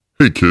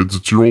Hey kids,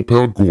 it's your old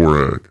pal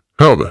Gorag.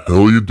 How the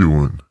hell you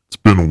doing? It's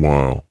been a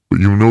while, but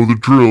you know the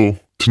drill.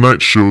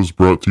 Tonight's show is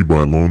brought to you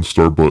by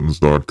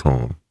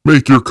LoneStarButtons.com.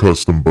 Make your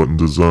custom button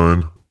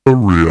design a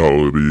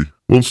reality.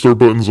 Lone Star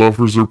Buttons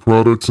offers their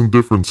products in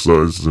different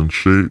sizes and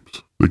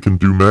shapes. They can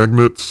do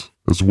magnets,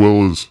 as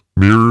well as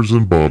mirrors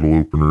and bottle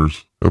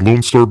openers. At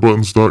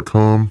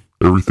LoneStarButtons.com,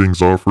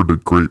 everything's offered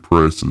at great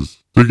prices.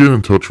 To get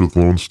in touch with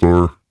Lone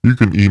Star, you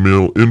can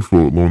email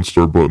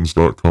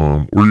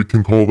info@LoneStarButtons.com, or you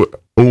can call the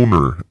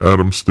owner,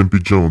 Adam Stimpy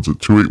Jones, at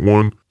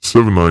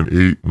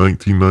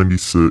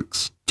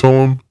 281-798-1996. Tell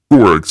him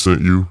Gorag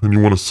sent you and you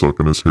want to suck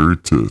on his hairy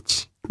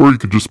tits. Or you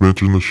could just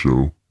mention the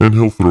show, and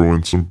he'll throw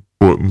in some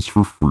buttons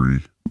for free.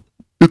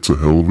 It's a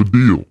hell of a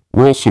deal.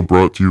 We're also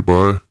brought to you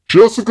by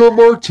Jessica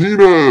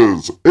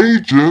Martinez,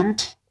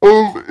 agent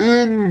of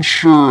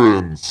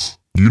insurance.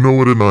 You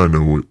know it and I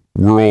know it.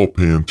 We're all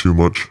paying too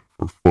much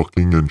for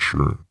fucking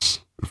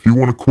insurance. If you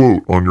want a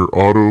quote on your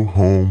auto,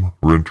 home,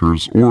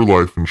 renters, or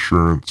life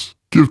insurance,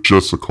 give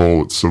Jess a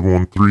call at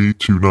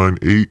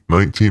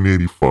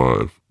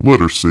 713-298-1985. Let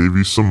her save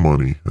you some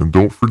money. And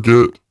don't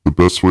forget, the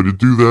best way to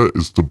do that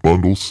is to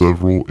bundle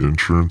several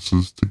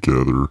insurances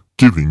together,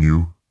 giving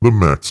you the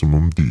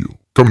maximum deal.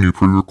 Coming to you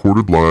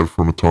pre-recorded live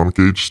from Atomic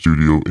Age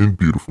Studio in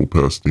beautiful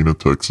Pasadena,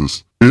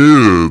 Texas.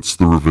 It's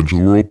the Revenge of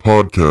the World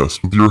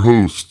podcast with your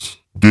hosts,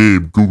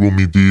 Gabe Google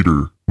Me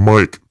Dieter,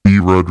 Mike B.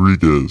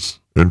 Rodriguez,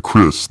 and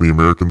Chris, the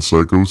American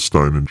Psycho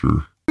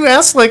Steininger. You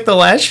asked like the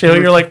last show,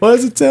 you're like, why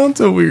does it sound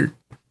so weird?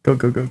 Go.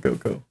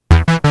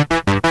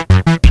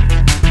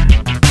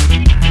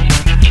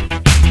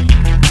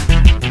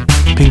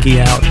 Pinky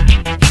out.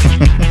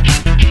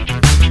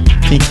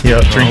 Pinky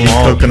out drinking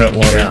coconut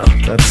water. Yeah,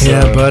 That's,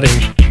 buddy.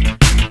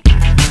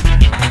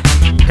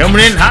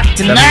 Coming in hot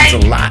tonight. That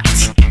means a lot.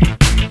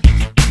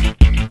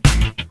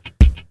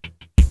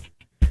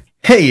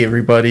 Hey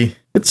everybody,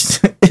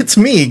 it's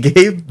me,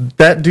 Gabe,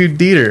 that dude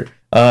Dieter.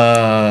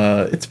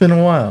 It's been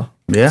a while.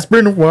 Yeah. It's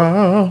been a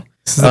while.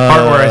 This is the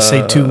part where I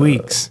say 2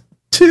 weeks.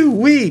 2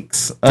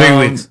 weeks. 3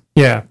 weeks.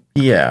 Yeah.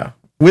 Yeah.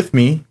 With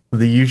me,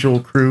 the usual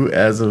crew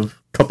as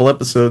of a couple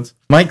episodes,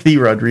 Mike V.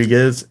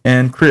 Rodriguez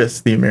and Chris,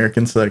 the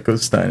American Psycho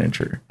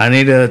Steininger. I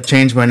need to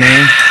change my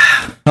name.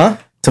 Huh?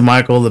 To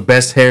Michael, the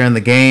best hair in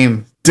the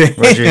game. Damn,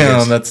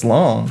 Rodriguez. that's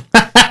long.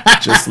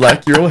 Just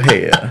like your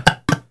hair.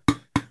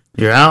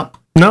 You're out?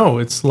 No,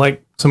 it's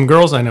like some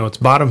girls I know. It's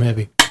bottom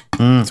heavy.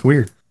 It's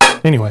weird.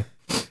 Anyway.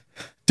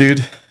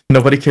 Dude,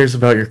 nobody cares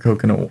about your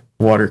coconut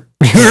water.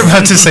 You were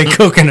about to say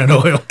coconut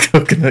oil.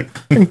 coconut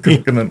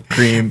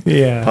cream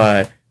Yeah.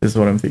 pie is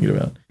what I'm thinking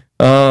about.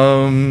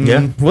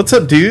 Yeah. What's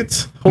up,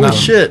 dudes? Holy No.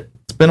 shit.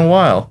 It's been a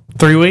while.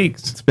 3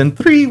 weeks. It's been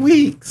 3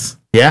 weeks.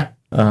 Yeah.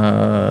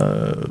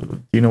 Do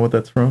you know what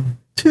that's from?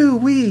 2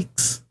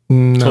 weeks.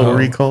 No. Total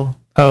Recall.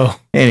 Oh,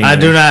 Anyway. I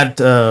do not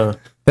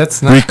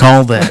that's not.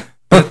 recall that.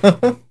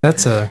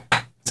 It's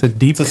a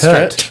deep It's a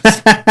cut. stretch.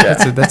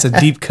 That's a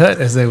deep cut,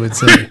 as they would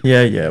say.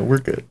 Yeah, we're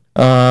good.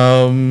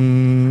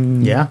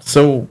 Yeah.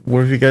 So what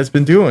have you guys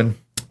been doing?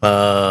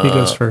 He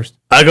goes first.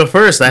 I go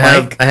first. I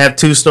Mike? have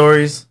 2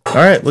 stories. All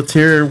right, let's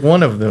hear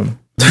one of them.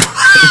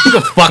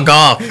 Fuck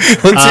off.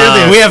 Let's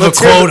hear we have a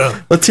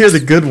quota. Let's hear the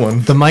good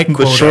one. The mic The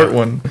quota. short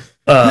one.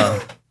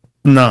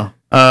 No.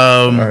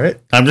 All right.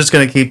 I'm just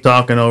gonna keep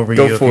talking over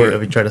Go you for it.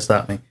 if you try to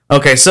stop me.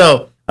 Okay,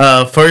 so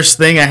first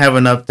thing, I have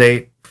an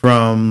update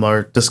from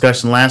our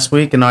discussion last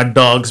week, and our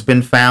dog's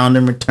been found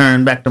and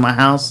returned back to my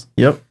house.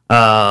 Yep.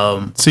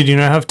 So do you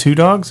not have 2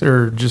 dogs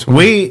or just one?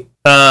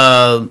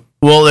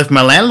 Well, if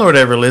my landlord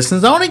ever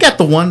listens, I only got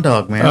the one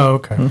dog, man. Oh,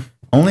 okay.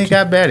 Only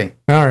got Betty.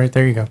 All right,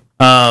 there you go.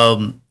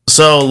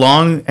 So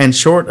long and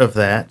short of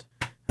that,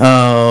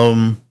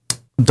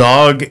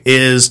 dog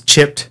is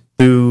chipped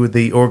through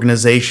the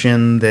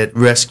organization that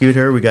rescued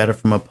her. We got her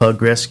from a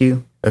pug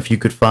rescue. If you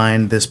could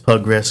find this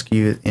pug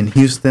rescue in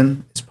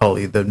Houston, it's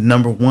probably the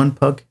 #1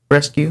 pug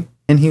rescue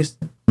in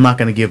Houston. I'm not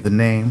going to give the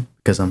name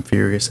because I'm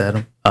furious at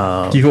him.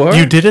 You are?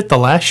 You did it the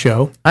last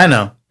show I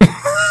know.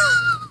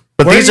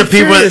 But Why these are are you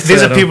people. furious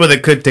These at are him? people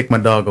that could take my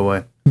dog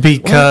away.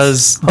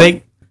 because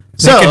they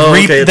So could Oh,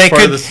 re- okay, it's they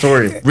part of could the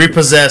story.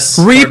 repossess.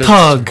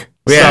 repug.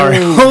 Yeah. Sorry.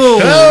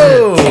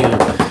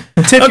 Oh.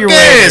 Tip your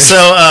Okay, way.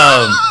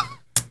 so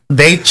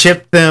they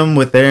chipped them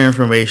with their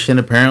information.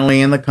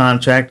 Apparently, in the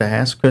contract, I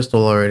asked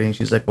Crystal already, and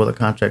she's like, "Well, the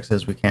contract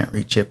says we can't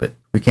re-chip it.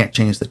 We can't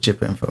change the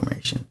chip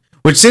information."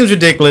 Which seems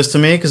ridiculous to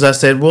me because I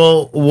said,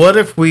 "Well, what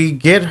if we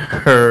get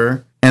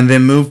her and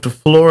then move to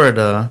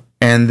Florida,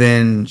 and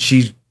then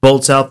she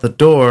bolts out the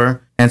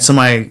door, and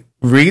somebody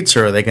reads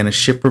her? Are they going to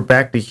ship her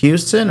back to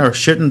Houston, or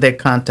shouldn't they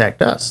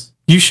contact us?"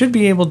 You should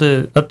be able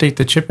to update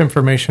the chip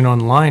information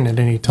online at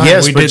any time.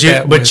 Yes, We but did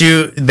that but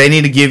with- they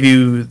need to give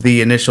you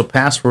the initial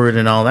password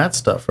and all that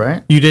stuff,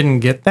 right? you didn't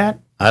get that.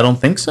 I don't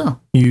think so.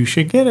 You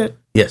should get it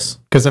Yes.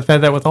 because I've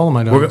had that with all of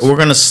my dogs. We're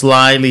going to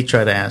slyly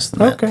try to ask them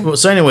that. Okay. Well,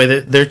 so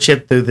anyway, they're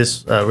chipped through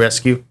this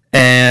rescue.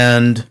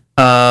 And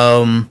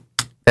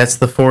that's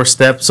the 4th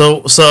step.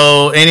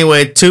 So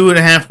anyway,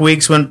 2.5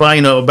 weeks went by.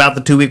 You know, about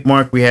the 2-week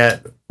mark, we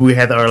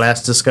had our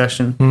last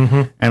discussion.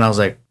 Mhm. And I was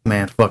like,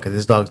 man, fuck it,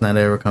 this dog's not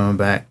ever coming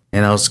back.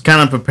 And I was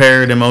kind of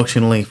prepared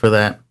emotionally for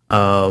that.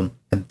 And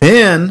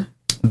then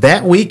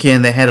that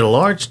weekend they had a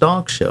large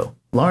dog show,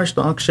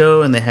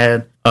 and they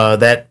had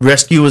that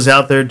rescue was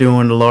out there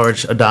doing a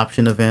large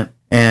adoption event.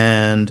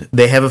 And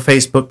they have a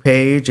Facebook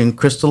page, and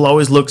Crystal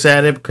always looks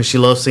at it because she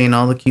loves seeing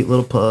all the cute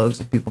little pugs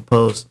that people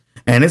post.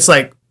 And it's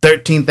like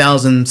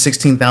 13,000,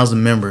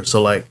 16,000 members.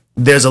 So like,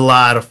 there's a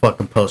lot of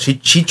fucking posts.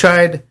 She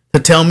tried to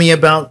tell me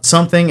about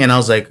something, and I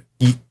was like,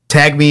 you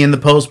tag me in the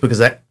post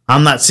because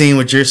I'm not seeing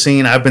what you're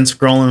seeing. I've been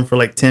scrolling for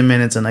like 10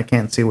 minutes and I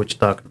can't see what you're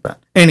talking about.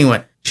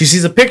 Anyway, she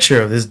sees a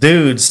picture of this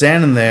dude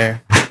standing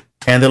there,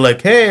 and they're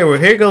like, hey, well,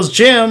 here goes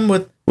Jim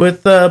with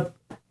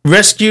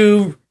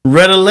Rescue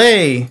Retta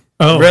May.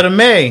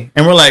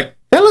 And we're like,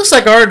 that looks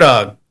like our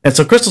dog. And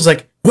so Crystal's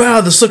like,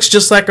 wow, this looks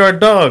just like our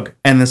dog.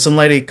 And then some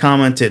lady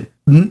commented,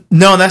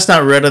 no, that's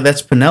not Retta,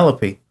 that's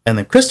Penelope. And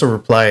then Crystal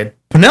replied,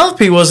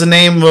 Penelope was the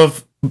name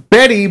of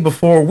Betty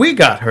before we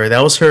got her.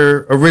 That was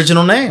her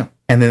original name.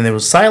 And then there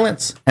was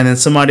silence. And then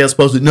somebody else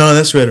posted, no,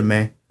 that's Retta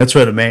May. That's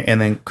Retta May.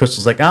 And then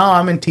Crystal's like, oh,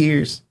 I'm in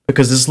tears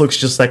because this looks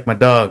just like my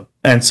dog.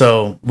 And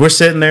so we're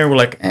sitting there. We're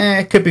like,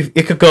 it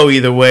could go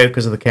either way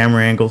because of the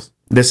camera angles.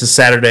 This is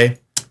Saturday.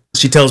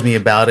 She tells me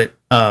about it.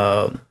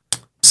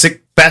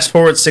 Fast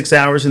forward 6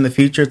 hours in the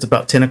future. It's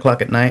about 10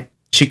 o'clock at night.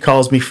 She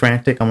calls me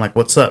frantic. I'm like,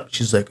 what's up?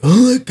 She's like,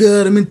 oh my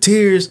God, I'm in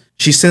tears.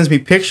 She sends me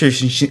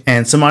pictures,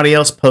 and somebody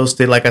else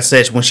posted. Like I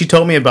said, when she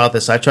told me about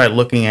this, I tried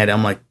looking at it.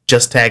 I'm like,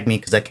 just tag me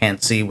because I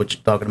can't see what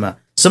you're talking about.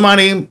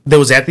 Somebody that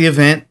was at the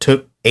event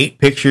took 8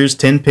 pictures,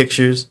 10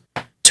 pictures.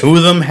 2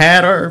 of them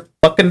had our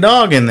fucking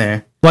dog in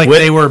there. Like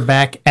they were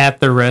back at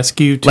the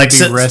rescue to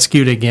be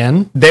rescued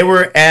again? They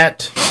were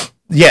at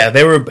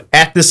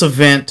this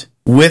event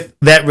with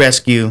that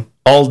rescue,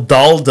 all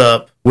dolled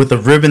up with a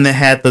ribbon that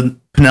had the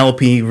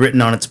Penelope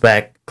written on its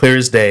back, clear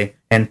as day,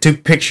 and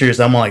took pictures.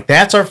 I'm like,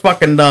 that's our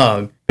fucking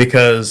dog,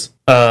 because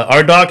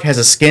our dog has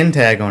a skin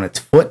tag on its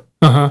foot.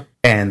 Uh-huh.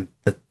 And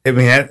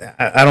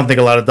I don't think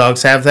a lot of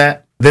dogs have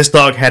that. This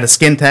dog had a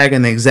skin tag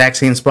in the exact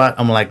same spot.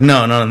 I'm like,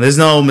 no, there's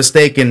no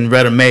mistaken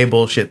Retta May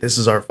bullshit. This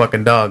is our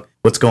fucking dog.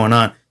 What's going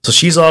on? So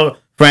she's all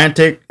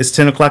frantic. It's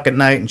 10 o'clock at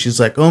night, and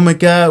she's like, oh my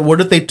God, what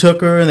if they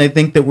took her and they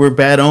think that we're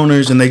bad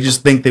owners and they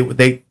just think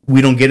that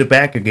we don't get it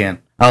back again?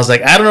 I was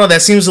like, I don't know.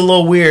 That seems a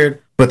little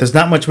weird, but there's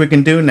not much we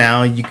can do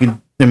now.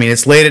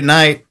 It's late at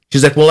night.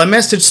 She's like, well, I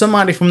messaged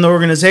somebody from the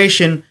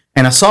organization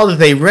and I saw that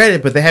they read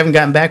it, but they haven't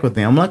gotten back with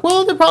me. I'm like,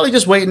 well, they're probably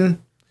just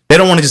waiting. They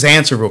don't want to just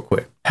answer real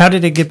quick. How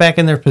did it get back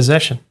in their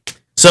possession?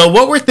 So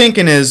what we're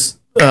thinking is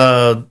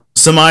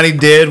somebody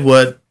did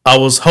what I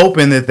was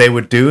hoping that they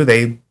would do.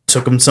 They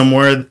took them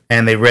somewhere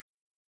and they read.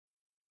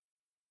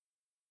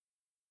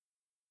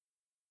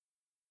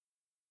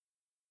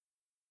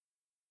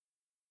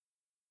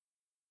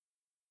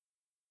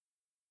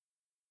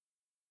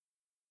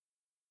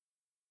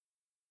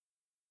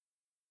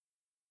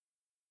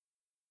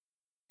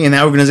 And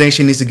that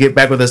organization needs to get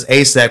back with us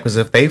ASAP, because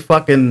if they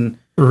fucking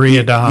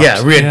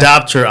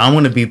readopt her, I'm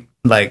going to be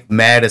like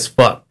mad as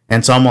fuck.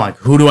 And so I'm like,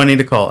 who do I need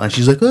to call? And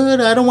she's like,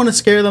 I don't want to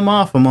scare them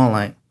off. I'm all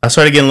like, I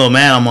started getting a little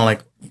mad. I'm all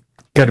like,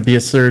 got to be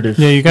assertive.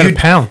 Yeah, you got to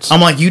pounce.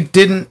 I'm like,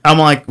 I'm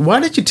like, why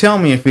did you tell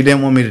me if you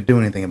didn't want me to do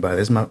anything about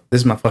it?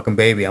 This is my fucking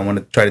baby. I want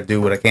to try to do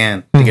what I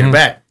can to get her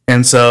back.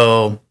 And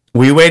so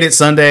we waited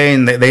Sunday,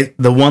 and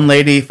the one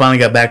lady finally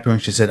got back to her,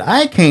 and she said,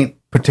 I can't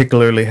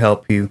particularly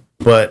help you,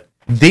 but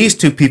these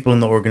 2 people in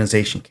the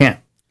organization can.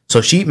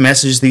 So she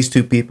messaged these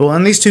 2 people,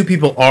 and these 2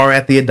 people are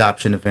at the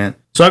adoption event.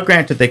 So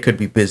granted, they could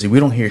be busy. We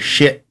don't hear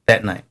shit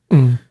that night.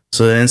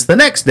 So then it's the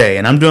next day,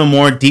 and I'm doing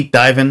more deep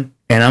diving,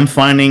 and I'm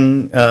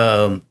finding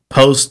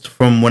posts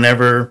from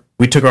whenever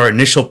we took our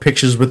initial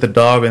pictures with the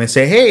dog, and they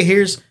say, hey,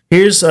 here's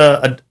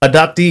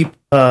adoptee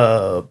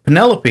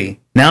Penelope.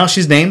 Now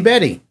she's named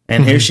Betty,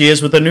 and here she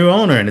is with a new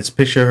owner, and it's a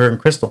picture of her and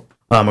Crystal,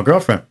 my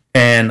girlfriend.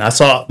 And I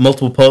saw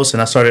multiple posts,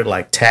 and I started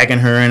like tagging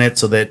her in it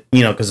so that,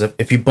 because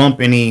if you bump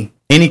any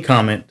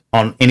comment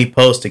on any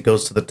post, it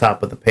goes to the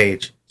top of the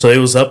page. So it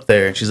was up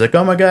there, and she's like,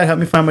 oh my God, help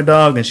me find my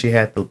dog. And she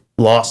had the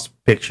lost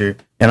picture,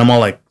 and I'm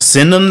all like,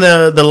 send them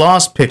the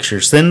lost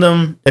picture, send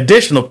them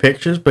additional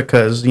pictures,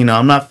 because,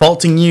 I'm not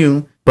faulting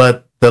you,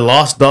 but the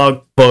lost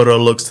dog photo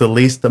looks the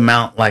least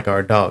amount like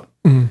our dog.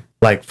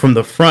 Like from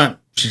the front,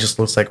 she just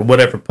looks like a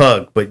whatever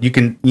pug, but you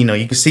can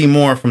see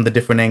more from the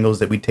different angles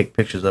that we take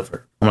pictures of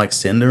her. I'm like,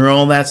 send her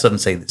all that stuff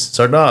and say, this is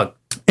our dog.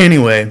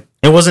 Anyway,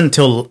 it wasn't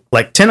until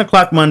like 10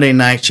 o'clock Monday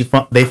night,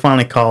 they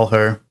finally call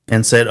her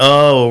and said,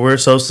 oh, we're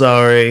so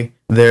sorry.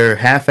 Their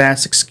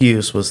half-ass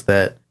excuse was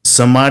that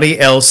somebody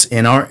else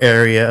in our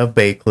area of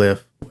Bay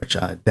Cliff, which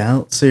I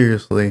doubt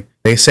seriously,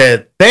 they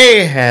said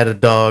they had a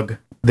dog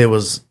that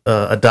was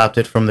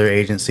adopted from their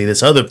agency,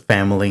 this other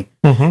family,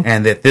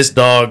 and that this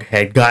dog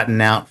had gotten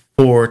out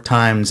 4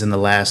 times in the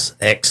last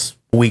X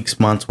weeks,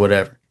 months,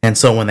 whatever. And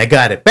so when they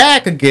got it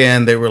back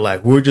again, they were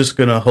like, we're just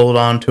going to hold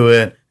on to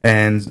it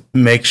and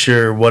make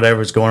sure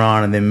whatever's going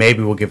on, and then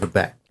maybe we'll give it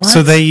back. What?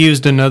 So they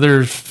used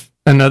another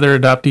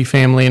adoptee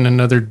family and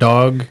another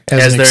dog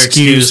as an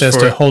excuse as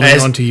to holding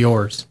on to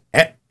yours.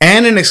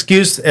 And an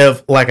excuse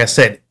of, like I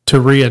said, to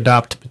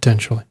readopt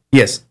potentially.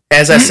 Yes.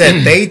 As I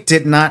said, they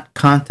did not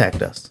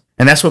contact us.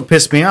 And that's what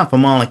pissed me off.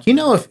 I'm all like,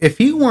 if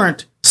you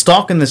weren't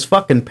stalking this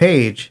fucking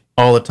page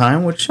all the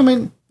time, which, I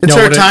mean, it's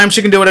her time.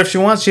 She can do whatever she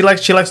wants. She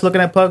likes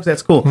looking at pugs.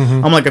 That's cool.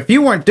 I'm like, if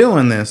you weren't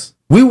doing this,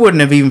 we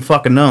wouldn't have even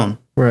fucking known.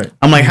 Right.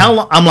 I'm like,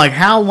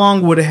 how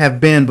long would it have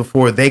been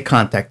before they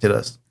contacted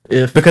us?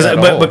 Because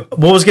But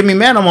what was getting me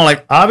mad, I'm all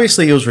like,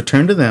 obviously it was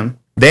returned to them.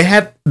 They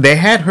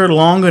had her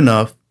long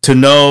enough to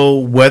know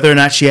whether or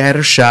not she had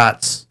her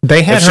shots.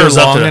 They had her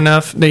long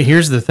enough.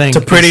 Here's the thing.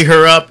 To pretty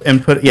her up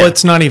and put... Yeah. Well,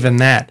 it's not even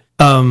that.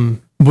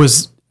 And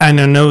I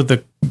know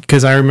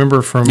because I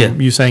remember from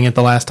you saying it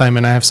the last time,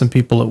 and I have some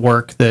people at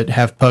work that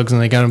have pugs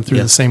and they got them through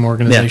the same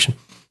organization.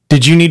 Yeah.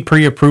 Did you need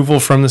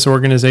pre-approval from this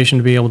organization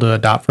to be able to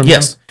adopt from them?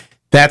 Yes.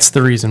 That's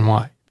the reason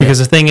why. Because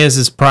the thing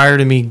is prior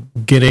to me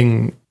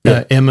getting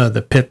Emma,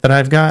 the pit that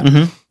I've got,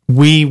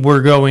 we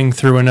were going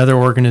through another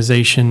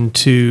organization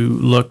to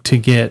look to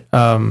get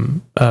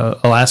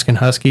Alaskan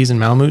Huskies and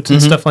Malamutes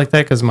and stuff like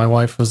that, because my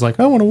wife was like,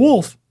 I want a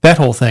wolf. That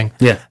whole thing.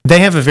 Yeah. They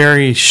have a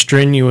very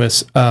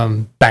strenuous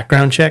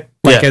background check.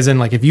 As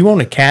in, if you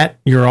own a cat,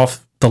 you're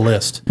off the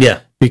list.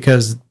 Yeah.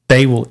 Because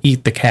they will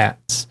eat the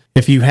cats.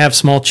 If you have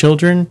small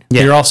children,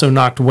 you're also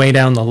knocked way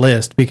down the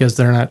list because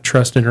they're not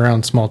trusted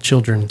around small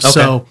children. Okay.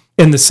 So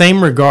in the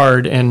same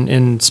regard, and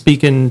in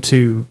speaking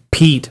to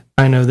Pete,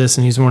 I know this,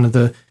 and he's one of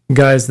the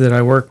guys that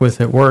I work with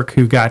at work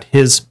who got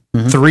his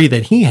 3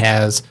 that he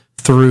has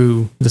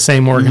through the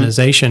same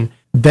organization.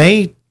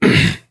 They,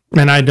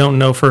 and I don't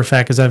know for a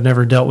fact because I've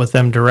never dealt with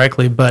them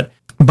directly, but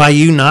by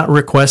you not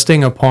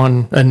requesting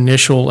upon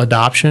initial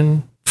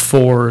adoption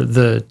for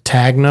the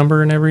tag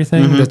number and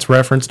everything that's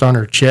referenced on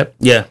her chip.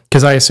 Yeah.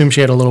 Because I assume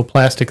she had a little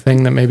plastic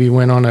thing that maybe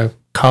went on a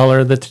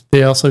collar that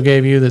they also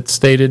gave you that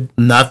stated.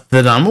 Not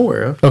that I'm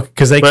aware of. Okay,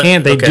 because they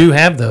do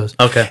have those.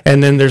 Okay.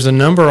 And then there's a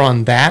number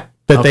on that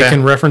they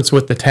can reference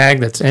with the tag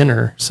that's in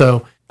her.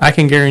 So I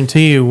can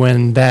guarantee you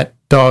when that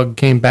dog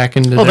came back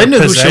into their they knew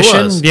possession, who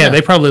she was. Yeah,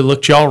 they probably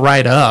looked y'all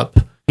right up.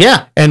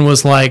 Yeah. And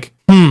was like,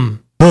 Oh,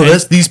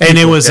 that's these people. And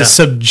it was a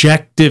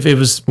subjective, it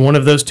was one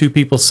of those two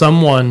people,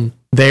 someone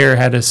there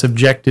had a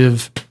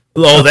subjective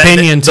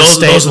opinion to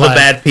state. Those are the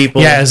bad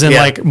people. Yeah, as in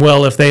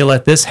well, if they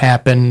let this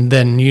happen,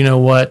 then you know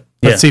what?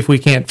 Let's see if we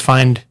can't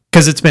find,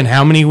 because it's been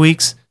how many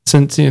weeks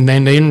since, and they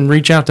didn't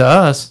reach out to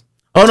us.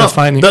 Oh, no.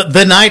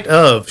 The night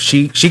of,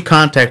 she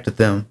contacted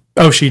them.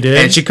 Oh, she did?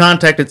 And she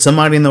contacted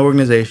somebody in the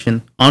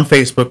organization on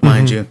Facebook,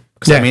 mind you.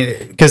 Yeah, I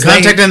mean,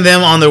 contacting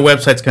them on their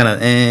website's kind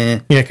of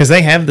Yeah, because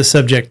they have the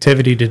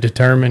subjectivity to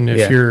determine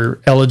if you're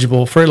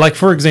eligible for,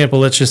 for example,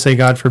 let's just say,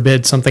 God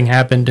forbid, something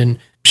happened and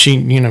she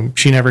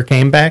never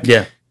came back.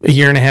 Yeah. A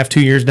year and a half,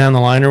 2 years down the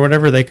line or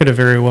whatever, they could have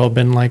very well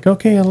been like,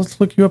 okay, let's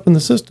look you up in the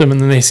system.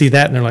 And then they see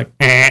that and they're like,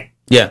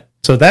 Yeah.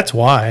 So that's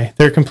why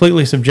they're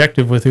completely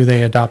subjective with who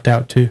they adopt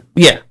out to.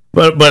 Yeah.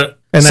 But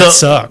and that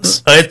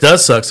sucks. It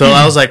does suck. So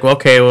I was like, well,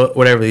 okay,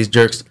 whatever, these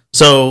jerks.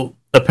 So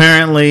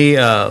apparently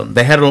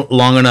they had it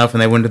long enough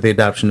and they went to the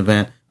adoption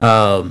event.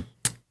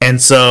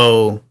 And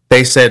so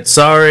they said,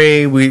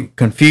 sorry, we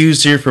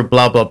confused her for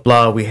blah, blah,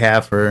 blah. We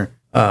have her.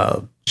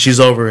 She's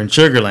over in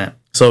Sugarland.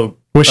 So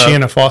was she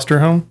in a foster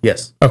home?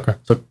 Yes. Okay.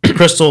 So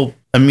Crystal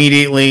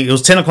immediately, it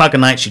was 10 o'clock at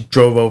night. She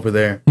drove over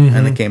there and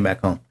then came back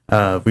home.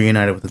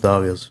 Reunited with the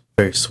dog. It was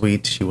very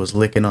sweet. She was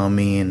licking on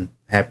me and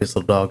happiest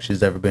little dog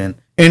she's ever been.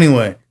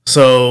 Anyway,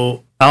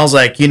 so I was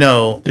like,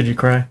 Did you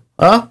cry?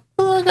 No,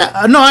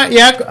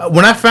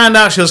 when I found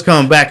out she was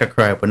coming back, I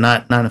cried, but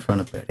not in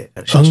front of Betty.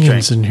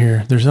 Onions in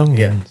here. There's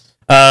onions.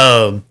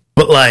 But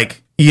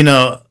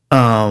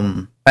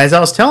as I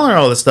was telling her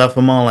all this stuff,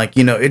 I'm all like,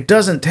 it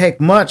doesn't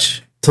take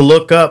much to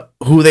look up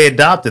who they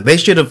adopted. They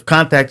should have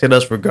contacted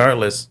us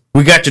regardless.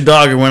 We got your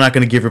dog and we're not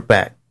going to give her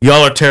back.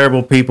 Y'all are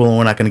terrible people and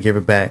we're not going to give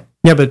her back.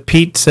 Yeah, but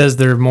Pete says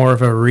they're more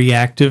of a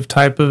reactive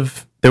type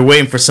of They're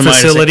waiting for somebody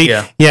facility.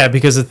 To say, yeah,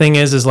 because the thing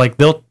is like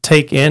they'll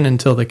take in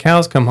until the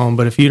cows come home,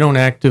 but if you don't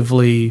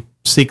actively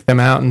seek them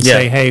out and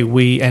say, hey,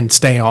 and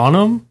stay on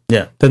them,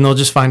 then they'll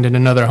just find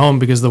another home,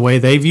 because the way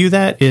they view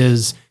that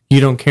is you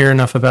don't care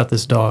enough about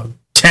this dog.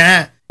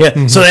 So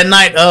that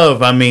night of,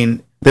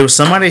 there was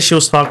somebody she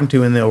was talking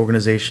to in the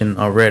organization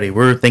already.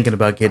 We're thinking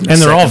about getting and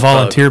they're all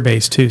volunteer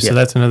based too, so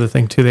that's another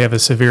thing too. They have a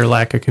severe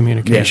lack of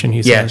communication.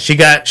 He says. She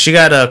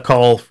got a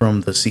call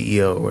from the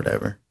CEO or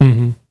whatever,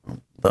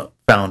 the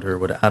founder or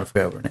whatever. I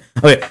forgot her name.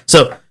 Okay,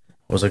 so where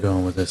was I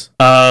going with this?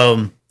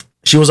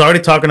 She was already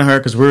talking to her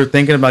because we were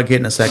thinking about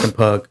getting a second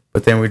pug,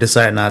 but then we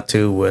decided not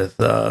to. With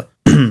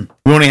we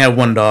only had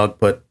one dog,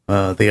 but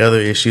the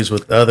other issues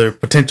with other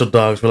potential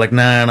dogs were like,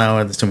 no,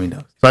 there's too many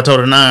dogs. So I told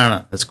her,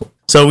 no, that's cool.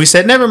 So we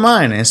said, never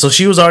mind. And so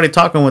she was already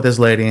talking with this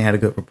lady and had a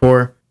good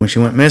rapport. When she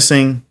went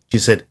missing, she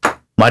said,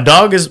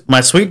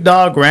 my sweet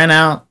dog ran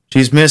out.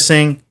 She's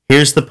missing.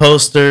 Here's the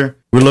poster.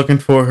 We're looking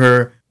for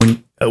her.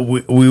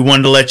 We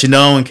wanted to let you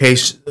know in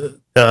case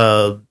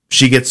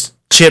she gets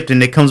chipped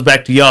and it comes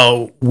back to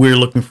y'all, we're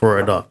looking for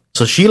a dog.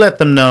 So she let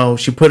them know.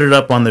 She put it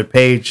up on their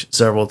page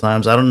several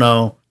times. I don't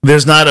know.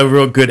 There's not a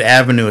real good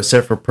avenue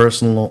except for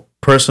personal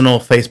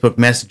Facebook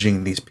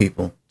messaging these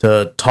people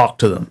to talk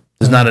to them.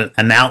 There's not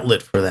an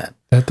outlet for that.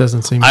 That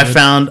doesn't seem I good.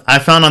 found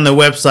on their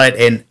website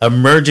an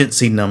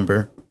emergency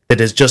number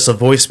that is just a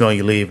voicemail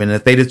you leave, and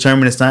if they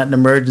determine it's not an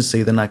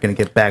emergency, they're not going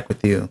to get back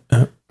with you.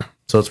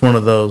 So it's one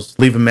of those,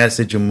 leave a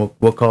message and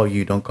we'll call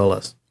you, don't call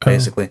us,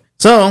 basically.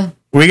 So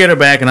we get her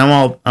back, and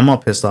I'm all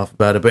pissed off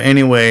about it. But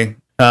anyway,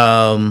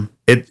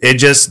 it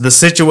just, the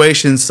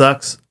situation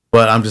sucks,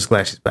 but I'm just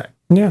glad she's back.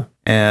 Yeah.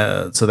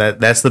 So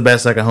that's the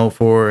best I can hope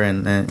for,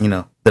 and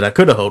that I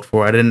could have hoped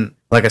for. I didn't,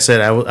 like I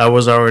said, I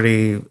was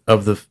already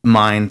of the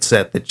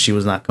mindset that she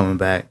was not coming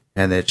back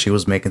and that she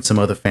was making some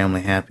other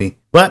family happy.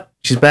 But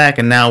she's back,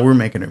 and now we're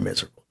making her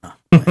miserable.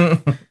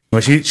 Well,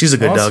 she's a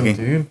good Awesome, doggy.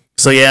 dude.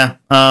 So yeah,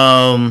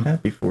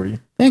 Happy for you.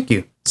 thank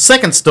you.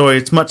 Second story,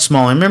 it's much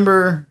smaller. I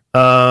remember,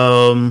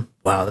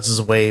 wow, this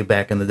is way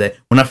back in the day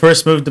when I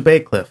first moved to Bay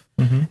Cliff,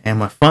 and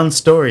my fun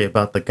story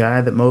about the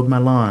guy that mowed my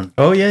lawn.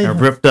 Oh, yeah. I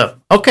ripped up.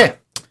 Okay.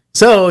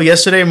 So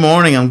yesterday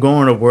morning, I'm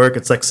going to work.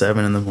 It's like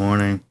 7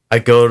 a.m. I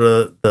go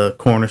to the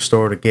corner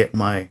store to get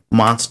my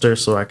Monster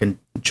so I can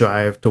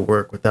drive to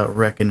work without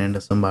wrecking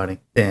into somebody.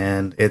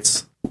 And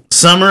it's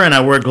summer and I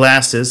wear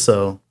glasses.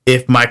 So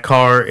if my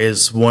car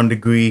is 1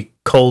 degree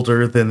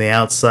colder than the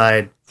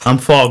outside, I'm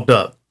fogged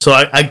up. So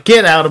I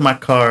get out of my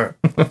car,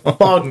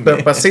 fogged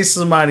up. I see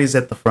somebody's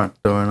at the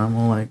front door and I'm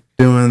all like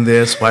doing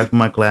this, wiping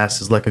my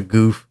glasses like a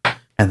goof.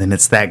 And then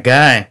it's that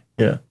guy.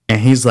 Yeah. And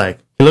he's like,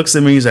 he looks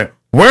at me, he's like,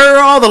 where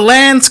are all the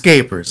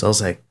landscapers? I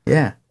was like,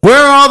 yeah. Where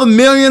are all the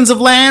millions of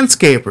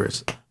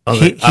landscapers? I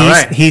was like, all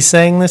right. He's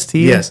saying this to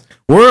you? Yes.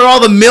 Where are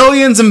all the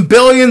millions and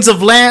billions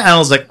of land? I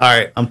was like, all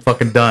right, I'm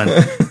fucking done.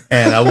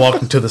 And I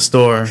walked into the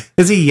store.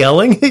 Is he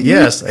yelling at you?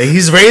 Yes.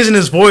 He's raising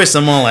his voice.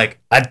 I'm all like,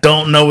 I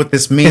don't know what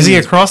this means. Is he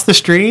across the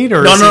street?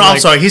 Or No, is no, he I'm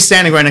like- sorry. He's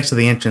standing right next to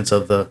the entrance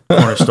of the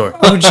corner store.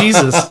 Oh,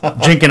 Jesus.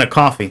 Drinking a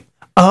coffee.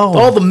 Oh.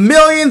 All the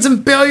millions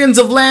and billions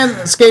of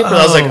landscapers.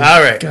 I was like,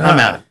 all right, I'm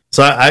out.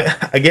 So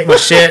I get my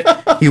shit.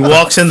 He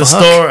walks in the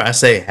store. I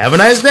say, have a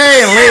nice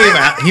day,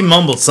 and leave. He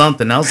mumbled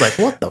something. I was like,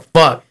 what the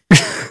fuck?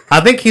 I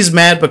think he's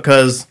mad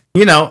because,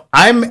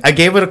 I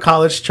gave it a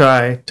college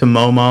try to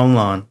mow my own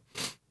lawn.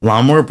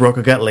 Lawnmower broke.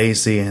 I got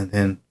lazy, and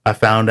then I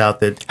found out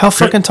that How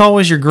fucking tall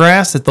was your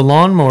grass that the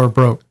lawnmower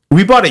broke?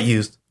 we bought it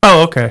used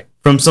Oh, okay.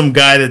 from some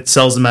guy that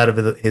sells them out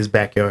of his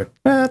backyard.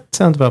 That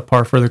sounds about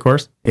par for the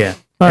course. Yeah.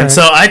 All and right.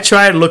 so I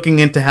tried looking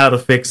into how to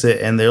fix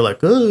it, and they're like,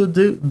 oh,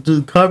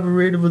 do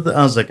carburetor with it.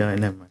 I was like, all right,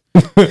 never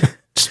mind.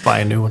 Just buy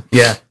a new one.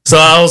 Yeah. So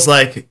I was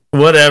like,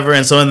 whatever.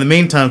 And so in the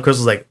meantime, Chris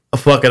was like, oh,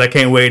 fuck it, I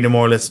can't wait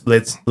anymore. Let's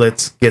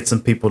get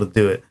some people to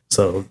do it.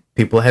 So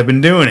people have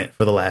been doing it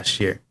for the last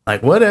year.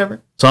 Like,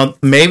 whatever. So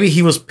maybe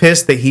he was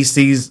pissed that he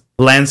sees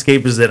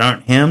landscapers that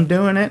aren't him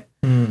doing it.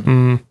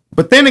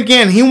 But then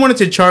again, he wanted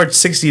to charge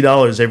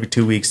 $60 every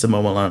 2 weeks to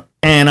mow my lawn.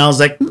 And I was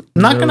like,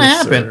 not going to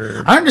happen.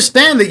 sir. I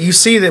understand that you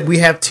see that we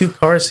have 2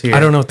 cars here. I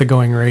don't know what the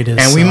going rate is.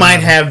 And we so- might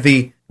have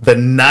the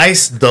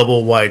nice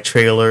double wide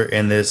trailer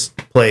in this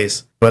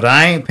place, but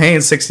I ain't paying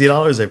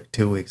 $60 every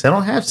 2 weeks. I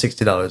don't have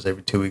 $60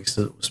 every 2 weeks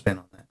to spend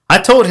on that. I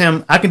told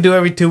him I can do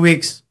every 2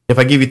 weeks if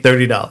I give you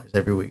 $30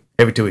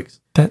 every 2 weeks.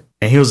 That-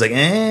 And he was like,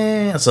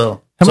 eh.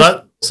 So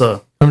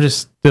I'm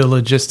just the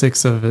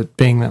logistics of it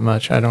being that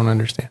much. I don't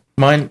understand.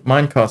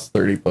 Mine costs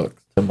 $30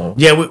 to mow.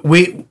 yeah,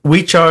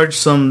 we charge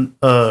some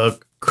Of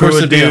crew course, of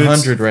it'd be dudes.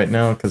 100 right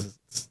now because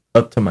it's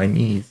up to my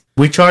knees.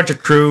 We charge a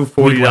crew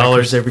 $40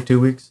 whackers. every 2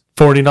 weeks.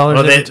 $40 Well,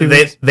 every 2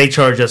 weeks? they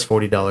charge us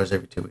 $40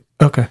 every 2 weeks.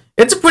 Okay.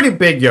 It's a pretty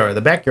big yard.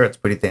 The backyard's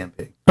pretty damn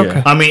big.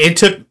 Okay. I mean,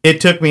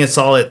 it took me a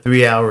solid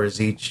 3 hours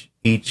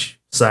each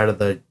side of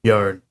the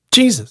yard.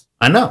 Jesus.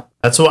 I know.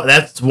 That's one of the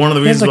That's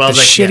reasons like why I the was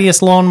like,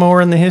 shittiest lawnmower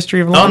in the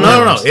history of oh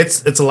lawnmowers. no.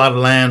 It's a lot of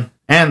land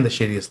and the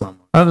shittiest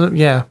lawnmower.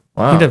 Yeah.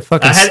 Wow. You need a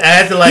fucking. I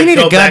had to like you need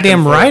go a back and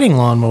goddamn forth. riding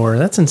lawnmower.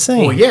 That's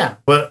insane. Well, yeah,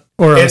 but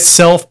Or a it's-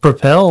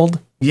 self-propelled.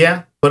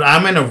 yeah, but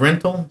I'm in a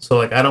rental, so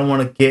like I don't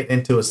want to get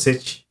into a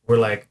sitch where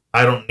like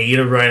I don't need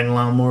a riding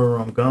lawnmower where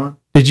I'm going.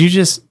 Did you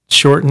just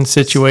shorten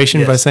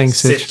situation by Yes, saying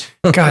sitch?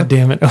 God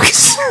damn it. Okay.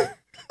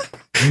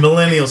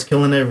 Millennials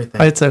killing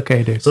everything. It's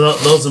okay, dude. So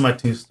those are my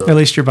 2 At stories.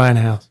 least you're buying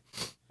a house.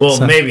 Well,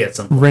 so- maybe at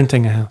some point.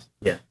 Renting a house.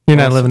 Yeah. You're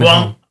not living at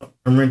home. Well,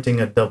 I'm renting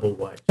a double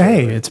wide.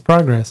 Hey, it's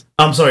progress.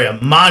 I'm sorry, a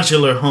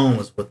modular home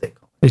is what they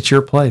call It's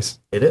your place.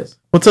 it. It is.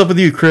 What's up with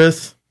you,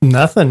 Chris?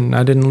 Nothing.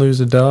 I didn't lose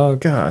a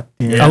dog. God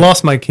damn. Yeah. I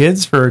lost my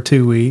kids for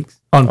 2 weeks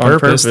on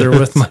purpose. They're with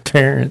purpose. my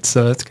parents,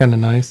 so that's kind of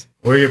nice.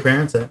 Where are your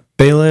parents at?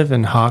 They live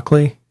in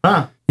Hockley.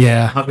 Huh?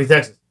 Yeah. Hockley,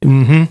 Texas.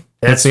 Mm-hmm. That's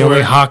That's the only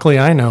where- Hockley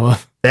I know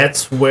of.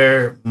 That's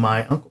where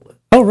my uncle lives.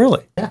 Oh,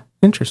 really? Yeah.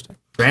 Interesting.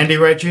 Randy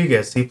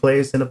Rodriguez. He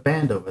plays in a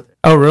band over there.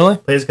 Oh, really?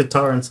 Plays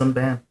guitar in some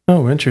band.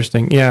 Oh,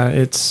 interesting. Yeah,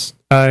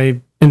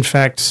 in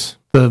fact,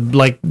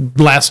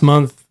 last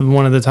month,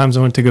 one of the times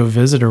I went to go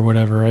visit or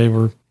whatever, they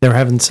were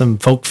having some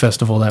folk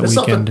festival that It's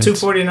weekend. something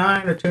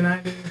 249 or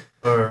 290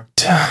 or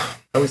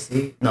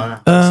OC.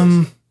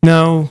 No.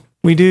 No,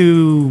 I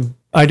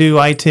do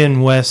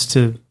I-10 west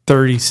to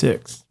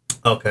 36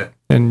 Okay.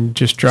 and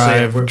just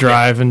yeah,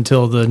 drive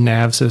until the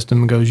nav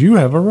system goes, you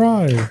have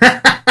arrived.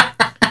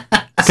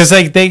 Because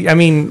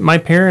my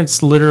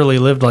parents literally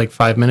lived like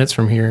 5 minutes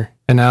from here,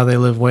 and now they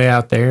live way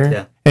out there.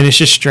 Yeah. And it's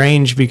just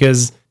strange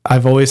because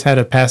I've always had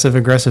a passive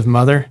aggressive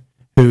mother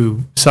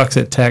who sucks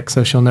at tech,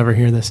 so she'll never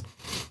hear this.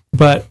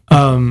 But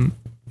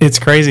it's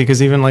crazy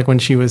because even like when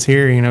she was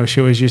here, you know,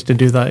 she always used to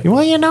do that.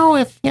 Well, you know,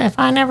 if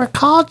I never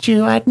called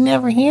you, I'd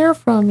never hear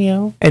from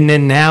you. And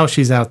then now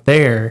she's out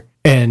there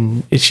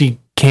and she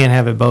can't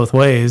have it both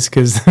ways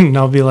because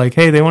I'll be like,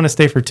 hey, they want to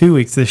stay for 2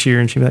 weeks this year.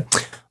 And she'll be like,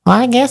 well,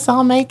 I guess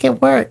I'll make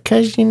it work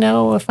because, you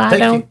know, if I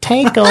don't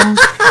take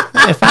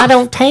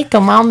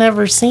them, I'll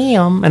never see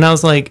them. And I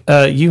was like,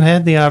 you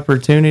had the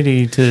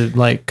opportunity to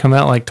like come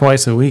out like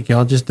twice a week.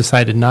 Y'all just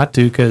decided not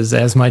to because,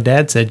 as my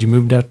dad said, you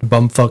moved out to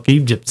bumfuck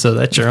Egypt, so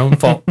that's your own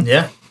fault.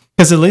 Yeah.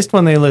 Because at least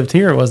when they lived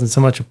here, it wasn't so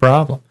much a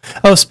problem.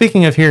 Oh,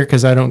 speaking of here,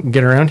 because I don't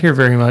get around here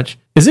very much,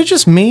 is it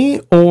just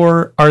me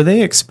or are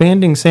they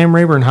expanding Sam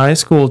Rayburn High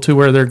School to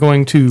where they're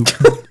going to...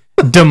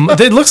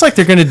 it looks like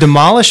they're going to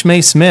demolish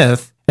May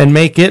Smith and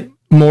make it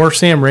more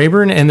Sam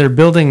Rayburn, and they're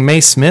building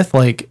May Smith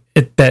like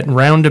at that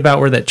roundabout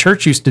where that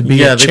church used to be.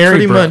 Yeah, at they Cherry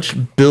pretty Brook.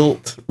 much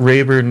built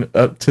Rayburn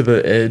up to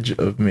the edge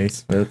of May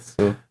Smith,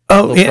 so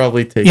Oh, they'll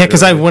probably take yeah, it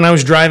because over. when I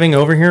was driving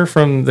over here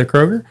from the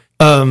Kroger,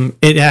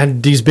 it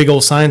had these big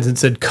old signs that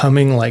said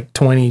coming like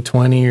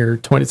 2020 or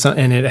 20,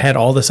 and it had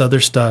all this other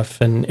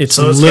stuff, and it's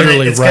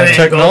literally right.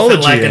 Technology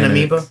like an in it.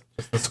 amoeba.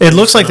 It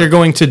looks like they're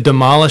going to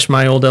demolish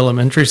my old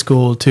elementary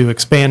school to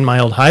expand my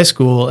old high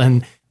school,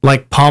 and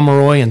like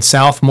Pomeroy and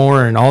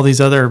Southmore and all these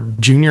other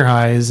junior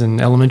highs and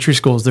elementary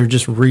schools, they're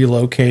just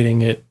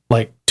relocating it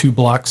like 2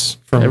 blocks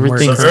from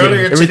Everything's where So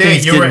earlier today,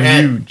 everything's you were getting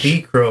at huge.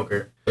 the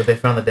Kroger, where they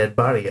found the dead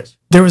body yesterday.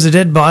 there was a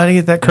dead body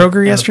at that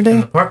Kroger In yesterday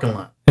the parking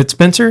lot. at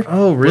Spencer.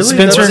 Oh, really?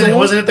 Spencer- That's the one?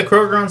 Wasn't it the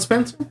Kroger on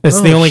Spencer? It's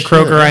Oh, the only shit.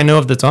 Kroger I know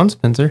of that's on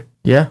Spencer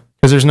Yeah.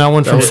 because there's not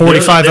one from There-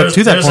 45 up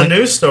to that There's point. a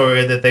news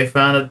story that they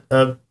found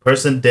a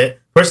person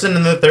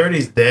in their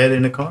 30s dead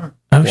in a car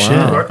Oh in the shit!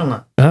 parking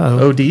lot.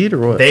 Uh-oh. OD'd or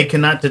what? They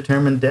cannot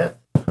determine death.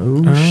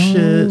 Oh,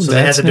 shit. So they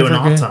had That's to do an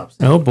never good. autopsy.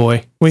 Oh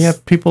boy, we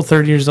have people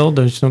 30 years old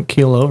that just don't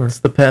keel over. It's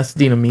the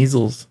Pasadena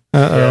measles.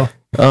 Uh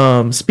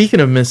oh.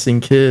 Speaking of missing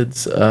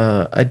kids,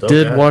 I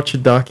did God. watch a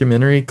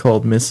documentary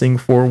called Missing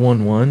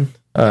 411,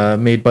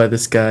 made by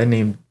this guy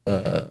named,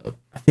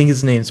 I think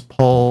his name's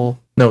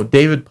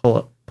David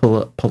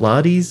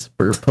Pilates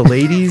or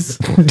Pallades.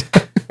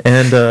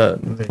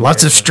 And,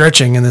 Lots of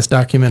stretching in this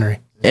documentary.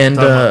 and,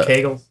 Talking about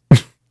Kegels.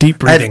 Deep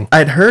breathing.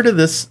 I'd heard of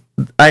this.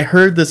 I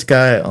heard this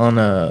guy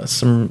on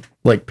some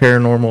like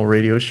paranormal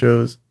radio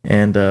shows,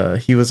 and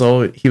he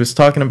was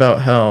talking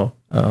about how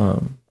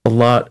a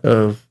lot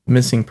of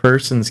missing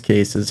persons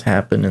cases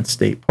happen in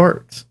state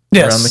parks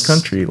Yes. around the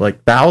country.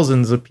 Like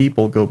thousands of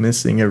people go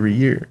missing every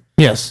year,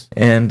 Yes.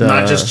 and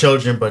Not just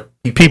children, but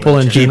People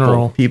in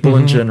general. people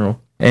in general,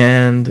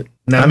 and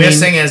Now, I mean,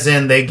 missing as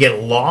in they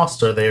get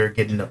lost or they are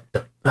getting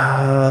abducted.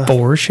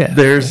 For sure.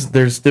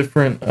 there's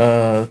different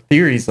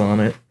theories on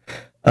it.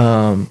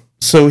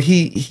 So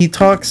he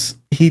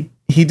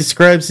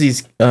describes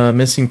these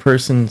missing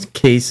persons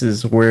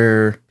cases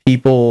where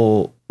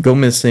people go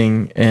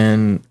missing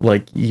and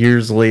like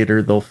years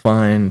later they'll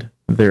find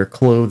their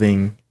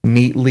clothing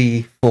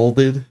neatly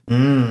folded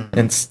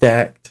and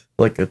stacked,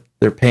 like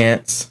their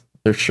pants,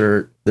 their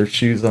shirt, their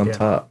shoes on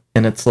top,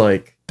 and it's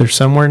like, They're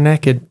somewhere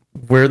naked.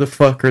 where the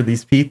fuck are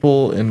these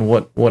people and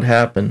what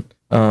happened?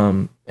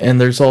 And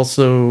there's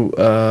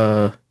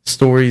also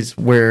stories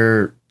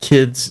where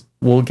kids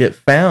will get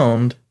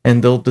found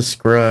and they'll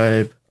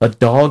describe a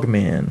dog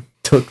man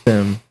took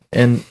them,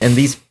 and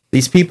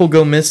these people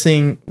go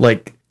missing.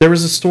 Like there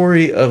was a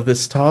story of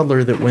this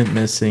toddler that went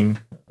missing,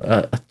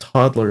 a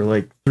toddler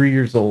like 3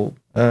 years old,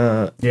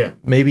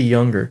 maybe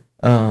younger,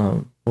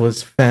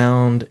 was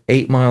found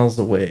 8 miles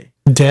away,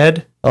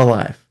 Dead?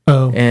 alive,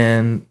 Oh.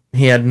 and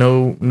he had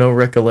no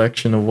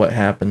recollection of what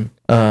happened.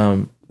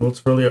 Well,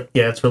 it's really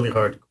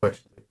hard to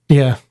question.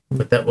 Yeah.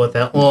 With that,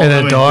 well,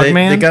 And a dog they,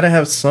 man? they gotta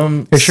have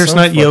some. You sure it's some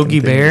not fucking Yogi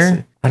thing to Bear?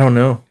 say. I don't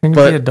know, It could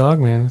be a but dog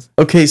man.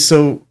 okay,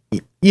 so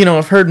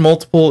I've heard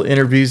multiple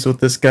interviews with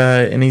this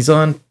guy, and he's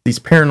on these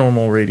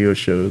paranormal radio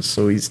shows,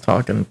 so he's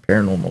talking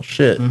paranormal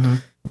shit.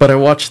 But I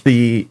watched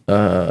the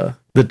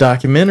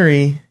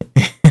documentary,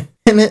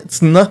 and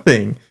it's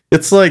nothing.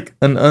 It's like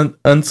an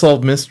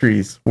unsolved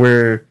mysteries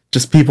where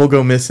just people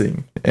go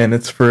missing, and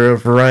it's for a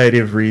variety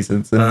of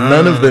reasons, and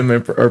none of them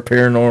are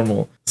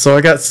paranormal. So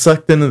I got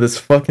sucked into this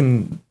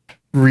fucking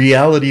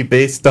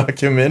reality-based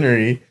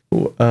documentary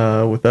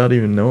without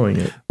even knowing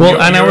it.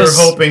 Well, and I was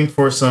hoping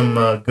for some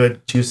good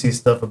juicy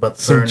stuff about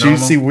the Some paranormal.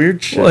 juicy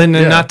weird shit. Well, and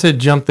Yeah. not to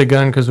jump the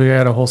gun because we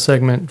had a whole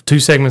segment, 2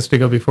 segments to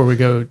go before we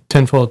go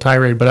tenfold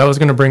tirade, but I was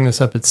going to bring this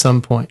up at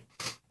some point.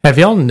 Have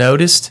y'all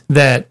noticed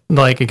that,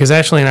 like, because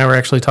Ashley and I were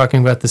actually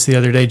talking about this the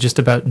other day, just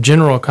about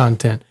general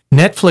content.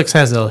 Netflix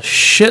has a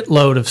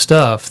shitload of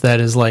stuff that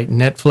is like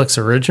Netflix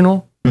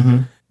original.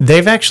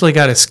 They've actually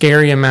got a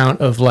scary amount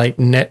of like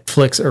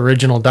Netflix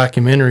original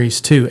documentaries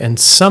too, and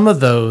some of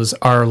those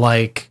are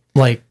like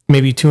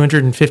maybe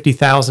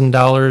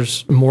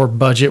 $250,000 more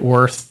budget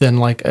worth than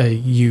like a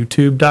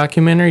YouTube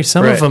documentary.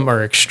 Some of Right. them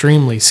are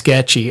extremely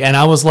sketchy, and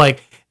I was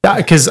like,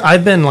 because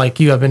I've been like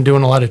you, I've been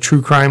doing a lot of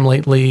true crime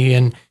lately,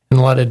 and and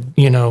a lot of,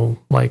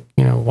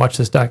 watch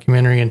this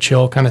documentary and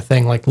chill kind of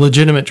thing, like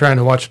legitimate trying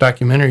to watch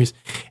documentaries.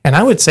 And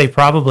I would say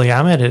probably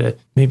I'm at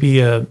maybe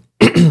a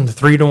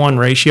 3-to-1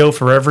 ratio.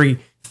 For every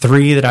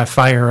 3 that I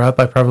fire up,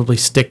 I probably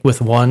stick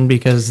with 1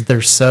 because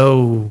they're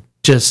so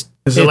just.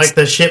 Is it like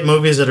the shit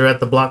movies that are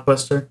at the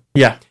Blockbuster?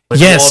 Yeah. Like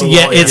yes.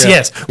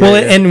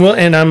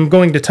 And I'm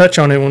going to touch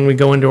on it when we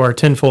go into our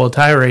tinfoil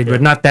tirade,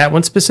 but not that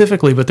one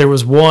specifically. But there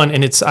was one,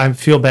 and I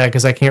feel bad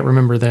because I can't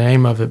remember the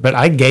name of it, but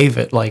I gave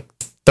it like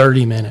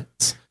 30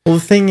 minutes. Well,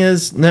 the thing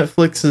is,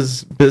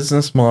 Netflix's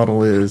business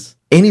model is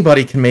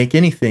anybody can make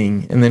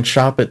anything and then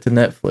shop it to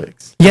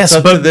Netflix. Yes,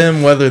 it's up to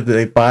them whether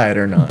they buy it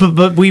or not.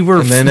 But we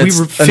were 15 a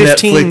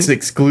Netflix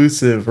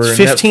exclusive or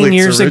 15 Netflix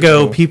years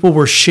original. ago. People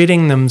were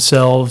shitting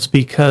themselves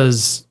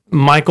because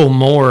Michael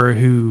Moore,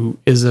 who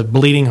is a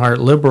bleeding heart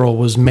liberal,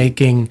 was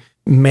making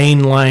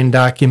mainline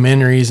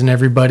documentaries, and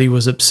everybody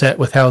was upset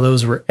with how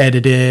those were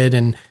edited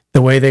and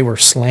the way they were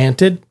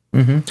slanted.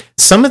 Mm-hmm.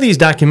 Some of these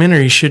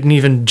documentaries shouldn't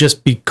even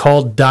just be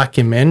called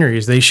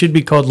documentaries. They should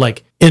be called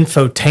like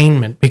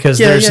infotainment, because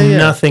there's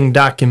nothing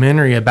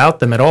documentary about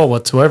them at all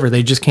whatsoever.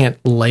 They just can't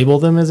label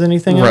them as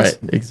anything else.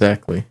 Right,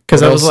 exactly.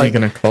 Because I was like,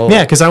 gonna call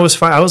it? Because I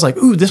was like,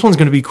 ooh, this one's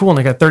going to be cool. And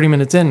I got 30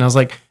 minutes in, and I was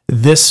like,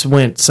 this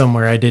went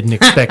somewhere I didn't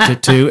expect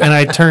it to. And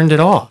I turned it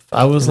off.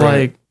 I was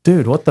like,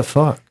 dude, what the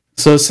fuck?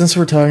 So since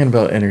we're talking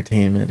about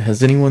entertainment,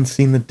 has anyone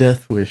seen the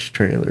Death Wish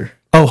trailer?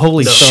 Oh,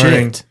 holy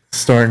shit.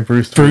 Starring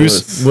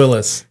Bruce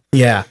Willis.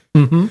 Yeah.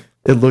 Mm-hmm.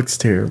 It looks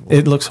terrible.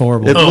 It looks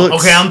horrible.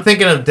 Okay, I'm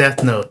thinking of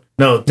Death Note.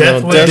 No,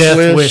 Death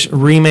Wish.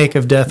 Remake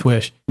of Death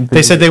Wish.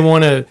 They said they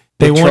want to...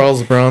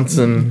 Charles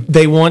Bronson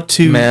they want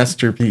to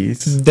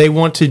masterpiece. They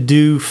want to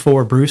do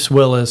for Bruce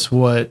Willis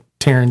what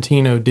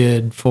Tarantino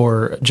did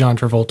for John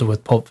Travolta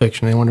with Pulp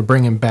Fiction. They want to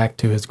bring him back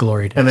to his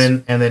glory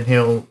days. And then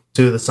he'll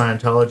do the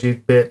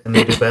Scientology bit, and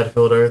then do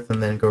Battlefield Earth,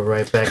 and then go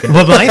right back into...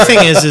 Well, my thing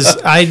is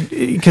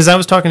because I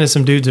was talking to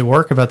some dudes at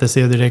work about this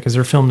the other day, because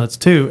they're film nuts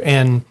too,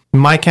 and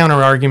my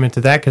counter argument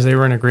to that, because they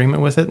were in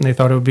agreement with it and they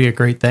thought it would be a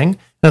great thing, and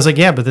I was like,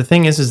 yeah, but the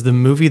thing is the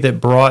movie that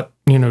brought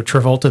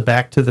Travolta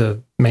back to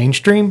the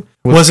mainstream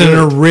was an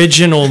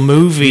original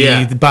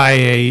movie by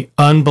a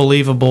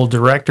unbelievable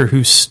director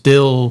who's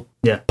still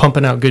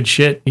pumping out good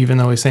shit, even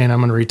though he's saying I'm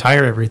going to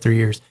retire every 3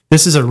 years.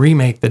 This is a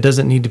remake that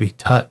doesn't need to be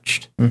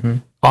touched. Mm-hmm.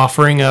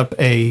 Offering up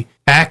a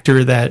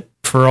actor that,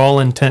 for all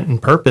intent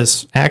and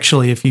purpose,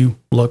 actually, if you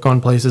look on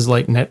places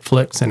like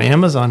Netflix and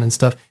Amazon and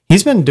stuff,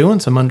 he's been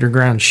doing some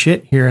underground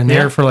shit here and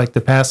there for like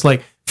the past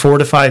 4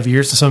 to 5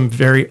 years, some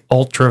very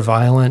ultra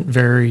violent,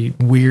 very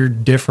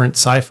weird, different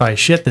sci-fi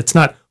shit that's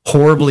not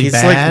horribly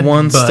bad. He's like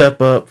one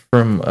step up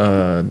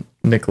from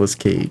Nicolas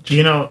Cage.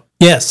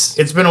 Yes.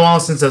 It's been a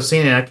while since I've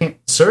seen it.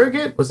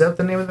 Surrogate? Was that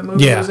the name of the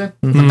movie? Yeah. It was in?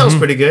 I thought that was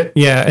pretty good.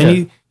 Yeah,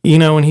 and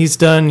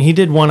and he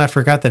did one, I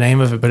forgot the name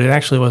of it, but it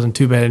actually wasn't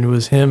too bad. And it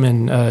was him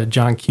and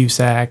John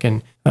Cusack,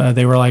 and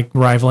they were like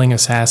rivaling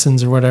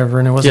assassins or whatever,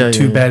 and it wasn't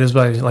too bad. It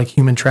was like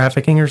human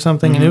trafficking or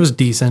something, and it was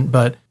decent,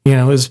 but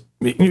it was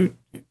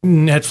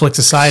Netflix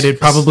aside, it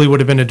probably would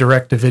have been a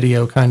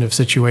direct-to-video kind of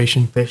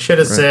situation. They should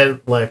have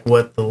said like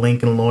what the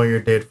Lincoln Lawyer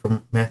did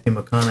for Matthew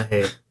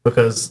McConaughey,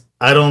 because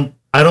I don't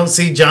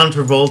see John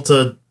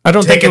Travolta. I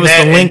don't think it was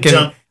the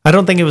Lincoln. I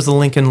don't think it was the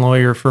Lincoln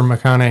Lawyer for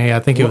McConaughey. I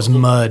think it was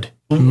Mud.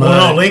 Well,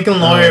 no, Lincoln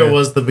Lawyer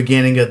was the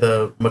beginning of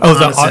the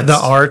McConaughey. Oh, the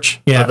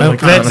Arch. Yeah, it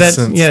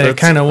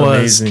kind of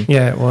was. Amazing.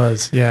 Yeah, it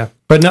was. Yeah,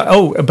 but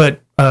no.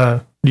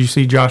 Do you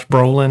see Josh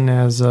Brolin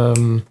as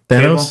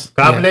Thanos?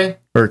 Cable?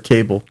 Or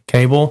Cable?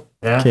 Cable.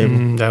 Yeah,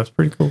 Cable. That was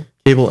pretty cool.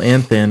 Cable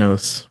and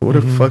Thanos. What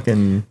a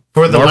fucking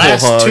for the Marvel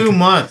last hog. 2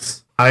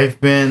 months,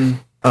 I've been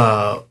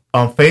on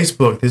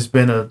Facebook. There's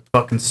been a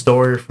fucking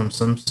story from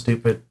some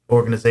stupid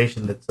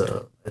organization that's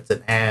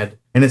an ad,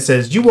 and it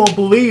says, "You won't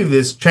believe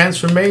this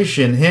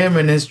transformation, him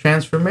and his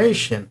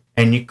transformation."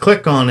 And you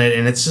click on it,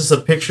 and it's just a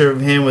picture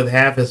of him with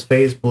half his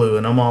face blue,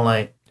 and I'm all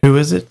like, "Who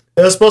is it?"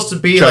 It was supposed to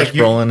be Josh like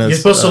Brolin you're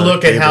supposed to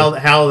look at Cable.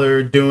 how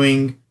they're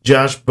doing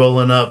Josh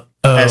Brolin up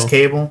as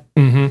Cable,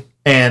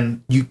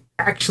 and you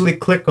actually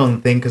click on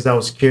the thing because I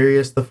was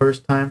curious the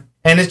first time,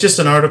 and it's just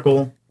an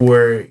article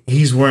where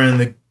he's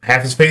wearing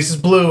half his face is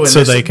blue, and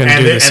so they can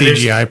do the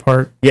CGI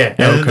part. Yeah,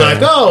 and they're like,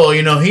 oh,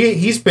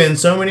 he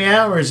spends so many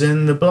hours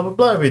in the blah blah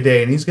blah every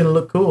day, and he's gonna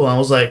look cool. And I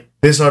was like,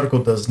 this article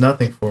does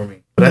nothing for me,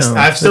 but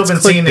I've still been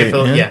seeing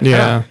it.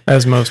 Yeah,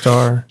 as most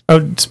are.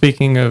 Oh,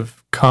 speaking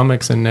of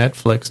comics and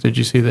Netflix, did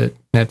you see that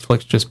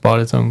Netflix just bought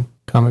its own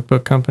comic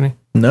book company?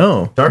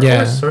 No. Dark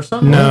Horse or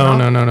something? No.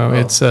 Oh.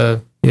 It's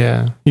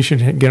you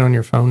should get on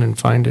your phone and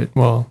find it.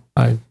 Well,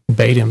 I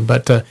bait him,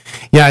 but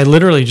I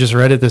literally just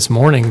read it this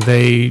morning.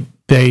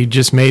 They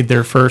just made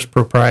their first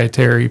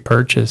proprietary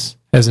purchase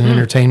as an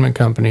entertainment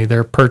company.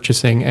 They're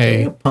purchasing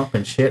They're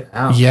pumping shit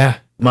out. Yeah.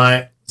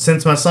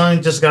 Since my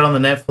son just got on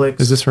the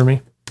Netflix. Is this for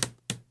me?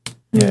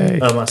 Yay.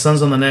 My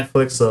son's on the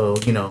Netflix, so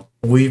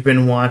we've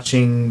been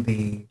watching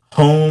the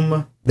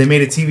Home. They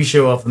made a TV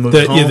show off the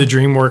movie Home. The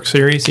DreamWorks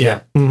series.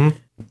 Yeah. Mm-hmm.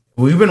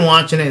 We've been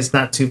watching it. It's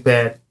not too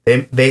bad.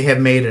 They have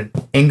made an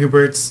Angry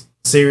Birds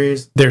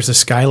series. There's a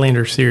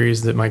Skylander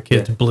series that my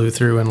kids blew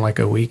through in like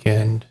a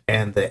weekend.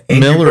 And the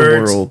Angry Miller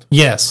Birds. World.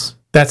 Yes,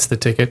 that's the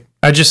ticket.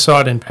 I just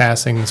saw it in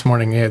passing this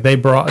morning. Yeah, they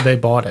bought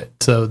it.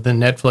 So the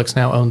Netflix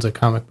now owns a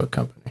comic book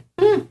company.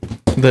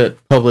 That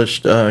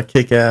published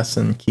Kick-Ass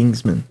and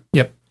Kingsman.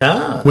 Yep.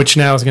 Ah. Which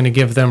now is going to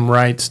give them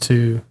rights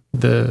to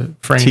the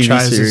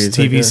franchises, series,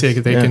 I TV guess.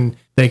 series.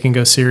 They can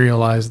go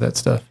serialize that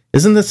stuff.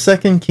 Isn't the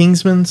second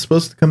Kingsman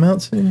supposed to come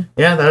out soon?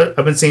 Yeah,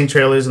 I've been seeing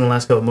trailers in the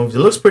last couple of movies. It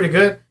looks pretty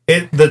good.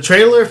 The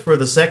trailer for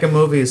the second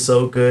movie is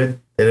so good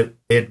that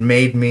it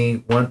made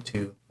me want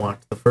to watch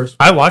the first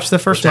one. I watched the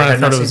first one. I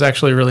thought it was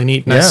actually really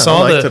neat. And Yeah, I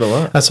liked it a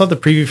lot. I saw the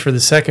preview for the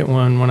second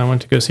one when I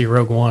went to go see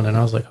Rogue One, and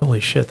I was like, "Holy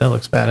shit, that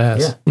looks badass!"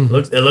 Yeah, it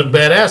looked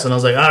badass, and I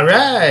was like, "All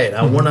right,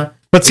 I wanna."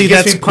 But see, it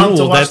gets that's me pumped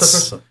to cool. watch the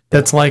first one.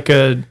 That's like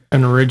an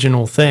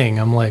original thing.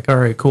 I'm like, all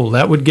right, cool.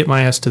 That would get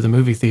my ass to the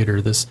movie theater.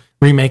 This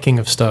remaking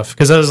of stuff,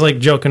 because I was like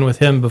joking with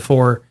him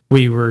before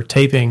we were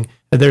taping.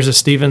 There's a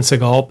Steven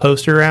Seagal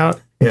poster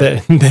out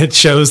that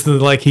shows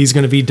like he's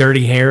going to be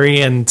Dirty Harry,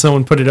 and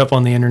someone put it up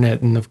on the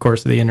internet, and of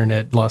course the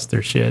internet lost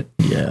their shit.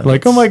 Yeah.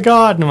 Like, oh my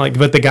god! And I'm like,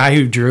 but the guy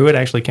who drew it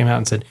actually came out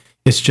and said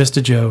it's just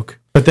a joke.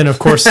 But then of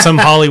course some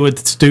Hollywood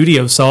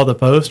studio saw the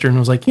poster and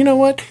was like, you know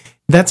what?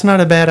 That's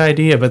not a bad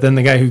idea. But then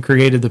the guy who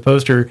created the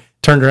poster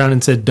turned around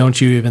and said,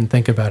 don't you even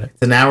think about it.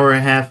 It's an hour and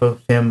a half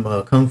of him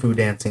kung fu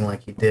dancing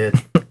like he did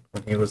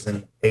when he was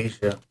in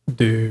Asia.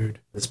 Dude.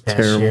 This past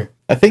Terrible. year.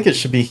 I think it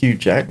should be Hugh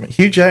Jackman.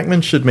 Hugh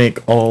Jackman should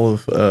make all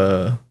of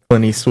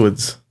Clint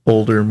Eastwood's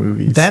older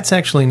movies. That's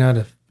actually not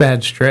a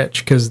bad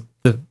stretch because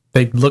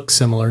they look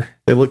similar.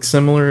 They look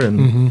similar,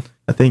 and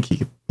I think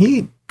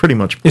he pretty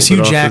much Is pulled Hugh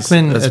it off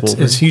Jackman as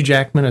Wolverine. is Hugh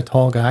Jackman a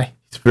tall guy?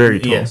 He's very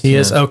tall. Yes. He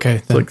is? Yeah. Okay.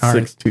 It's Then, like all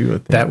right. 6'2", I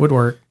think. That would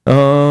work. What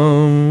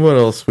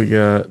else we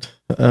got?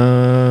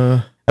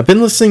 I've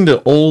been listening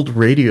to old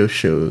radio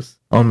shows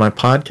on my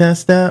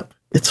podcast app.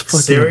 It's fucking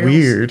Serials?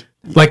 weird.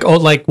 Like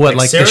what? Like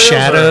The serials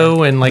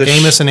Shadow and like The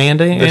Amos and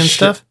Andy The and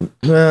stuff?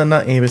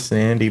 Not Amos and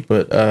Andy,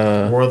 but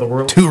War of the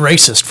Worlds. Too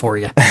racist for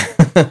you.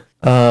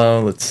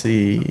 let's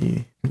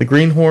see. The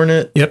Green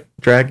Hornet. Yep.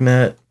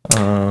 Dragnet.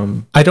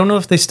 I don't know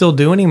if they still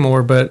do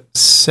anymore, but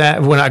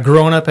when I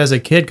growing up as a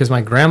kid, because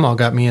my grandma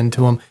got me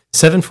into them,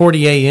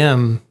 7:40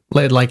 a.m.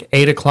 like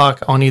 8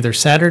 o'clock on either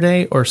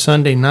Saturday or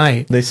Sunday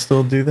night. They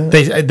still do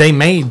that? They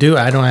may do.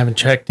 I haven't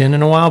checked in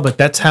a while, but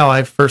that's how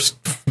I first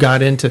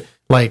got into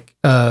like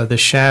The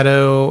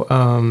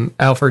Shadow,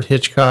 Alfred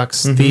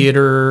Hitchcock's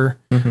Theater,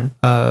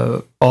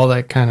 all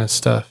that kind of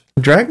stuff.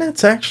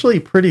 Dragnet's actually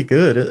pretty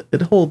good.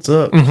 It holds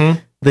up.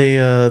 They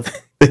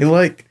they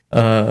like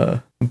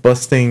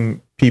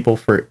busting people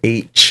for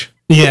H.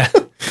 Yeah.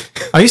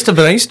 I used to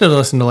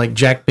listen to like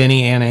Jack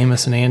Benny and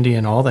Amos and Andy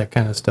and all that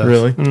kind of stuff.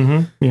 Really?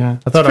 Yeah.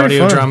 I thought pretty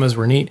audio fun. dramas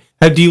were neat.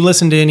 Do you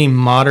listen to any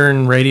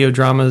modern radio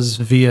dramas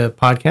via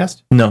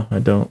podcast? No, I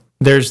don't.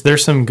 There's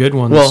some good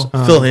ones. Well,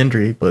 Phil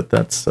Hendry, but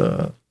that's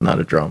not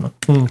a drama.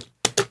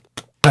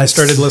 I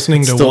started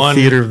listening to Still one.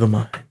 theater of the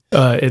mind.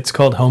 It's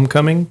called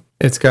Homecoming.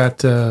 It's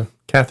got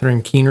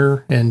Catherine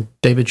Keener and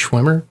David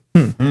Schwimmer.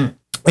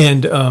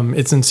 And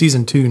it's in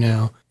season 2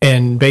 now.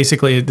 And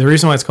basically, the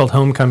reason why it's called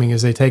Homecoming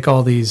is they take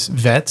all these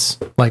vets,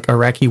 like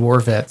Iraqi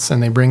war vets,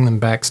 and they bring them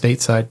back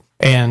stateside.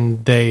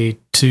 And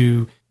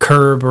to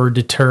curb or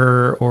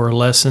deter or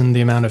lessen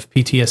the amount of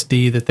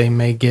PTSD that they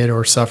may get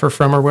or suffer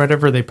from or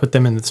whatever, they put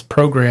them in this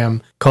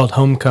program called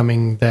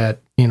Homecoming that,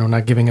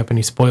 not giving up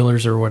any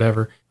spoilers or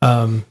whatever,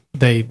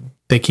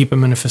 they keep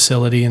them in a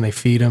facility and they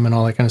feed them and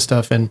all that kind of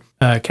stuff. And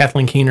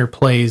Kathleen Keener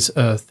plays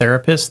a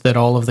therapist that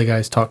all of the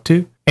guys talk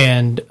to.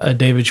 And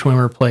David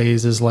Schwimmer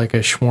plays as like a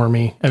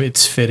schwarmy. I mean,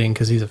 it's fitting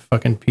because he's a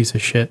fucking piece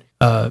of shit.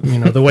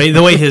 The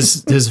way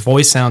his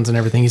voice sounds and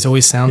everything, he's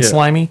always sounds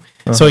slimy.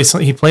 So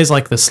he plays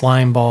like the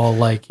slime ball,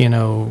 like,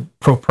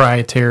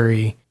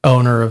 proprietary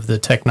owner of the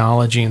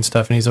technology and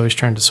stuff. And he's always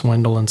trying to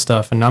swindle and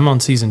stuff. And I'm on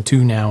season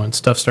 2 now, and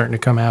stuff's starting to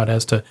come out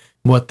as to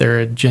what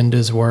their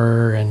agendas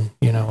were and,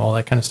 all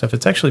that kind of stuff.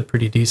 It's actually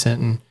pretty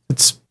decent, and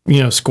it's,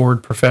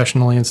 scored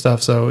professionally and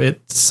stuff. So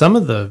some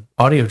of the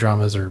audio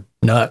dramas are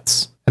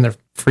nuts, and they're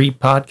free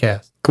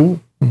podcasts. Cool.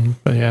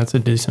 But yeah, it's a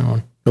decent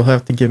one. You'll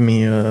have to give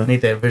me a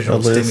Need that visual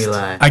list.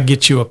 stimuli. I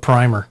get you a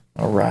primer.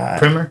 All right.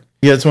 Primer?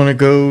 You guys want to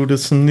go to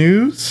some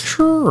news?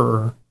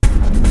 Sure.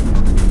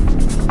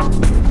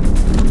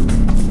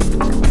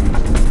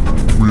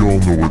 We all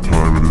know what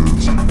time it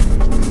is.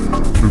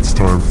 It's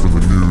time for the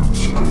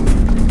news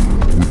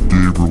with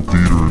Gabriel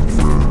Dieter and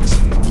friends.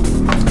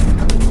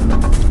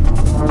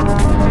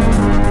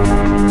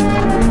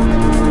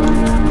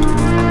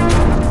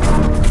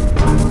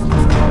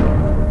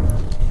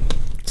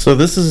 So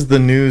this is the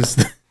news.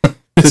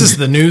 This is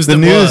the news The that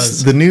news.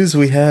 was. The news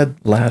we had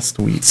last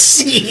week.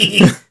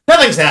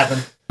 Nothing's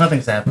happened.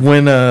 Nothing's happened.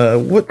 When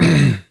what?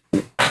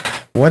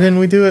 Why didn't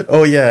we do it?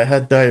 Oh yeah, I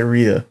had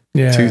diarrhea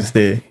Yeah.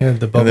 Tuesday. Yeah,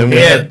 the And bubble. then we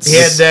He had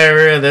had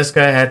diarrhea. This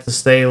guy had to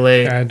stay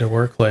late. I had to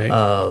work late.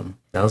 That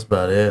was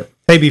about it.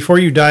 Hey, before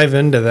you dive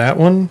into that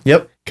one,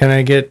 Yep. can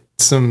I get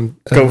some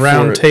Go for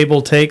round it.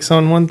 table takes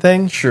on one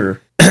thing?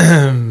 Sure.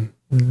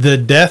 The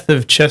death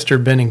of Chester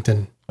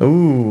Bennington.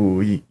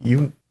 Ooh,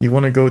 you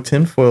want to go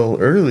tinfoil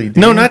early? Do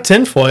No, you? not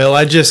tinfoil.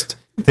 I just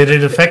Did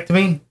it affect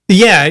me?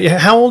 yeah.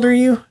 How old are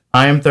you?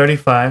 I am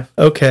 35.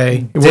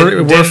 Okay,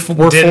 we're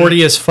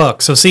 40 as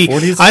fuck. So see,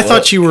 40 as I fuck.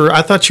 thought you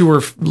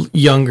were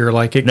younger.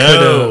 Like it No,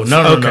 could no,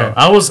 have. no, no.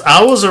 I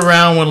was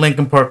around when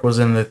Linkin Park was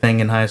in the thing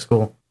in high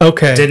school.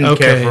 Okay, Didn't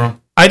care for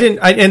him. I didn't.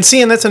 And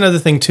that's another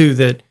thing too.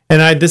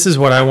 This is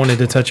what I wanted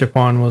to touch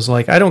upon was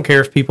like I don't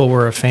care if people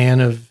were a fan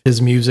of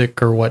his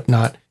music or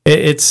whatnot.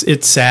 It's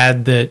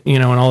sad that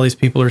and all these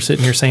people are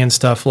sitting here saying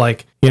stuff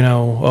like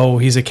oh,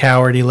 he's a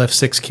coward. He left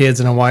 6 kids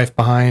and a wife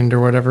behind or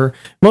whatever.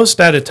 Most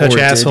out of touch Or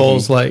did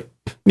assholes he? like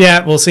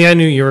yeah. Well, see, I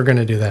knew you were going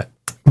to do that.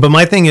 But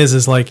my thing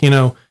is like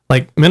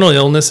like mental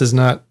illness is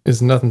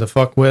nothing to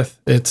fuck with.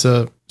 It's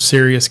a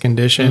serious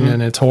condition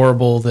and it's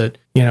horrible that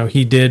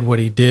he did what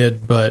he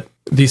did. But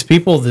these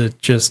people that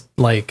just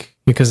like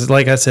because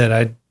like I said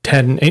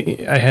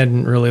I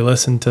hadn't really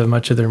listened to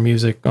much of their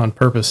music on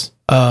purpose.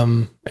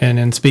 And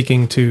in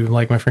speaking to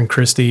like my friend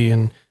Christy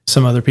and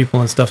some other people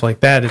and stuff like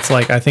that, it's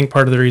like I think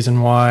part of the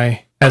reason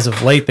why as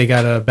of late they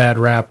got a bad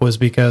rap was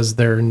because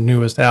their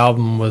newest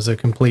album was a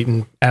complete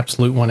and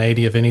absolute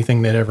 180 of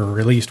anything they'd ever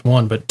released.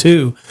 1, but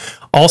 2,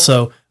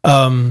 also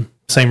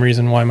same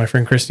reason why my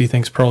friend Christy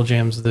thinks Pearl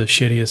Jam's the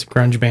shittiest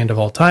grunge band of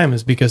all time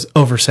is because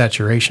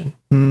oversaturation.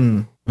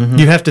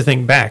 You have to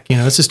think back,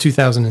 this is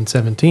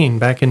 2017,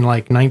 back in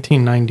like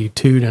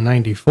 1992 to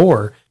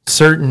 94,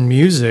 certain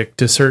music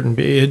to certain,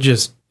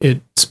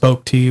 it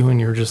spoke to you and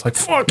you were just like,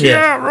 fuck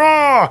yeah,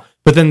 raw.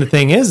 But then the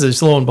thing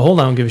is lo and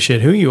behold, I don't give a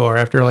shit who you are.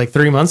 After like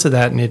 3 months of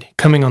that and it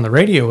coming on the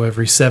radio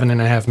every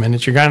 7.5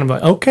 minutes, you're kind of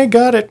like, okay,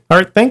 got it. All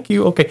right, thank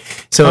you. Okay.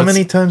 So How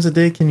many times a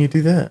day can you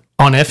do that?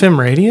 on FM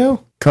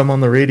radio? Come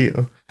on the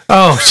radio.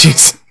 Oh,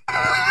 jeez.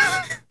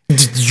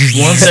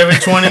 Once every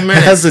 20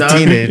 minutes. As a dog.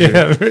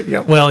 teenager. Yeah,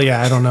 well,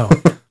 yeah, I don't know.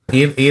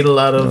 Eat a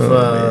lot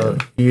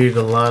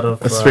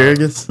of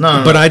Asparagus?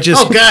 No, But I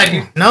just- oh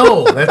god,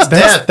 no, that's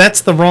death.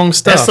 That's the wrong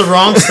stuff. That's the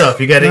wrong stuff.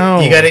 You gotta No.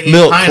 eat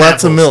Milk, pineapples.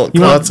 lots of milk,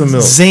 You want lots of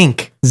milk.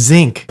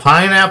 Zinc.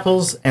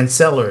 Pineapples and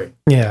celery.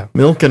 Yeah.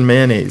 Milk and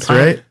mayonnaise,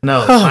 right?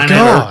 No, Oh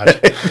pineapple.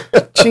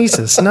 God.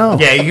 Jesus, no.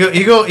 Yeah,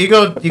 you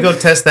go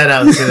test that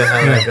out and see how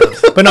that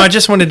goes. But no, I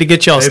just wanted to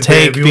get y'all's Hey,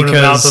 take babe, you want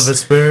a mouth of because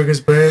asparagus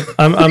bread?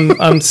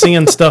 I'm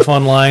seeing stuff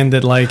online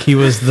that like he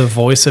was the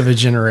voice of a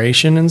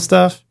generation and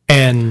stuff.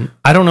 And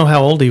I don't know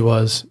how old he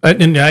was.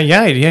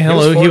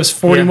 Hello. He was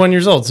 41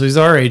 years old, so he's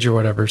our age or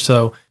whatever.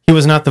 So he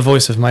was not the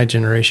voice of my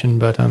generation,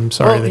 but I'm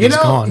sorry that he's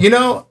gone.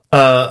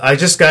 I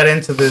just got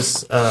into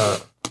this.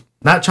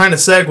 Not trying to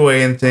segue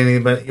into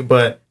anything,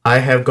 but I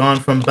have gone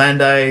from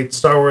Bandai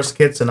Star Wars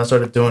kits, and I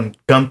started doing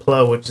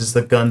Gunpla, which is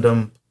the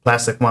Gundam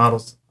plastic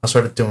models. I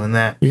started doing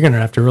that. You're gonna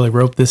have to really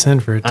rope this in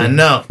for it to I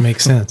know.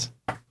 make sense.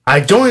 I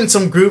joined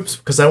some groups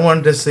because I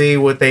wanted to see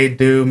what they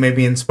do,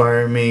 maybe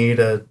inspire me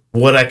to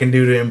what I can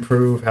do to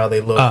improve how they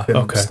look and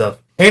okay. stuff.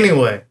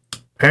 Anyway,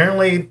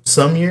 apparently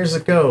some years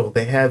ago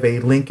they have a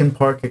Linkin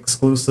Park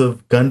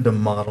exclusive Gundam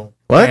model.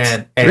 What?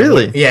 And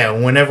Really? Yeah.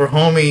 Whenever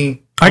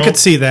I could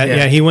see that.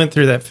 Yeah, he went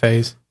through that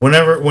phase.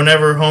 Whenever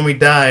homie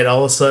died,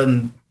 all of a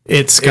sudden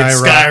It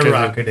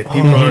skyrocketed.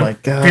 People Oh are, my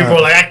God. People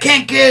are like, I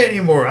can't get it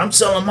anymore. I'm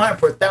selling mine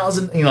for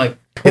 $1,000. Like,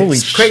 Holy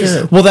it's crazy.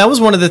 shit. Well, that was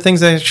one of the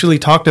things I actually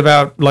talked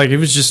about. Like it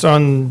was just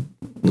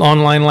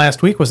online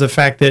last week was the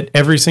fact that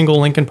every single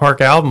Linkin Park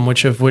album,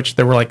 which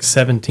there were like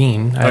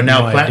 17, I Are have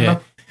now no platinum?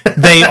 idea.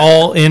 They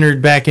all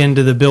entered back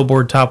into the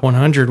Billboard Top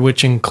 100,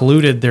 which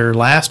included their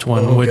last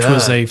one, Oh, which God.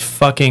 was a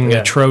fucking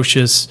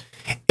atrocious,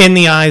 in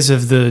the eyes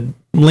of the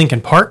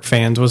Linkin Park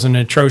fans, was an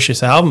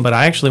atrocious album. But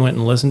I actually went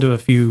and listened to a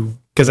few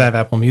because I have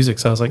Apple Music,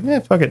 so I was like, yeah,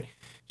 fuck it,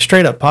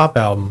 straight up pop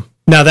album.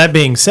 Now that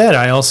being said,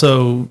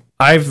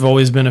 I've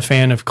always been a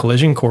fan of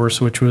Collision Course,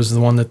 which was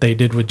the one that they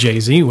did with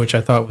Jay-Z, which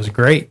I thought was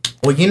great.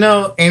 Well,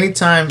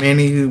 anytime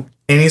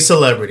any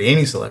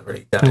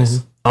celebrity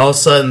dies, all of a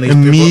sudden these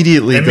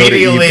Immediately people go to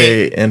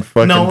eBay and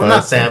fucking no, buy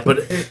not something.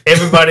 that, but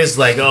everybody's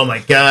like, oh my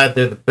god,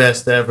 they're the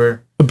best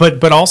ever.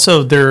 But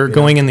also they're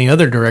going in the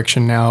other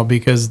direction now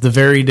because the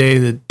very day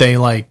that they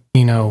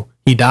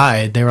he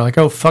died, they were like,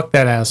 oh, fuck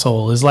that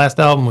asshole. His last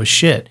album was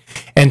shit.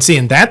 And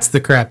that's the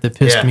crap that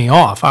pissed me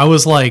off. I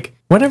was like,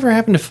 whatever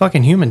happened to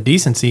fucking human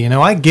decency?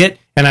 I get,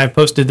 and I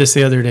posted this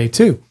the other day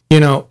too,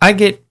 I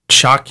get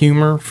shock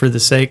humor for the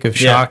sake of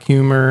shock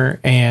humor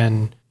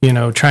and,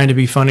 trying to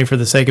be funny for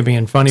the sake of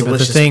being funny.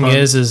 Delicious but the thing fun.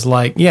 is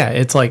like, yeah,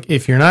 it's like,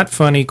 if you're not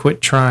funny, quit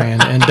trying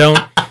and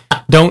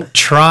don't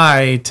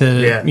try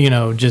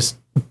to, just,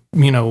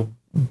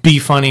 be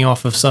funny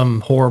off of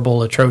some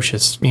horrible,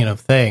 atrocious,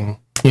 thing,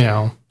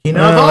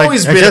 I've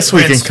always I been guess a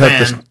we can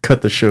Prince fan.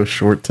 cut the show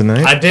short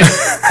tonight. I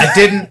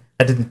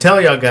didn't tell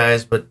y'all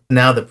guys, but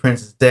now that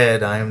Prince is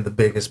dead, I am the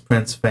biggest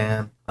Prince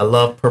fan. I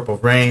love Purple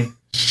Rain.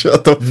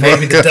 Shut the fuck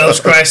Maybe the up. Doves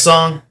Cry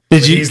song.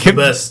 Did you- He's the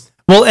best.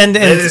 Well, and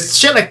It's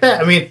shit like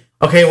that. I mean,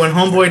 okay, when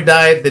Homeboy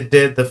died, they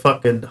did the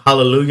fucking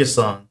Hallelujah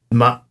song.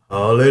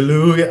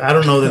 Hallelujah. I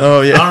don't know that.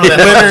 Oh, yeah. I don't know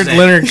that fucker's name.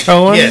 Leonard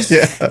Cohen. Yes.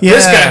 Yeah.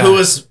 This guy who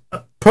was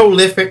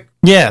prolific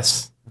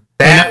Yes.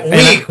 that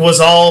week was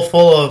all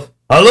full of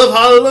I love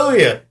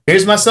Hallelujah.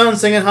 Here's my son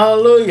singing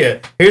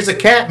hallelujah. Here's a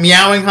cat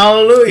meowing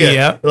hallelujah.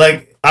 Yeah.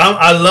 Like,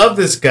 I love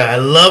this guy. I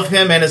love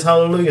him and his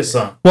hallelujah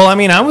song. Well, I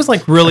mean, I was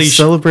like really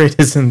celebrate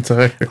his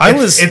entire.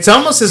 It's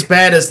almost as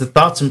bad as the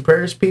Thoughts and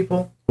Prayers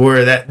people,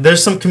 where that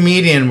there's some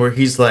comedian where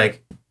he's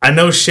like, I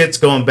know shit's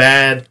going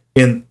bad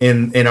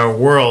in our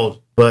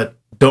world, but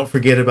don't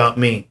forget about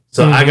me.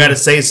 So I got to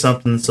say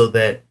something so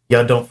that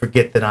y'all don't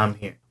forget that I'm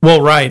here.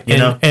 Well, right. You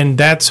know? And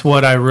that's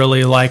what I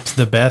really liked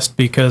the best,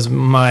 because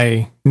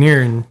my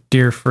near and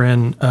dear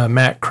friend,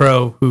 Matt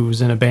Crow,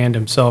 who's in a band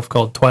himself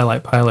called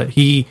Twilight Pilot,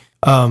 he,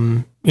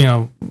 you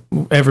know,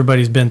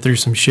 everybody's been through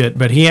some shit,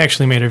 but he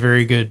actually made a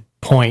very good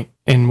point.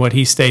 And what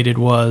he stated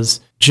was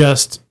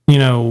just, you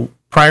know,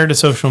 prior to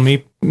social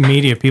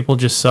media, people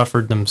just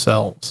suffered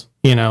themselves.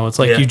 You know, it's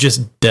like you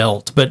just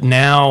dealt. But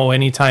now,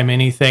 anytime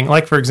anything,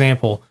 like for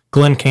example,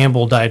 Glenn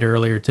Campbell died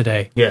earlier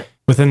today. Yeah.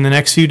 Within the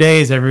next few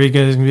days,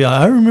 everybody's going to be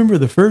like, I remember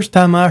the first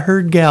time I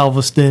heard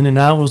Galveston, and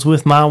I was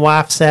with my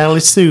wife, Sally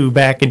Sue,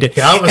 back in the...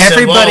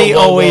 Everybody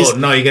always...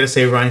 No, you got to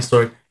say Ryan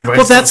Story.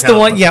 Well, that's the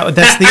one. Yeah,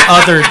 that's the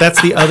other.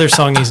 That's the other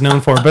song he's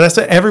known for. But that's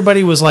what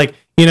everybody was like.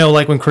 You know,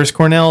 like when Chris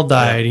Cornell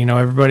died. You know,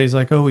 everybody's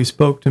like, "Oh, he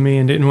spoke to me."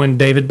 And when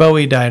David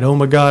Bowie died, oh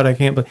my God, I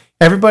can't believe.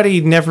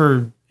 Everybody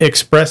never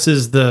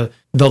expresses the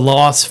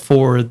loss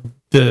for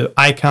the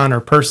icon or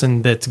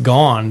person that's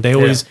gone. They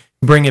always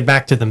bring it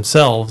back to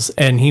themselves.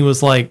 And he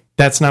was like,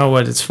 "That's not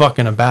what it's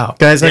fucking about."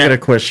 Guys, I got a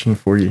question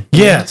for you.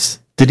 Yes.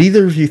 Did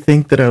either of you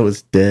think that I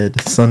was dead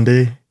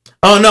Sunday?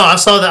 Oh no, I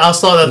saw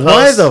that.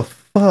 Why post. the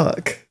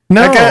fuck?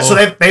 No. So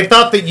they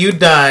thought that you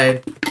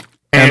died,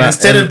 and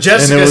instead of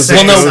Jessica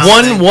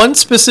saying one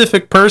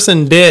specific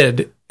person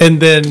did,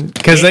 and then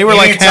because they were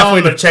like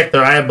halfway to check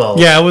their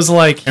eyeballs. Yeah, it was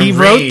like he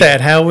wrote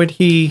that. How would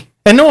he?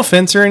 And no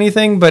offense or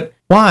anything, but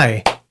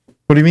why?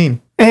 What do you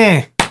mean?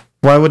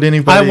 Why would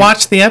anybody? I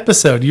watched the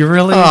episode. You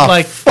really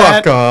like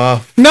fuck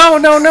off? No.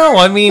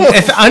 I mean,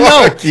 if I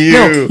know,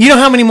 you. You know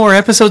how many more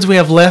episodes we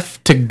have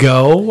left to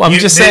go. I'm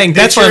just saying.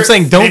 That's what I'm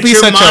saying. Don't be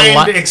such a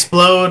mind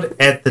explode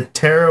at the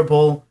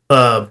terrible.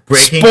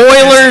 Breaking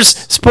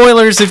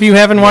Spoilers! If you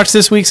haven't watched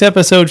this week's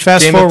episode,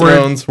 fast Game forward. Of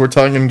Thrones. We're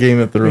talking Game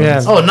of Thrones.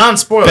 Yeah. Oh,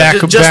 non-spoiler.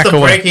 Just the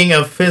away. breaking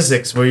of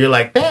physics, where you're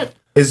like, that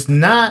is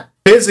not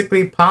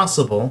physically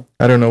possible.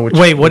 I don't know which.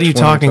 Wait, what are you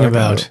talking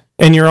about?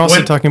 And you're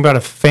also talking about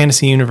a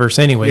fantasy universe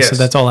anyway, so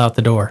that's all out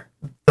the door.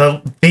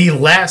 The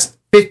last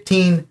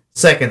 15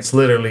 seconds,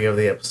 literally, of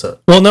the episode.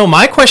 Well, no,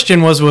 my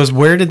question was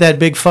where did that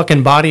big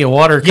fucking body of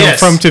water come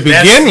from to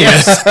begin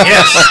with?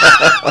 Yes.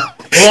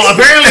 Well,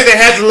 apparently they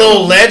had the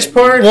little ledge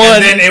part,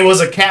 and then it was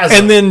a chasm.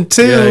 And then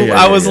two,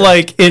 I was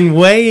like, in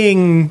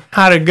weighing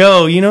how to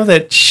go, you know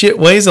that shit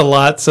weighs a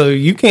lot, so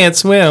you can't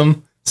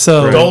swim.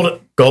 So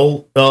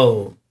gold.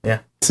 Oh, yeah.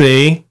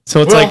 See,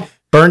 so it's like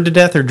burn to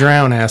death or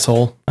drown,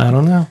 asshole. I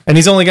don't know. And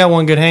he's only got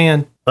one good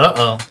hand.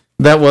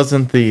 That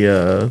wasn't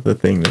the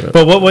thing.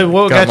 But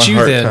what got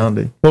you then?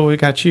 Pounding. What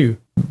got you?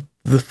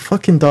 The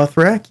fucking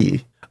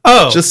Dothraki.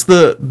 Oh, just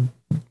the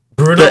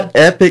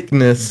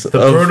epicness.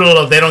 Brutal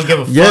of they don't give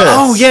a fuck. Yes.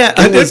 Oh yeah,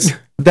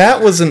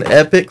 that was an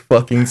epic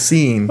fucking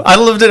scene. I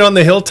loved it on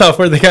the hilltop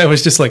where the guy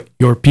was just like,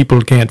 "Your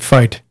people can't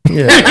fight."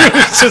 Yeah,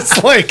 it's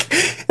just like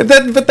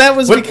that. But that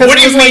was because what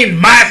do you mean,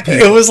 my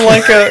people? It was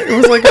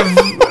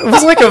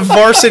like a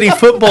varsity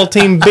football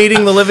team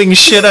beating the living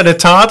shit out of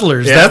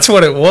toddlers. Yeah. That's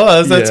what it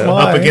was. That's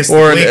why. Up against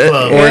or the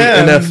club.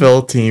 An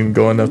NFL team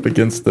going up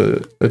against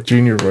a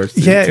junior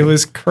varsity. Yeah, team. It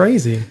was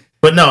crazy.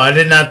 But no, I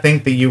did not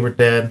think that you were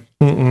dead.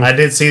 Mm-mm. I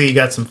did see that you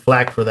got some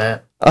flack for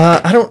that.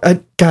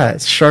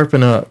 Guys,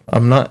 sharpen up.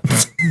 I'm not.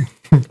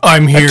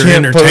 I'm here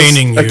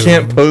entertaining you. I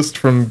can't post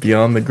from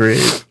beyond the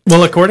grave.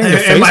 Well, according to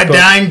Facebook, in my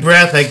dying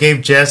breath, I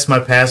gave Jess my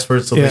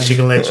password so that she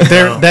can let you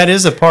know. That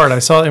is a part. I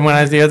saw it when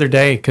I was the other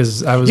day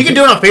because I was. You can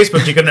do it on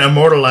Facebook. You can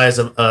immortalize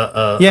a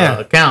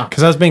account.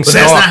 Because I was being. But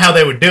that's not how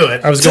they would do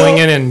it. I was going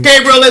in and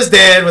Gabriel is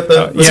dead with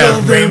the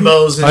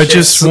rainbows. And I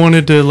just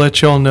wanted to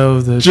let y'all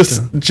know that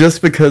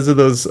just because of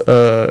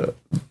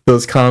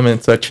those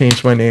comments, I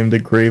changed my name to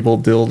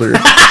Grable Dilder.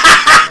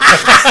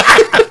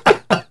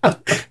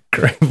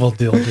 Grable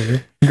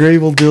Dilder.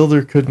 Grable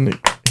Dilder couldn't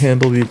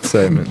handle the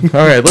excitement.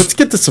 All right, let's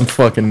get to some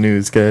fucking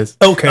news, guys.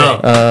 Okay.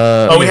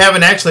 We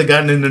haven't actually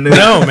gotten into news.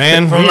 No,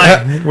 man.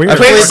 We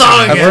play the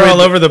song again. We're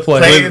all over the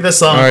place. Play the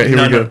song. All right, here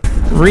we go.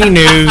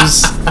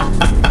 Renews.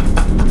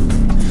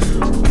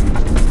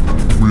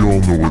 We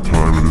all know what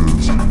time it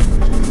is.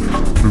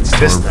 It's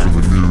time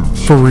for the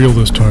news. For real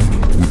this time.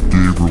 With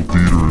Gabriel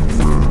Dieter and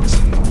friends.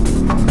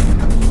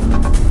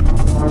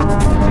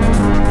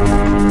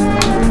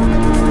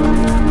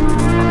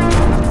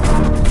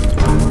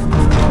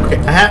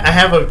 I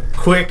have a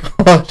quick.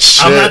 Oh,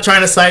 shit. I'm not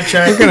trying to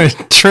sidetrack. You're gonna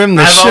trim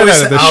the shit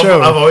out of the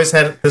show. I've always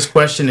had this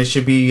question. It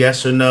should be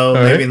yes or no,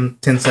 maybe in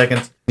 10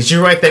 seconds. Did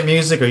you write that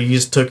music, or you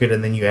just took it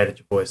and then you added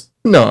your voice?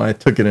 No, I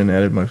took it and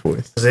added my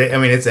voice.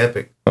 It's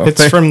epic.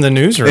 It's from the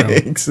newsroom.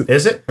 Thanks.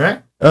 Is it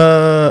right?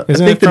 I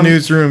think the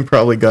newsroom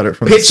probably got it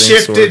from the same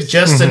shifted source.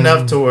 just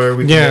enough to where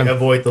we can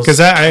avoid those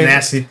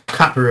nasty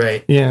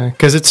copyright. Yeah,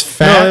 because it's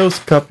No, fat. it was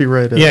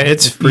copyrighted. Yeah,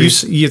 it's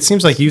it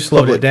seems like you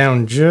slowed Public. it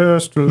down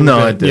just a little No,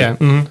 bit. I did.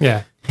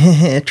 Yeah,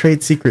 yeah.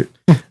 Trade secret.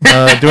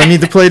 Do I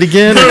need to play it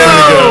again? Or No!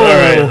 All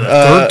right.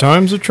 Third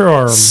time's a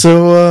charm.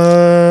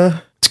 So,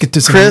 Let's get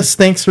to some- Chris,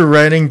 thanks for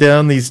writing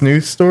down these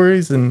news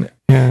stories and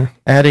Yeah.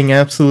 adding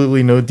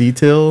absolutely no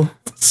detail.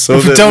 So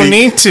We don't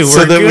need to. So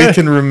We're that we good.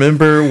 can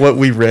remember what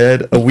we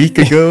read a week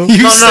ago.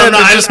 You No, said no.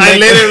 to just I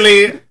make-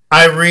 literally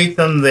I read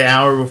them the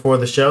hour before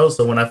the show.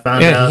 So when I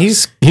found Yeah, out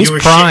he's you were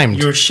primed.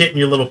 you were shitting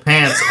your little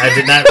pants, I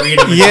did not read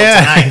them until Yeah,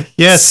 tonight.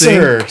 yes,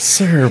 sir,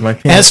 my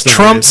pants As are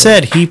Trump red.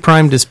 said, he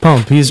primed his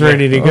pump. He's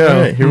ready to go.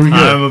 All right, here we go.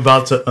 I'm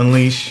about to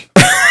unleash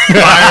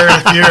fire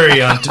and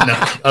fury on. No,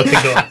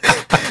 okay, go on.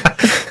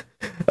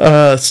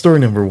 Story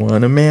number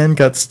 1. A man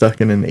got stuck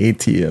in an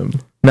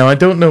ATM. Now, I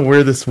don't know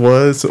where this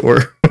was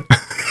or...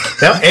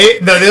 No,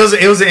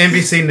 it was an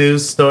NBC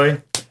News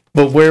story.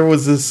 But where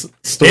was this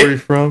story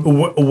from?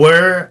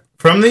 Where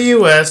from the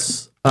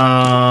U.S.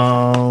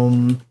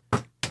 I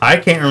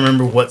can't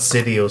remember what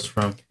city it was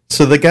from.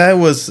 So the guy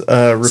was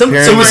repairing...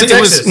 somewhere in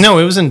Texas.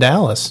 It was in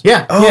Dallas.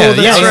 Yeah. Oh, Yeah, that's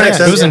yeah, right.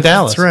 yeah. It was in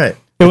Dallas. That's right.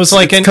 It was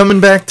like It's coming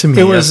back to me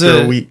it was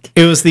after a week.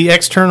 It was the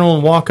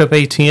external walk-up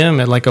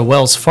ATM at like a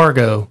Wells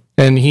Fargo,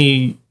 and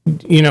he,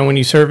 when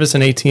you service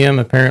an ATM,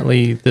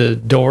 apparently the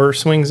door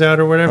swings out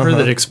or whatever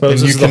that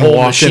exposes And you the can whole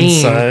walk machine.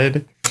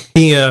 inside.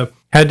 He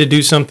had to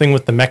do something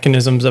with the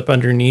mechanisms up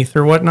underneath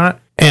or whatnot.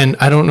 And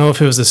I don't know if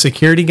it was a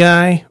security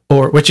guy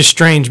which is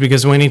strange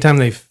because anytime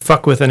they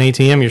fuck with an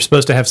ATM, you're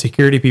supposed to have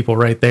security people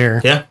right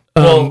there. Yeah.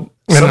 Well,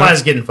 and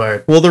somebody's getting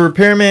fired. Well, the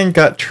repairman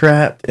got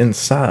trapped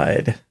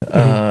inside,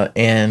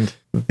 and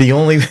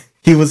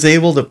he was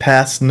able to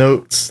pass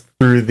notes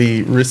through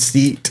the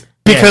receipt.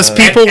 Because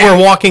people were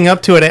walking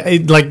up to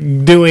it, like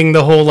doing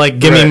the whole like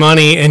 "give me Right.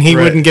 money," and he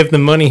Right. wouldn't give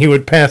them money. He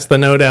would pass the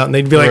note out, and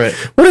they'd be like, Right.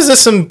 "What is this?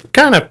 Some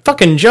kind of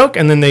fucking joke?"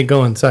 And then they'd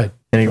go inside.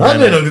 And he I'm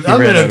ran in out- he a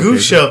ran out of goof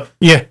paper. show.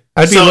 Yeah,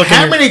 I'd be So looking.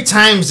 how many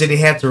times did he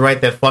have to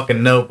write that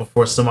fucking note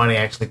before somebody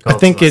actually called? I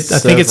think it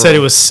said it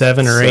Several. was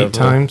 7 or 8 Several.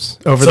 times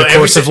over So the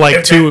course every- of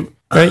like 2.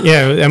 Right?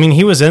 Yeah, I mean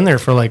he was in there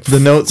for like The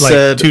note like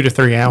said 2 to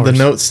 3 hours. The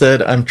note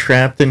said, "I'm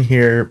trapped in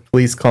here.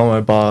 Please call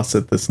my boss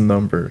at this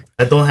number."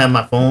 I don't have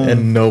my phone.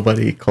 And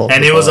nobody called.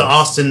 And the it was an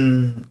boss.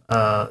 Austin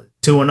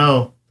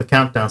 210, the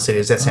countdown city.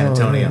 Is that San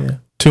Antonio? yeah.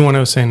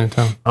 210 San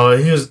Antonio. Oh,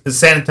 he was the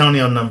San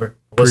Antonio number.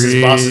 What's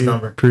his boss's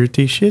number?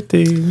 Pretty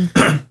shitty.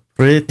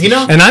 Pretty You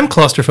know, And I'm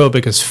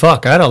claustrophobic as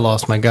fuck. I'd have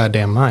lost my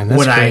goddamn mind.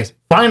 That's when crazy.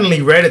 I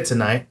finally read it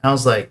tonight, I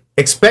was like,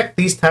 expect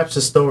these types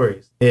of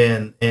stories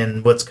in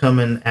what's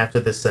coming after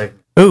this segment.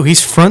 Oh,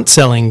 he's front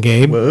selling,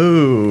 Gabe.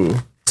 Whoa.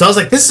 So I was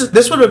like,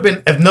 this would have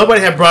been, if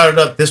nobody had brought it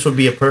up, this would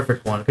be a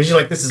perfect one because you're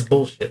like, this is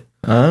bullshit.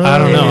 I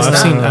don't know. it's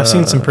I've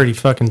seen some pretty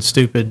fucking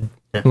stupid,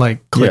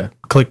 like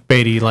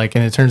clickbaity, like,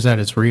 and it turns out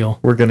it's real.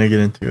 We're gonna get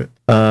into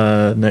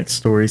it. Next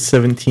story: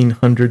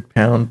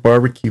 1,700-pound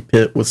barbecue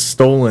pit was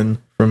stolen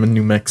from a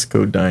New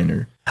Mexico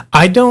diner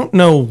I don't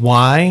know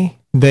why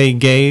they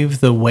gave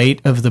the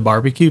weight of the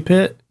barbecue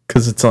pit.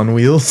 because it's on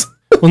wheels.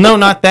 Well, no,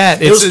 not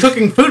that. It was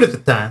cooking food at the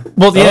time.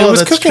 Well, yeah, Oh, it was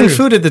that's cooking true.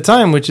 food at the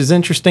time, which is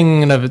interesting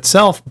in and of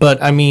itself.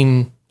 But I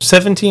mean,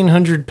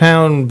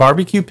 1,700-pound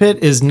barbecue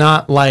pit is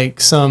not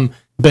like some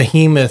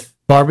behemoth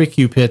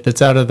barbecue pit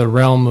that's out of the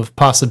realm of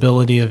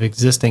possibility of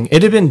existing.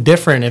 It'd have been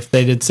different if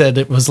they'd had said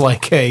it was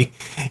like a,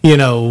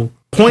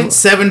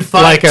 0.75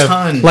 like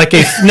ton. a like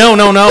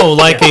a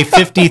like a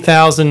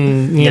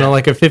 50,000,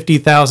 like a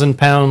 50,000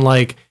 pound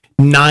like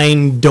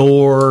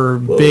 9-door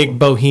big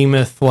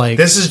behemoth like.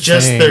 this is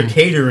just thing. their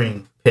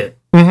catering pit.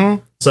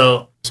 Mhm.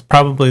 So It's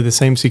probably the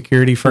same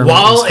security firm. that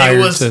while hired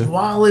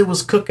it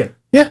was cooking,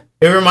 yeah,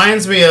 it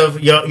reminds me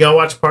of y'all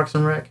watch Parks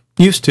and Rec.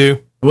 used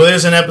to. Well,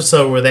 there's an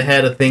episode where they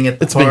had a thing at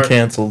the It's been park.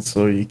 canceled,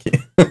 so you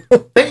can't.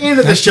 They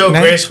ended the show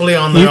Now- gracefully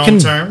on You their can own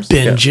terms.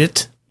 binge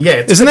it. Yeah,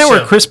 it's a Isn't good that where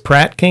show. Chris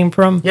Pratt came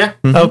from? Yeah,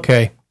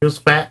 Okay. he was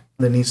fat,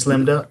 then he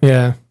slimmed up,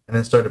 Yeah. and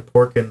then started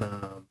porking.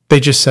 They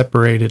just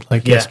separated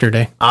like Yeah.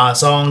 yesterday. I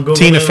saw on Google.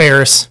 Tina News.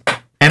 Ferris.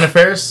 Anna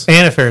Faris.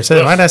 Anna Faris.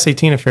 Why did I say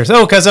Tina Ferris?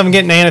 Oh, because I'm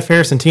getting Anna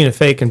Faris and Tina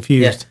Fey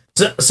confused.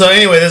 Yeah. So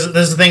anyway,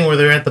 there's a thing where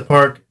they're at the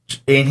park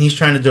and he's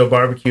trying to do a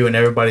barbecue and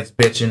everybody's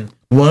bitching.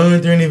 Why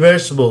aren't there any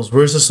vegetables?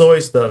 Where's the soy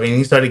stuff? And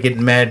he started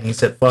getting mad and he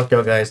said, "Fuck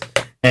y'all guys."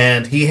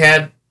 And he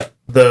had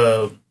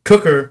the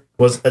cooker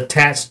was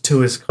attached to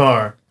his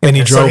car. And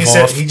he drove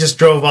said off. he just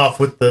drove off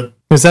with the.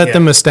 Is that Yeah. the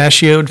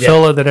mustachioed Yeah.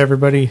 fella that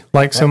everybody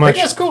likes so I much?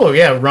 think that's cool.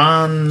 Yeah,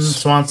 Ron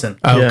Swanson.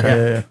 Oh, Yeah,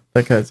 okay. yeah.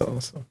 That guy's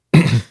awesome.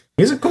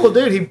 He's a cool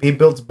dude. He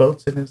builds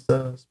boats in his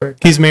spare time.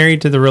 He's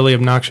married to the really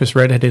obnoxious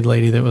redheaded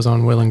lady that was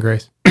on Will and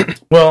Grace.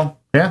 Well,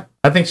 yeah,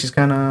 I think she's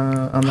kind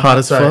of on the Hot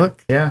as side.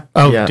 fuck? Yeah,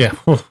 Oh, Yeah. yeah.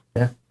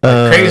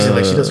 crazy.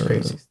 Like she does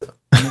crazy stuff.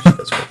 I know she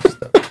does crazy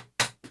stuff.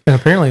 And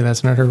apparently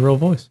that's not her real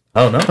voice.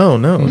 Oh no. Oh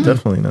no,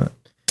 definitely not.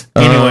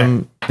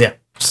 Anyway, yeah,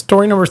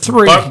 Story number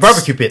 3.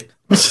 barbecue pit.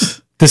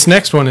 This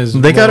next one is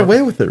They got more-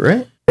 away with it,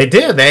 right? They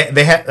did.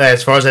 They have,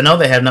 as far as I know,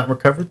 they have not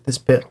recovered this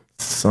pit.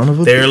 Son of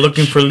a. They're bitch.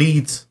 looking for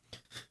leads.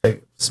 They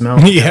smell.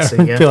 Yeah, I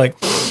see, I feel like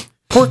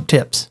pork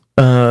tips.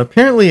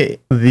 Apparently,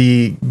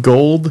 the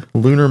gold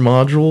lunar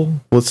module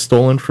was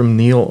stolen from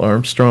Neil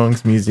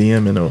Armstrong's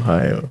museum in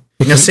Ohio.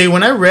 Now, see,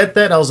 when I read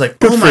that, I was like,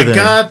 Good oh for my them.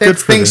 God, that Good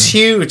for thing's them.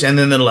 huge. And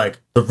then they're like,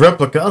 the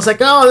replica. I was like,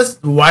 oh,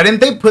 why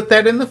didn't they put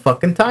that in the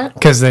fucking title?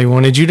 Because they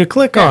wanted you to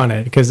click on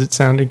it because it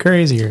sounded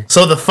crazier.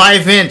 So the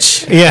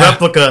 5-inch Yeah.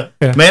 replica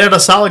Yeah. made out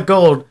of solid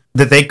gold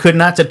that they could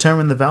not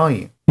determine the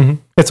value.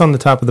 It's on the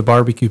top of the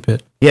barbecue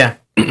pit. Yeah.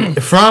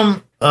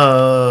 From,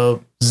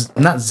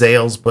 not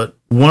Zales, but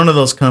one of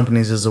those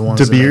companies is the ones.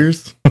 De that make-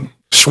 Beers?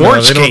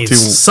 Schwartz they don't case. do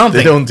Something.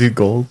 They don't do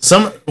gold.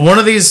 One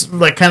of these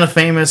like kind of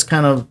famous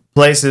kind of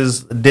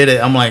places did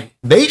it. I'm like,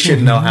 they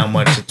should know how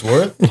much it's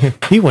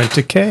worth. He went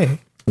to K.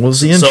 What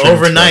was the So insurance?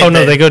 overnight- Oh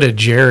no, they go to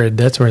Jared.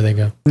 That's where they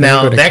go. They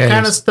Now go to that K's.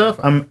 kind of stuff,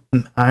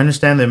 I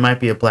understand there might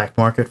be a black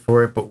market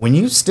for it, but when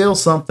you steal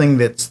something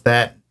that's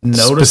that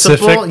noticeable,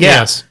 Specific?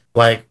 yeah, Yes.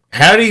 like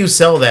how do you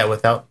sell that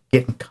without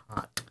getting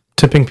caught?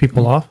 Tipping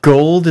people off.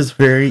 Gold is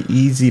very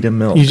easy to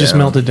melt. You just down.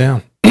 melt it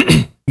down.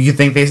 You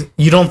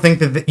don't think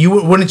that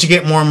wouldn't you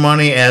get more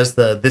money as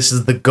this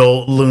is the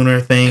gold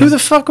lunar thing? Who the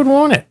fuck would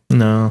want it?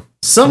 No.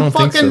 Some I don't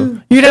think fucking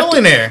so. You'd have to-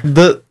 billionaire.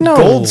 The No.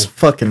 gold's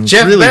fucking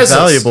Jeff really Bezos.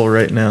 valuable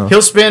right now.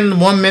 He'll spend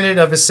 1 minute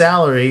of his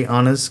salary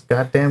on his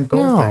goddamn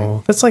gold thing.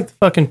 No, that's like the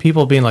fucking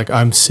people being like,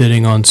 "I'm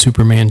sitting on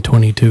Superman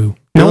 22."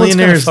 No one's gonna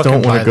Millionaires fucking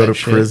don't want buy to go that to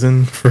shit.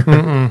 prison for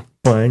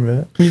buying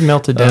that. You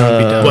melt it down. And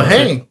be done. Well, with it.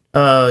 hey,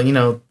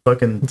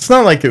 fucking It's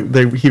not like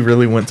he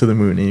really went to the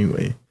moon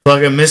anyway.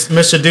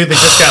 Mr. Dude that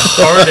just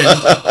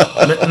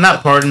got pardoned,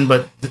 not pardoned,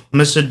 but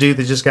Mr. Dude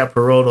that just got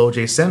paroled,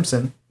 O.J.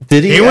 Simpson.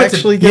 Did he, He went to-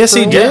 actually get Yes,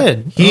 he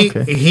paroled? did.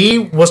 Okay. He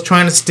was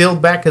trying to steal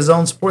back his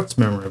own sports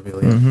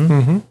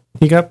memorabilia.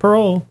 He got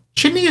parole,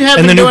 Shouldn't he have?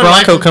 and the been new doing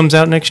Bronco like, comes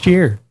out next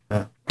year.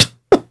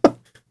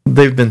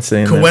 They've been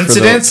saying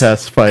Coincidence? that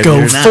for the past 5 Go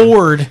years. now.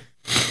 Ford.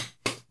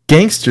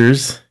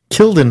 Gangsters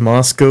killed in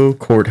Moscow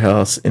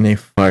courthouse in a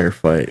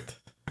firefight.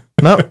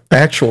 Not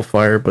actual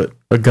fire, but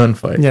a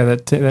gunfight. Yeah,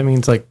 that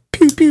means like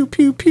pew pew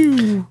pew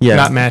pew. Yeah.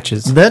 Not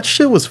matches. That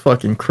shit was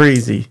fucking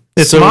crazy.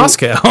 It's So-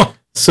 Moscow.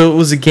 So it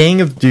was a gang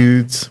of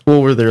dudes.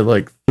 What were there,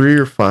 like 3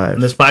 or 5?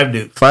 And there's 5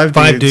 dudes. Five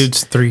Five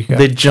dudes, 3 guys.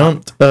 They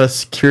jumped a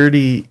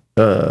security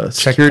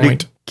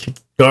Checkpoint.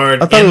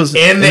 Guard I thought it was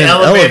in the in an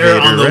elevator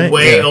on the right?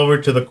 way Yeah. over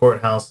to the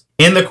courthouse.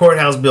 In the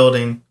courthouse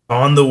building,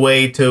 on the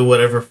way to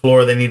whatever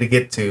floor they need to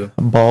get to.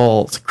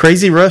 balls.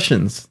 Crazy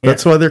Russians.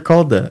 That's why they're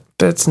called that.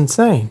 That's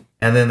insane.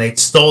 And then they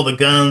stole the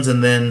guns,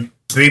 and then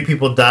 3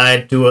 people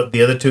died.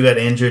 The other 2 got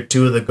injured.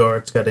 2 of the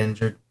guards got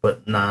injured,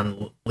 but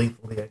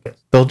non-lethally, I guess.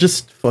 They'll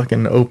just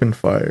fucking open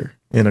fire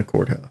in a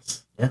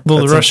courthouse. Yeah. Well,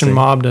 That's the Russian insane.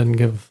 mob doesn't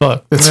give a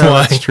fuck. That's Yeah,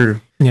 why. that's true.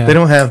 Yeah. They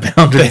don't have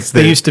boundaries.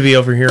 They there. used to be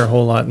over here a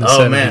whole lot in the Oh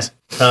 70s.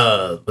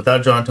 man!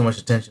 Without drawing too much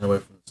attention away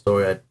from the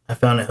story, I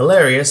found it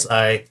hilarious.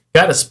 I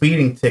got a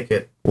speeding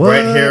ticket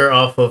right What? here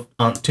off of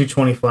on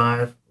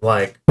 225,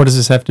 like What does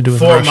this have to do with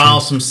 4 Russians?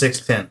 miles from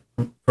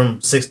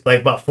 610,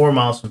 like about 4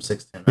 miles from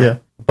 610. Yeah.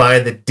 by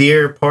the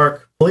Deer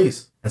Park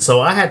Police, and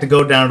so I had to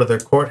go down to their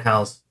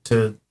courthouse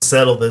to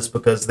settle this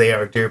because they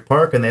are Deer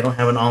Park and they don't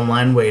have an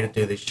online way to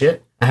do this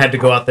shit. I had to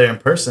go out there in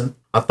person.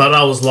 I thought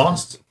I was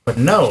lost, but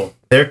no,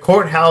 their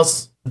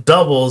courthouse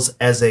doubles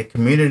as a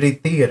community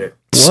theater.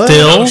 What?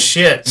 Still? Oh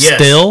shit! Yes.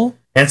 Still?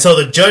 And so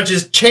the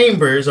judge's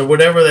chambers or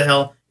whatever the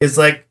hell is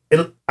like.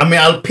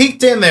 I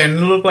peeked in there and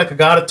it looked like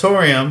a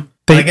auditorium.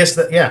 I guess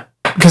that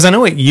Because I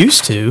know it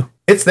used to.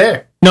 it's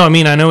there. No, I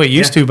mean, I know it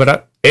used to,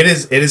 but It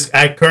is.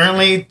 I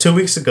currently 2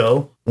 weeks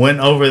ago went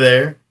over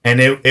there and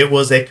it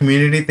was a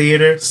community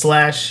theater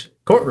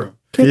 / courtroom.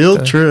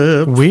 Field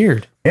trip.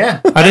 weird.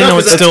 Yeah, I didn't know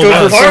it 'cause still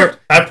go was. for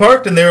I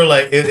parked and they were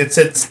like, it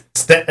said,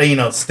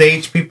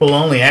 stage people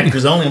only,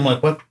 actors only. I'm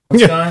like, what's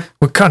going on?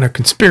 What kind of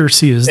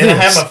conspiracy is And I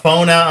have this? my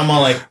phone out. I'm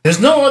all like, there's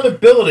no other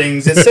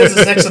buildings. It says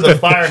it's next to the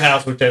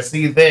firehouse, which I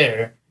see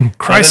there.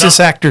 Crisis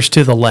actors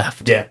to the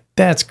left. Yeah.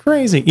 That's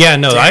crazy. Yeah,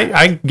 no,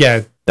 I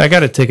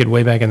got a ticket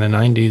way back in the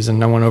 90s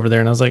and I went over there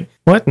and I was like,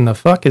 what in the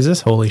fuck is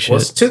this holy shit? Well,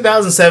 it's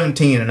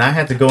 2017 and I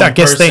had to go I in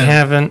guess they person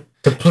haven't.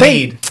 to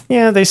plead.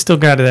 They still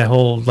got that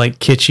whole like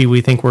kitschy,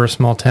 we think we're a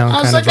small town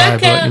I was kind of like, I vibe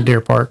can't- in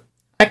Deer Park.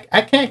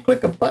 I can't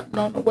click a button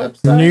on the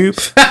website.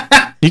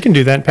 Nope. You can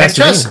do that in And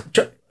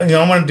Pasadena.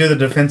 I want to do the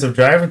defensive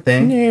driver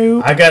thing.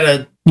 Nope. I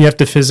gotta You have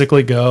to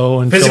physically go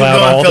and physically fill out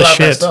go and all fill the out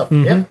that shit. stuff.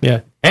 Mhm, yeah.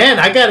 and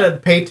I gotta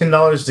pay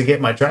 $10 to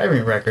get my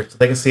driving record so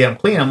they can see I'm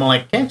clean. I'm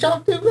like, can't y'all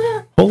do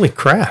that? Holy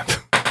crap.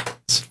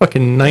 It's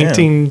fucking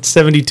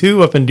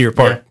 1972 up in Deer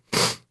Park.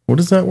 What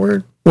is that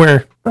word?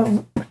 Where?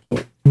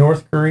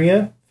 North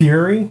Korea?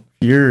 Fury?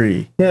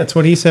 Fury. Yeah, that's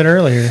what he said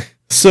earlier.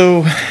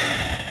 So,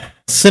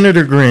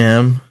 Senator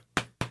Graham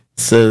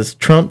says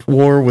Trump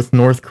war with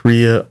North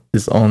Korea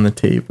is on the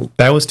table.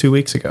 That was 2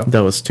 weeks ago.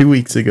 That was 2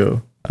 weeks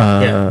ago.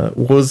 What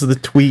was the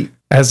tweet?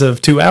 As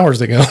of 2 hours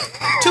ago.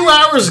 2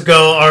 hours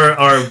ago,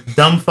 our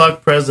dumb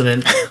fuck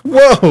president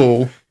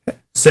Whoa!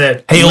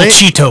 said, Hail Late-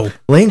 Cheeto.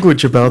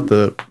 Language about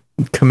the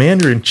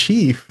commander in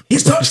chief.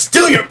 he's not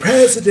still your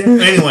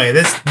president. Anyway,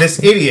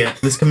 this idiot,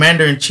 this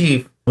commander in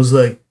chief, was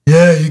like,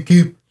 yeah, you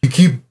keep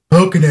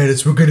poking at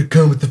us. We're gonna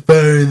come with the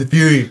fire and the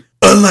fury.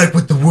 unlike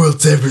what the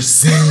world's ever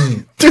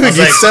seen. Dude,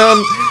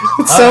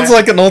 it sounds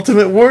like an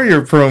Ultimate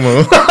Warrior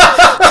promo.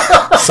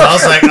 So I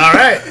was like, all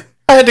right.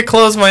 I had to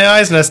close my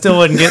eyes and I still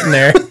wasn't getting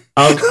there.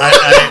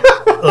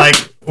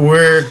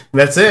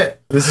 That's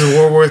it. This is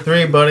World War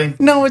III, buddy.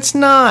 No, it's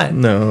not.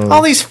 No.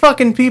 All these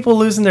fucking people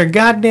losing their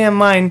goddamn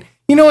mind.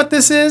 You know what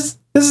this is?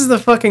 This is the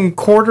fucking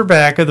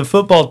quarterback of the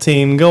football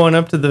team going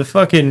up to the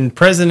fucking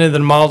president of the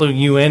Model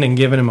UN and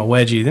giving him a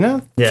wedgie. You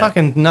know,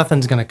 fucking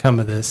nothing's going to come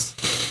of this.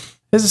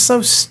 This is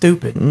so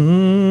stupid.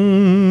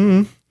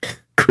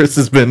 Chris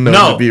has been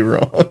known to be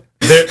wrong.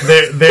 He'll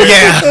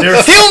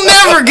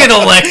never get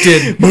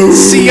elected.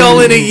 See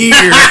y'all in a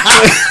year.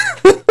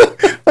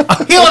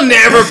 He'll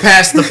never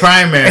pass the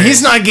primary.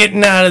 He's not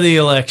getting out of the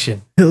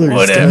election.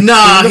 Whatever.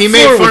 Nah, he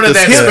made fun of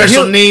that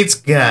special needs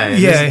guy.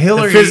 Yeah,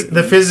 Hillary.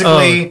 The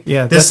physically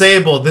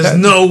disabled. There's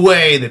no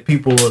way that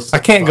people will. I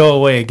can't go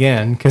away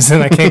again because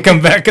then I can't come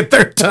back a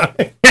third time.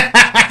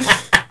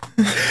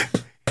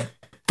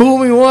 Fool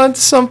me once,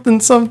 something.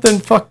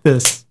 Fuck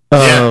this.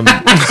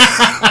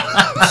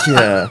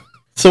 Yeah.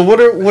 So what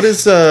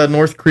is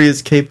North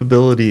Korea's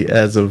capability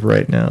as of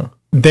right now?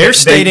 They're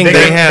stating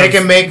they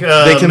can make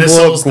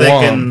missiles. They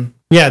can.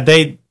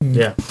 They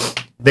can.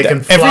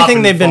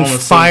 Everything they've been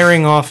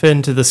firing off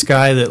into the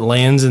sky that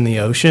lands in the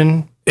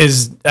ocean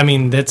is. I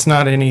mean, that's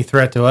not any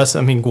threat to us.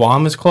 I mean,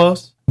 Guam is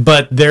close,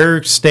 but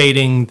they're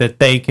stating that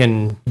they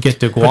can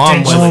get to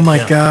Guam. Oh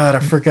my God, I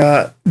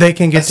forgot. They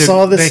can get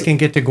They can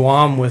get to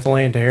Guam with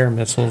land-to-air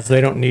missiles.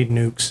 They don't need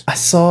nukes. I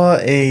saw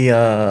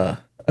a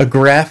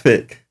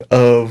graphic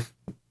of.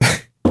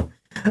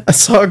 I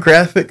saw a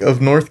graphic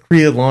of North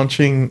Korea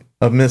launching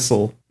a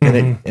missile,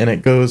 and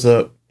it goes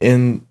up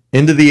into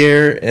the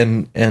air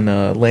and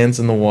lands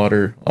in the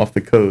water off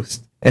the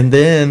coast. And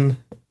then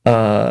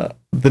I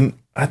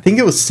think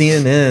it was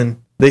CNN.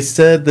 They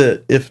said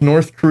that if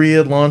North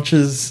Korea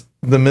launches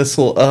the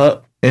missile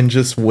up and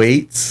just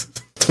waits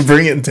to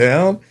bring it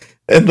down,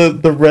 and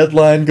the red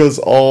line goes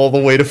all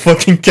the way to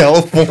fucking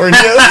California,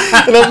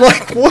 and I'm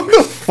like, what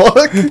the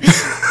fuck?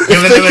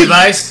 Giving them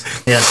advice?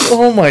 Yeah.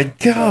 Oh my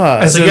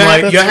God. So you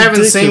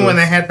haven't seen when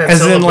they had that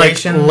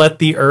celebration? In, like, let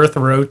the earth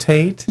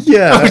rotate?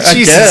 Yeah, I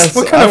Jesus. Guess.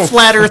 What kind of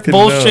flat earth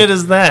bullshit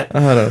is that?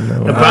 I don't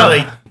know.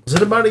 Was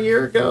it about a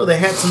year ago? They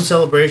had some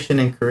celebration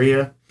in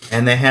Korea,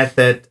 and they had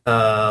that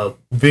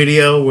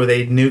video where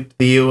they nuked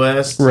the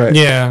U.S. Right.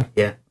 Yeah.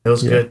 Yeah, it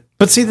was good.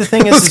 But see, the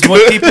thing is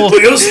what people...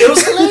 It was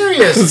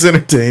hilarious. It was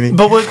entertaining.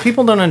 But what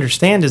people don't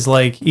understand is,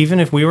 like,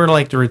 even if we were,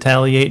 like, to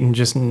retaliate and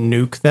just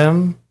nuke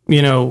them,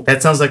 you know...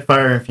 That sounds like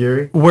Fire and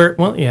Fury.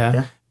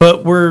 Yeah.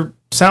 But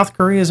South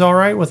Korea's all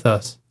right with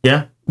us.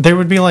 Yeah. There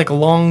would be, like,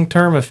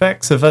 long-term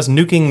effects of us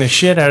nuking the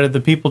shit out of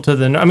the people to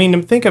the... I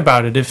mean, think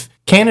about it. If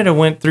Canada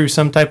went through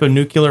some type of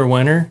nuclear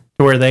winter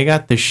to where they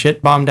got the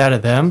shit bombed out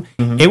of them,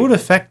 it would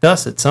affect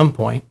us at some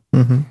point.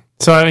 Mm-hmm.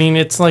 So, I mean,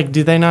 it's like,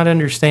 do they not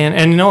understand?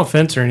 And no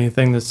offense or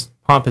anything, this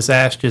pompous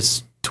ass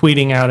just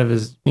tweeting out of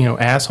his,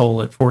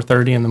 asshole at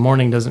 4:30 in the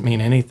morning doesn't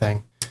mean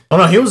anything. Oh,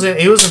 no, he was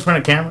in front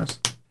of cameras.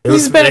 No.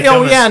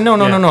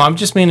 I'm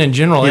just meaning in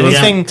general.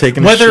 Anything,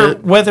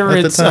 whether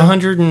it's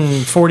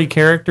 140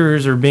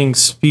 characters or being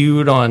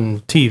spewed on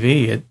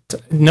TV,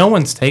 no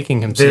one's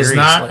taking him seriously.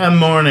 There's not a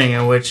morning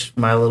in which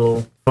my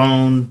little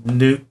phone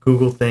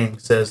Google thing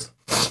says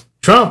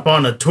Trump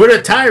on a Twitter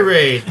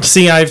tirade.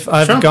 See, I've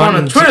Trump gone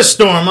on a Twitter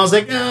storm. I was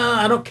like,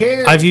 I don't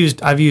care. I've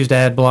used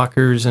ad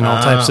blockers and all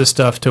types of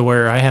stuff to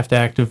where I have to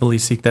actively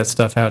seek that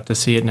stuff out to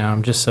see it now.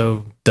 I'm just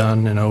so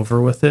done and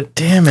over with it.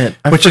 Damn it.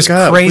 Which is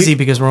crazy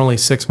because we're only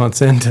 6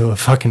 months into a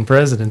fucking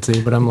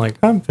presidency, but I'm like,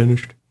 I'm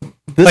finished.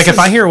 If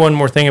I hear one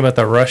more thing about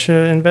the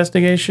Russia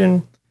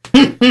investigation,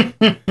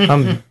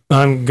 I'm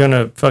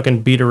gonna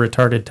fucking beat a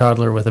retarded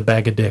toddler with a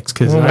bag of dicks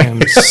because I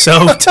am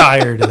so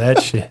tired of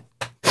that shit.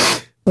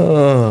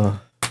 No,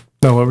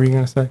 what were you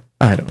going to say?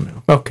 I don't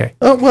know. Okay.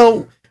 Oh,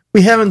 well,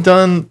 we haven't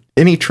done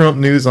any Trump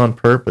news on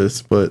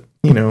purpose, but,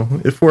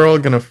 if we're all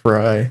going to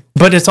fry.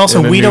 But it's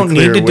also, we don't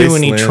need to do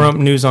any Trump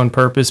news on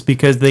purpose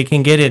because they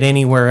can get it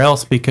anywhere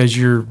else because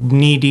you're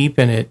knee deep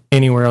in it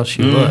anywhere else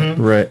you look.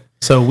 Right.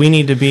 So we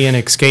need to be an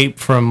escape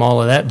from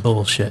all of that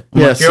bullshit.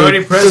 Yeah, if you're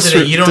already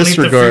president, you don't need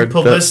the free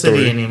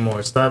publicity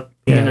anymore. Stop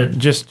being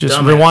just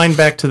rewind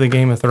back to the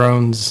Game of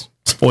Thrones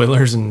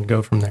spoilers and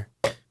go from there.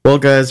 Well,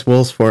 guys,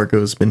 Wells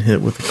Fargo's been hit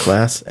with a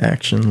class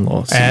action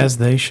lawsuit. As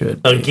they should.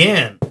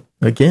 Again.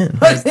 What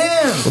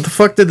the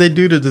fuck did they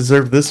do to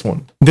deserve this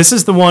one? This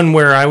is the one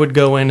where I would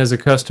go in as a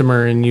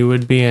customer and you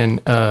would be an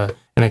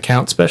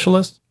account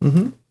specialist.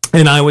 Mm-hmm.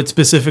 And I would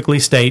specifically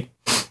state,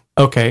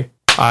 okay,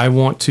 I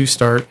want to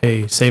start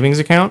a savings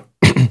account.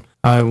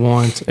 I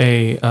want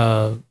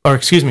I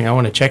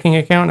want a checking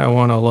account. I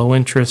want a low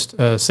interest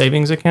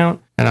savings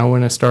account, and I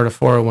want to start a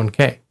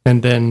 401k.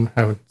 And then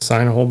I would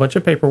sign a whole bunch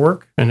of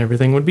paperwork, and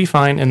everything would be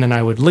fine. And then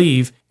I would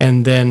leave,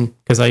 and then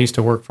because I used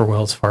to work for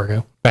Wells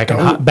Fargo back in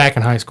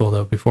high school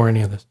though, before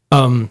any of this,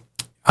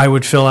 I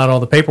would fill out all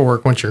the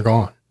paperwork once you're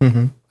gone.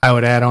 Mm-hmm. I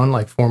would add on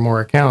like 4 more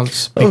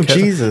accounts. Oh,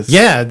 Jesus.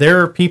 Yeah,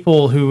 there are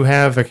people who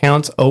have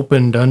accounts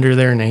opened under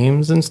their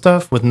names and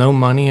stuff with no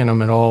money in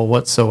them at all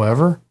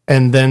whatsoever.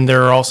 And then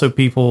there are also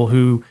people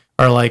who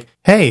are like,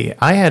 hey,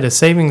 I had a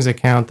savings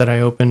account that I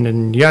opened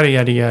and yada,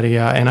 yada, yada,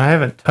 yada, and I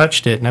haven't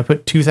touched it. And I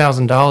put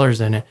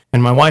 $2,000 in it.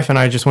 And my wife and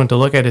I just went to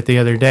look at it the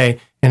other day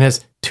and it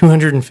has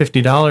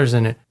 $250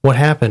 in it. What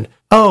happened?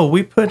 Oh,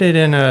 we put it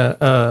in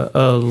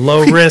a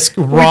low risk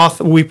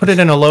Roth. We put it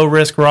in a low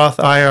risk Roth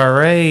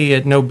IRA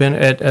at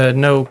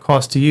no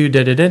cost to you.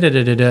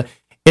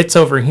 It's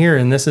over here,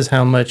 and this is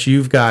how much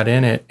you've got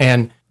in it.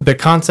 And the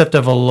concept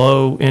of a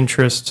low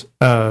interest,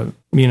 the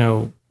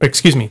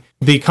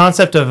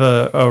concept of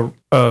a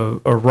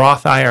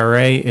Roth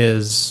IRA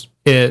is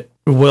it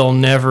will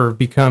never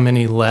become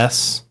any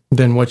less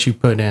than what you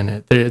put in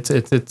it.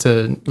 It's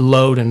a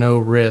low to no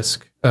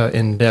risk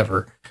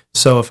endeavor.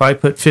 So if I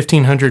put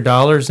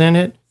 $1,500 in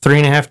it,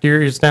 3.5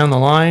 years down the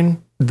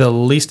line, the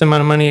least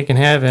amount of money I can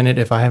have in it,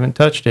 if I haven't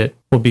touched it,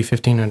 will be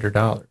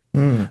 $1,500.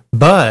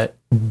 But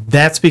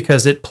that's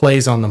because it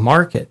plays on the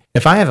market.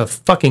 If I have a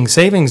fucking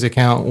savings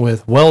account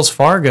with Wells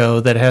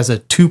Fargo that has a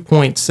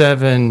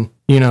 2.7,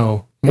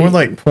 more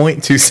like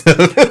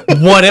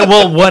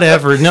 0.27.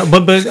 Whatever. No,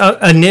 but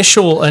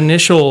initial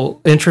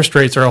interest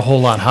rates are a whole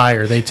lot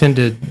higher. They tend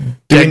to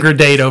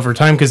degrade over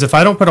time because if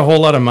I don't put a whole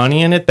lot of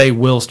money in it, they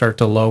will start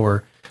to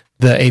lower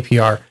the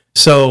APR.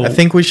 So I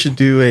think we should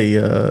do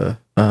a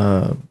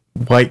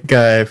white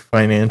guy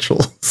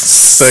financial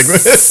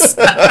segment.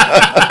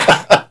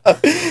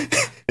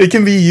 It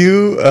can be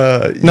you.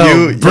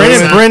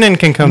 Brennan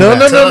can come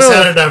back. Tell us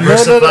how to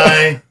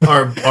diversify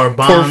our bonds, our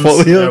bond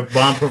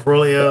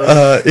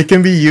portfolio. It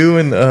can be you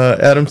and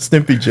Adam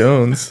Snippy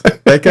Jones.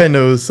 That guy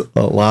knows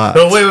a lot.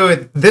 But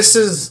wait. This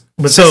is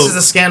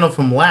a scandal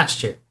from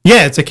last year.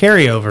 Yeah, it's a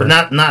carryover.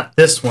 But not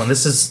this one.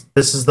 This is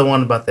the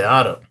one about the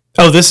auto.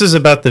 Oh, this is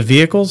about the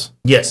vehicles?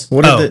 Yes.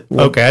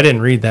 Okay, I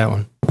didn't read that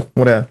one.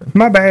 What happened?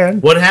 My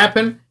bad. What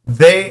happened?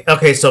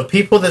 So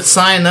people that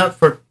sign up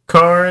for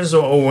cars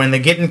or when they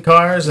get in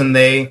cars and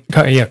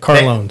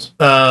car loans.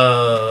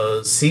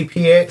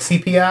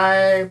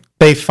 CPI.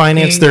 They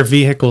finance their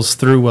vehicles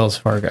through Wells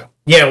Fargo.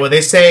 Yeah, well, they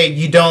say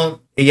you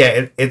don't.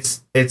 Yeah,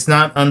 it's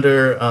not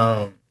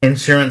under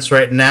insurance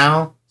right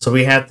now, so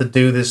we have to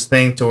do this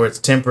thing to where it's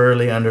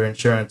temporarily under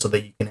insurance so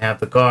that you can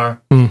have the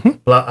car.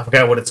 Mm-hmm. I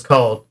forgot what it's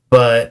called,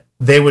 but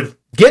they would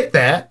get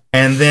that,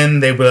 and then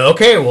they would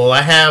okay. Well,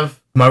 I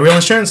have my real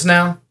insurance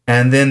now,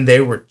 and then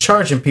they were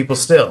charging people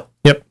still.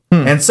 Yep.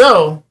 And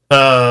so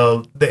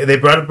they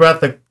brought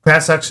about the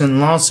class action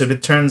lawsuit.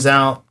 It turns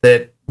out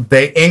that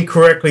they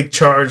incorrectly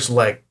charged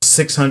like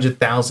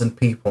 600,000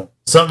 people.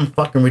 Something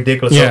fucking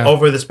ridiculous. Yeah. So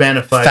over the span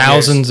of 5 years.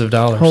 Thousands of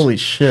dollars. Holy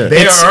shit.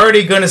 They are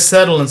already going to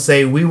settle and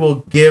say, we will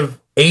give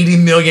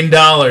 $80 million.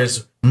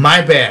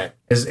 My bad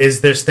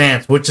is their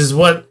stance, which is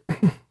what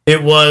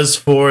it was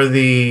for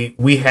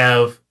we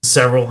have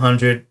several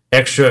hundred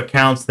extra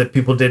accounts that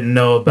people didn't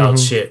know about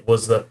shit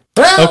was the...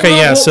 We'll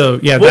pay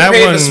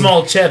the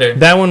small cheddar.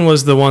 That one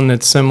was the one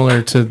that's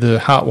similar to the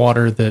hot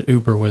water that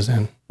Uber was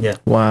in. Yeah.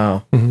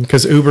 Wow.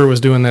 Because Uber was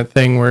doing that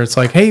thing where it's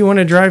like, hey, you want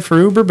to drive for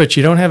Uber, but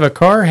you don't have a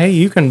car? Hey,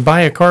 you can buy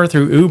a car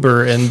through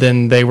Uber. And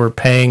then they were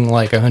paying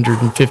like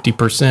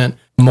 150%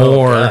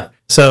 more. God.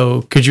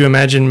 So could you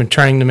imagine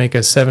trying to make a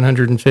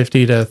 $750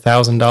 to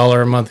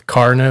 $1,000 a month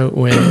car note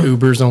when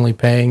Uber's only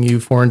paying you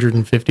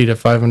 $450 to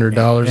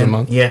 $500 a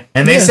month? Yeah.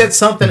 And they said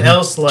something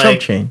else like... Chump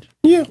change.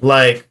 Yeah.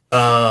 Like,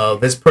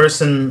 this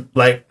person,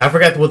 like, I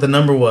forgot what the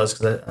number was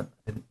because I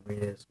didn't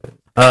read it.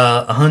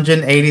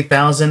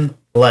 180,000.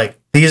 Like,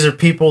 these are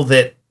people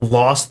that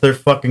lost their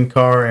fucking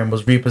car and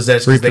was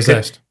repossessed because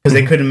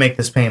they couldn't make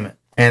this payment.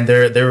 And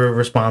their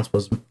response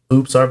was,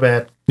 oops, our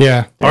bad.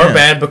 Yeah. Our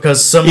bad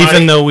because somebody...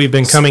 Even though we've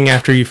been coming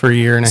after you for a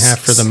year and a half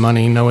for the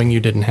money, knowing you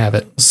didn't have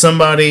it.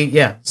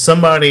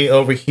 Somebody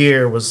over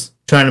here was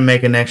trying to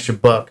make an extra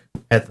buck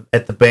at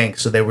the bank,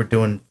 so they were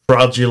doing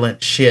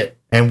fraudulent shit,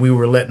 and we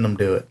were letting them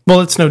do it. Well,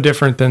 it's no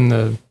different than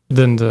the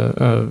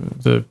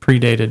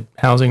predated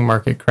housing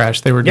market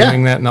crash. They were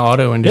doing that in the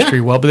auto industry.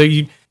 Yeah. Well, but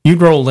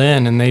you'd roll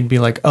in and they'd be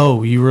like,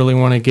 oh, you really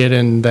want to get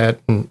in that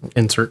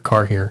insert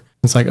car here.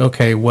 It's like,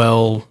 okay,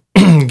 well,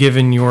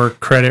 given your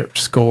credit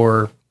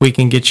score, we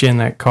can get you in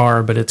that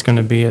car, but it's going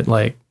to be at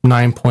like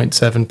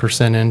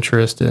 9.7%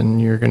 interest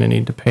and you're going to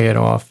need to pay it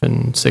off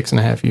in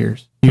 6.5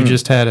 years. You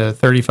just had a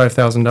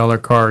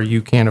 $35,000 car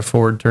you can't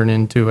afford turn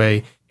into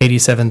a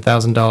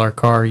 $87,000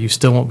 car you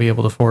still won't be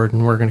able to afford,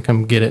 and we're going to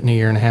come get it in a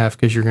year and a half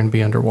because you're going to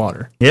be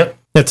underwater. Yep.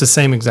 That's the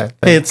same exact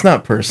thing. Hey, it's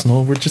not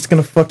personal. We're just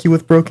going to fuck you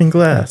with broken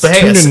glass. But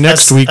hey, Tune in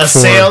next week a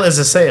sale is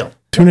a sale.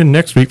 Tune in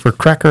next week for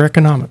Cracker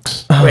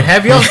Economics. Wait,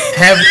 have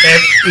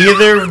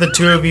either of the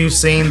two of you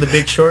seen The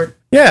Big Short?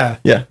 Yeah.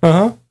 Yeah.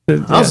 Uh-huh.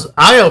 That was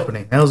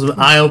eye-opening. That was an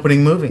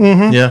eye-opening movie.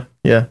 Mm-hmm. Yeah.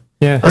 Yeah.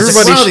 Yeah. I was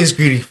like, wow, these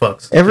greedy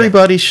fucks.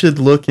 Everybody should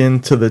look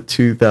into the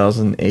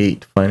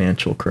 2008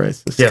 financial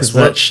crisis. Yes, because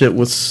that shit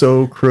was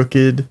so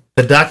crooked.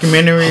 The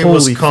documentary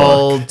was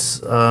called...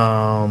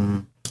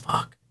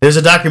 There's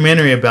a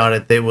documentary about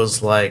it that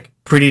was like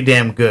pretty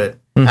damn good.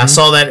 Mm-hmm. I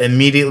saw that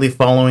immediately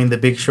following The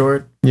Big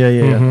Short. Yeah.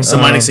 Mm-hmm.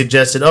 Somebody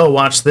suggested, "Oh,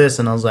 watch this,"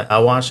 and I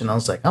watched it, and I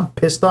was like, "I'm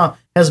pissed off."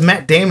 As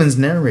Matt Damon's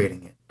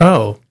narrating it.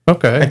 Oh,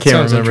 Okay. I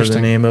can't remember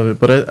the name of it,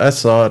 but I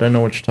saw it. I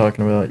know what you're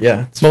talking about.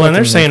 Yeah. Well, and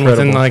they're saying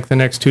within like the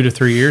next 2 to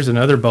 3 years,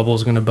 another bubble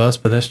is going to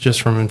bust, but that's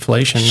just from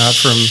inflation, not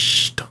from.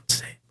 Don't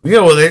say.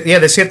 Yeah, well,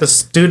 they said the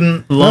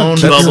student loan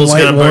bubble's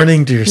going to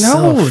warning to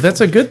yourself. No, that's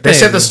a good thing. They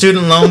said the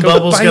student loan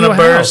bubble's going to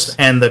burst,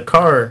 and the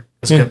car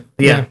is going to.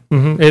 Yeah.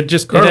 Mm-hmm. It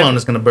just car loan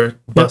is going to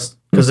bust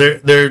because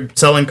they're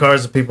selling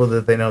cars to people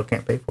that they know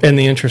can't pay for. And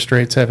the interest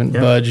rates haven't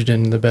budged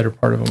in the better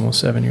part of almost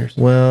 7 years.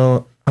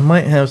 Well, I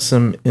might have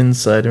some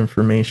inside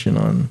information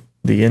on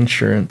the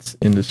insurance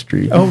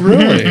industry. Oh,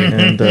 really?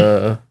 And,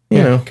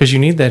 you know. Because you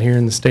need that here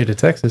in the state of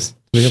Texas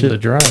to be able to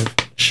drive.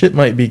 Shit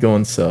might be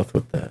going south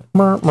with that.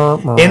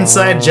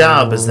 Inside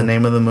Job is the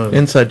name of the movie.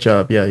 Inside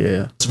Job, yeah.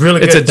 It's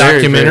really good. It's a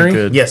documentary? Very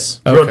good. Yes,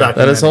 real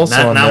documentary. That is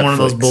also on not Netflix. one of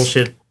those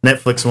bullshit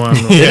Netflix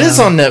ones. It is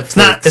on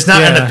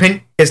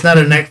Netflix. It's not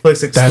a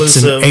Netflix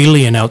exclusive. That's an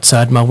alien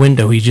outside my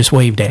window. He just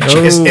waved at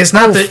you. It's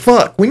not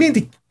fuck. We need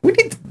to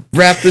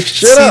wrap this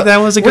shit up. That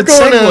was a good We're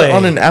going segue.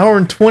 on an hour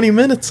and 20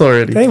 minutes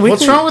already. Hey,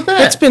 what's wrong with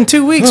that? It's been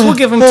 2 weeks. We'll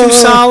give them 2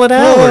 solid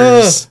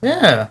hours.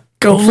 Yeah.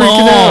 Go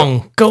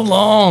long. Go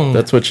long.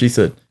 That's what she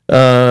said.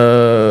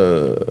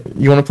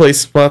 You want to play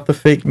Spot the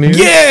Fake News?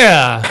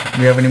 Yeah.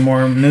 Do you have any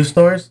more news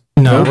stories?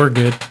 No, we're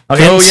good.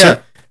 Okay,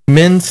 yeah.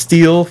 Men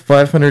steal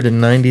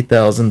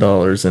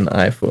 $590,000 in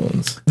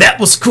iPhones. That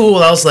was cool.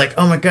 I was like,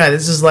 oh my god,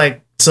 this is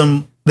like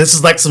some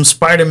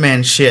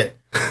Spider-Man shit.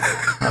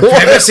 Have you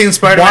ever seen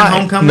Spider-Man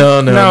Homecoming?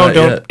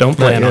 No, don't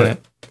plan on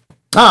it.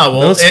 Oh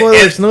well,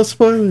 no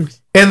spoilers.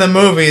 In the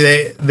movie,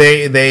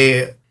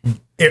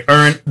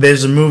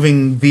 there's a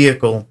moving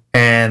vehicle,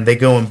 and they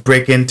go and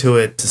break into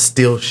it to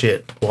steal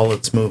shit while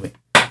it's moving.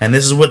 And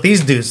this is what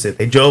these dudes did.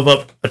 They drove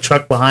up a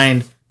truck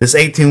behind this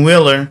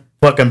 18-wheeler,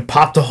 fucking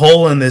popped a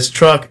hole in this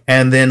truck,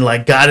 and then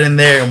like got in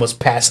there and was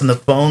passing the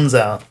phones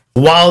out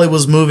while it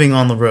was moving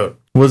on the road.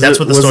 Was it as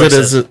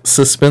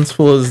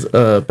suspenseful as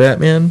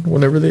Batman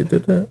whenever they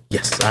did that?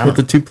 Yes, with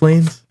the 2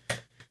 planes.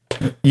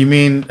 You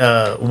mean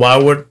why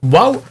would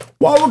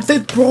they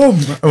throw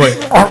him? Wait,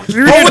 why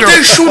would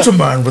they shoot a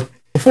man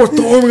before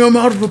throwing him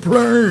out of a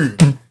plane?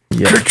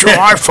 Yeah. Get your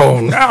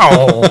iPhone now.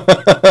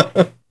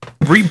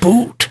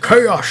 Reboot.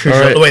 Chaos.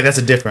 Right. Wait, that's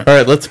a different. All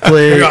right, let's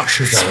play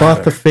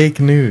Spot the Fake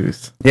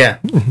News. Yeah,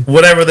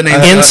 whatever the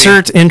name.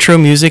 Insert intro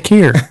music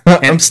here.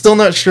 I'm still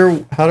not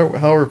sure how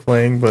we're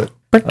playing, but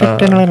we'll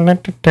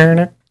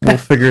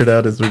figure it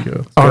out as we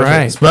go. All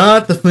right.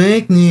 Spot the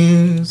Fake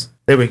News.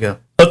 There we go.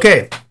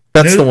 Okay,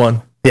 that's the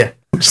one. Yeah.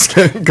 Just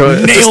kidding. Go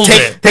ahead. Nailed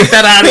it. Take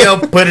that audio,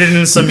 put it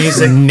in some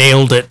music.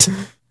 Nailed it.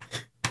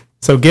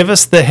 So give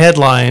us the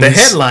headlines. The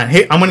headline.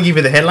 Hey, I'm going to give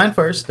you the headline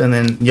first, and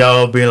then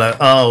y'all be like,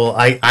 oh,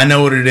 I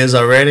know what it is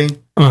already.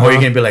 Or you're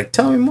going to be like,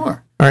 tell me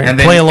more. All right, and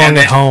then, play along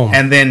at home.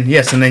 And then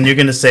you're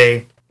going to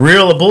say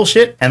real or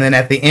bullshit. And then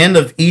at the end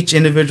of each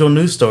individual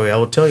news story, I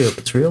will tell you if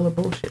it's real or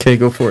bullshit. Okay,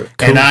 go for it.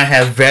 Cool. And I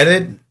have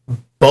vetted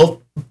both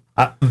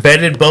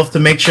to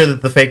make sure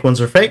that the fake ones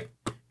are fake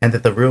and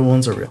that the real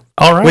ones are real.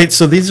 All right. Wait,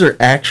 so these are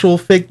actual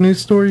fake news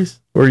stories?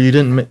 Or you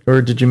didn't,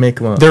 or did you make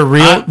them up? They're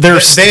real.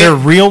 They're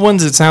real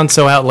ones that sound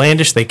so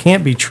outlandish they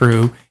can't be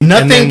true.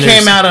 Nothing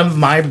came out of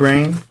my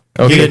brain.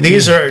 Okay.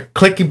 These are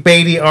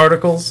clickbaity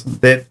articles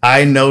that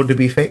I know to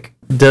be fake.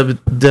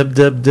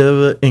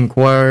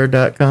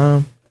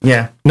 Inquirer.com.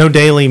 Yeah. No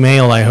Daily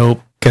Mail, I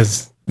hope,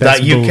 because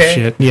that's .uk?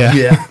 bullshit.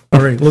 Yeah.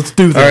 All right, let's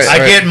do this. I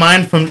get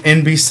mine from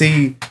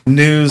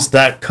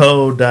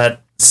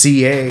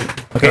NBCnews.co.ca.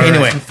 Okay.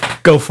 Anyway,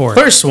 go for it.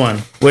 First one,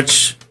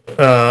 which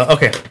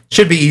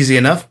should be easy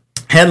enough.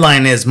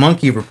 Headline is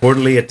Monkey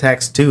reportedly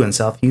attacks 2 in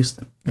South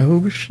Houston.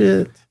 Oh,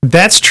 shit.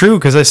 That's true,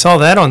 because I saw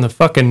that on the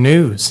fucking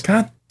news.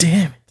 God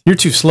damn it. You're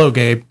too slow,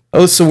 Gabe.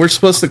 Oh, so we're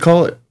supposed to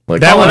call it.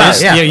 Like that one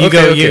is, yeah. You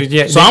go.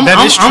 Yeah. So I'm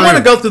going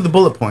to go through the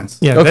bullet points.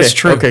 Yeah, that's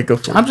true. Okay, go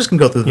for it. I'm just going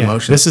to go through the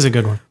motions. This is a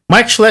good one.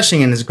 Mike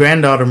Schlesing and his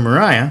granddaughter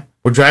Mariah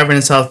were driving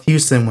in South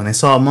Houston when they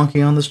saw a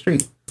monkey on the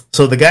street.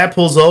 So the guy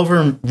pulls over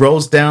and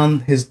rolls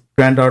down his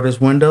granddaughter's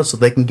window so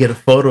they can get a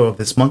photo of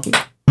this monkey.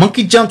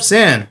 Monkey jumps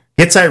in,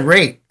 gets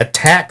irate,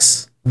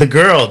 attacks the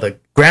girl. The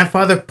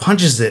grandfather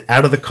punches it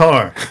out of the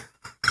car.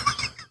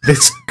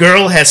 This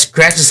girl has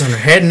scratches on her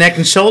head, neck,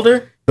 and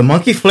shoulder. The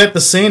monkey fled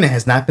the scene and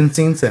has not been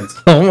seen since.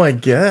 Oh my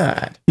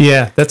god.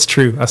 Yeah, that's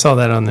true. I saw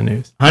that on the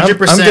news.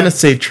 100%. I'm going to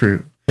say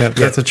true. Yeah,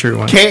 that's a true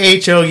one.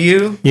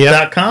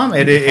 KHOU.com.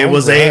 It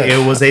was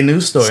a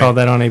news story. Saw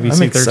that on ABC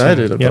 13. I'm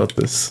excited about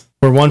this.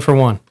 We're 1 for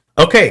 1.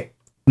 Okay.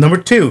 Number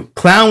 2.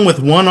 Clown with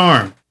one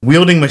arm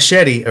wielding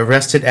machete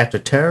arrested after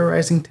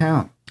terrorizing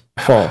town.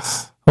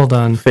 False. Hold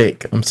on.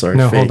 Fake. I'm sorry.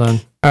 No, fake. hold on.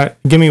 All right,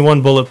 give me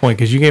one bullet point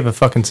because you gave a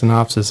fucking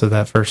synopsis of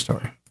that first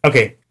story.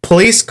 Okay.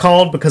 Police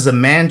called because a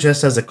man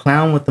dressed as a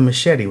clown with a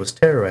machete was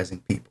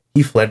terrorizing people.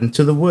 He fled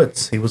into the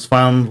woods. He was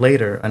found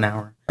later an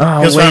hour. He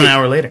was found an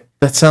hour later.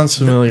 That sounds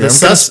familiar. The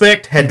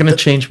suspect had... I'm going to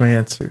change my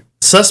answer.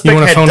 You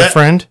want to phone a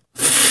friend?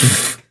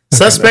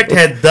 Suspect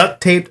had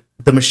duct taped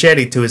the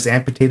machete to his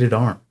amputated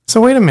arm.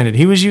 So wait a minute.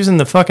 He was using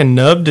the fucking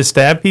nub to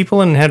stab people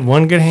and had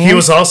one good hand? He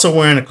was also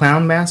wearing a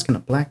clown mask and a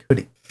black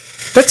hoodie.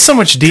 That's so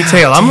much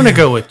detail. I'm going to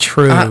go with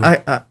true.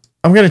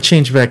 I'm gonna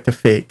change back to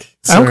fake.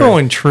 I'm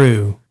going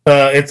true.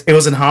 It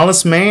was in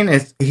Hollis, Maine.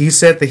 He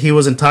said that he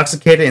was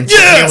intoxicated and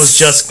said he was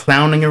just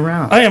clowning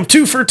around. I am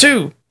 2 for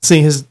 2.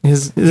 See,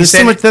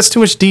 that's too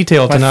much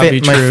detail to not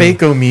be true. My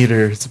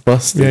fake-o-meter is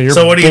busted. Yeah, your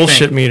So what do you bullshit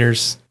think?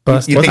 meters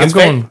busted. You think it's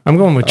fake? I'm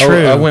going with Oh,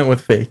 true. I went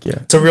with fake. Yeah.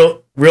 It's a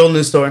real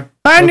news story.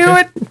 I knew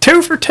it.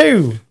 2 for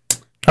 2.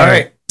 All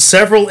right. This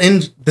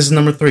is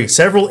number 3.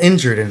 Several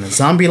injured in a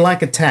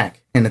zombie-like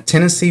attack in a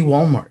Tennessee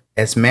Walmart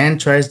as man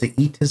tries to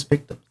eat his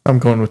victim. I'm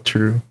going with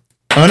true.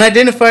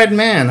 Unidentified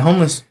man,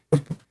 homeless.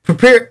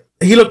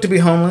 He looked to be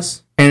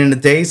homeless, and in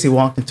a daze, he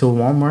walked into a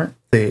Walmart.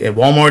 A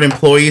Walmart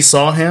employee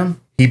saw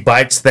him. He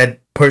bites that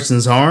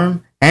person's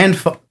arm and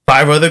 5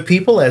 other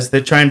people as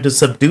they're trying to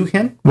subdue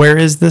him. Where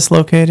is this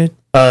located?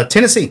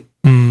 Tennessee.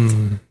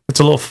 It's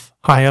a little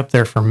high up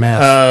there for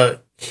meth.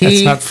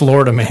 That's not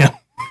Florida, man.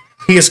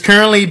 He is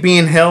currently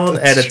being held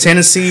at a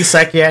Tennessee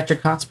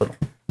psychiatric hospital.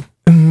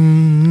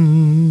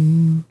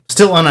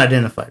 Still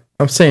unidentified.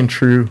 I'm saying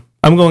true.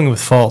 I'm going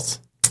with false.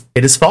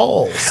 It is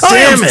false.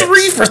 Damn it.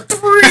 3 for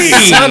 3.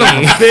 Son of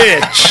a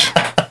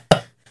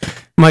bitch.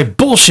 My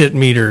bullshit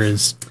meter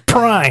is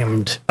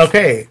primed.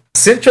 Okay.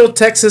 Central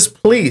Texas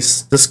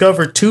police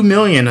discovered $2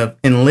 million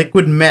in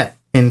liquid meth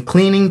in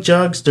cleaning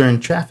jugs during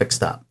traffic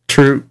stop.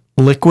 True.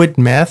 Liquid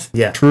meth?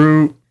 Yeah.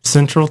 True.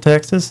 Central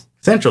Texas?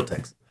 Central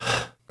Texas.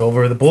 Go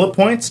over the bullet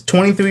points.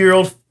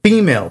 23-year-old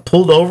female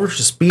pulled over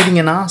for speeding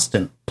in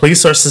Austin.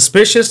 Police are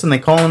suspicious and they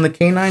call in the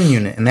K-9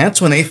 unit. And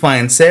that's when they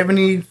find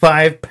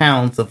 75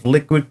 pounds of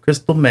liquid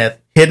crystal meth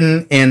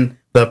hidden in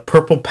the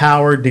Purple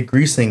Power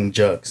degreasing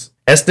jugs.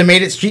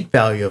 Estimated street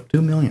value of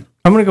 $2 million.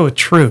 I'm going to go with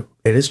true.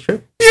 It is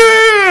true.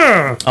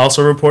 Yeah!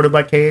 Also reported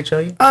by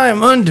KHLU. I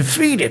am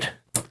undefeated.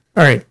 All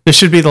right. This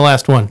should be the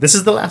last one. This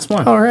is the last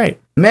one. All right.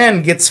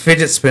 Man gets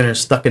fidget spinner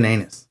stuck in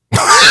anus.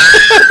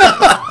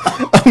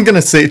 I'm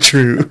gonna say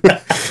true.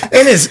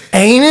 In his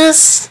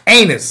anus?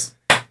 Anus.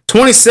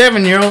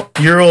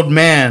 27-year-old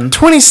man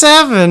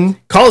 27?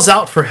 calls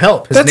out for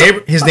help.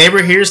 His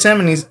neighbor hears him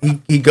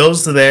and he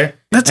goes to there.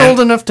 That's and old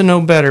enough to know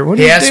better. What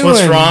are He you asks doing?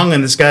 what's wrong,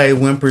 and this guy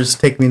whimpers,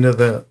 "Take me to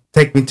the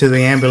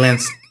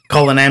ambulance.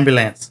 Call an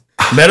ambulance."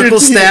 Medical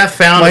staff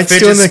found a Mike's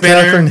fidget doing the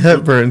spinner. Catherine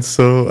Hepburn,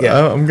 so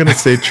Yeah. I'm gonna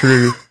say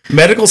true.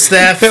 Medical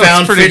staff That was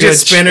found pretty fidget good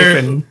spinner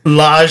chicken.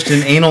 lodged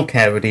in anal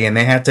cavity, and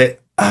they had to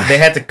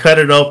cut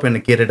it open to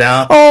get it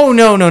out. Oh,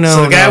 no.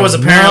 So the guy was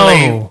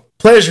apparently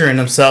pleasuring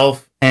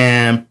himself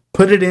and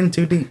put it in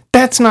too deep.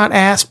 That's not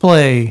ass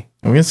play.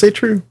 I'm gonna say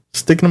true.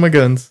 Sticking to my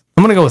guns.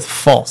 I'm going to go with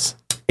false.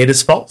 It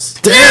is false.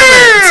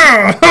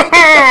 Damn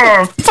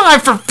it!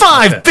 5 for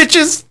 5,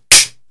 bitches.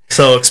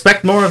 So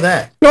expect more of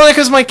that. No,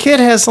 because my kid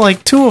has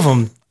like 2 of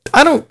them.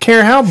 I don't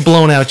care how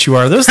blown out you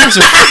are. Those things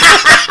are,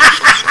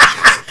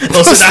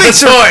 Those are not a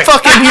things are toy.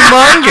 fucking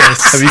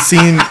humongous. Have you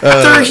seen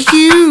They're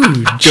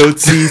huge.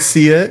 Goatsy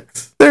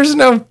CX? There's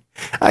no...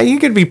 you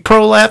could be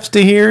prolapsed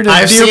to here to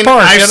Deer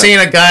Park. I've seen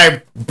a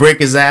guy break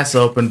his ass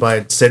open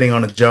by sitting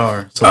on a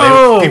jar.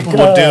 So people will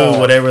God. do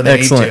whatever they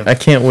Excellent. need to. I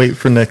can't wait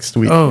for next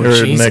week Oh, or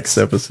Jesus. next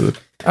episode.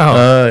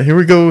 Oh. Here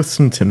we go with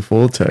some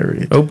tinfoil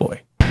tirade. Oh,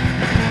 boy.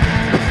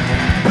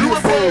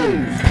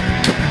 UFOs!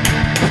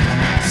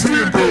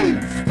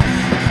 CFOs!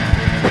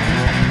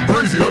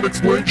 Crazy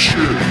unexplained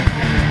shit!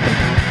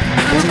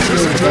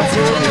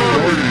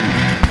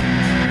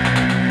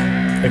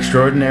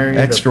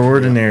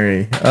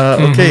 Extraordinary.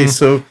 Okay,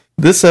 so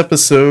this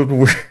episode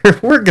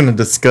we're going to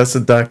discuss a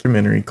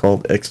documentary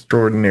called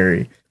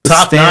Extraordinary. The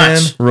Top Stan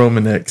notch.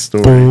 Romanek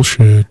story.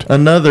 Bullshit.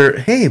 Another,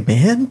 hey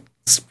man,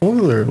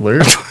 spoiler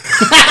alert.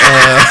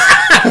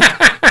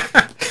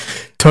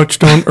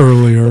 Touched on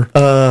earlier.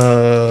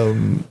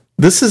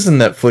 This is a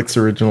Netflix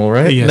original,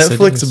 right? Yes, it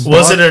Netflix is.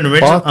 Was it an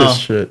original? bought this Oh.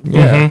 shit.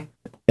 Yeah.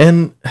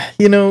 And,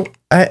 you know,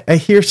 I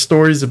hear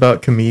stories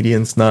about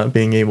comedians not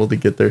being able to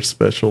get their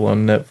special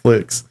on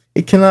Netflix.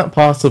 It cannot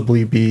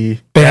possibly be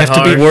They have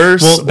to be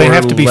worse. Well, they or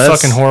have to be less-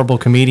 fucking horrible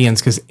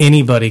comedians because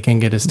anybody can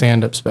get a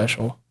stand-up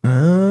special.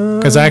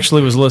 Because I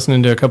actually was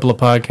listening to a couple of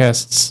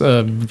podcasts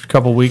a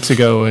couple weeks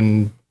ago,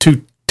 and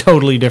 2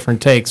 totally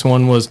different takes.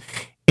 One was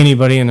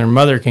anybody and their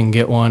mother can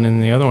get one,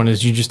 and the other one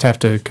is you just have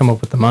to come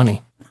up with the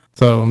money.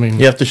 So I mean,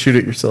 You have to shoot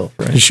it yourself,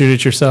 right? you shoot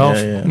it yourself.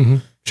 Yeah, yeah.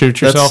 Shoot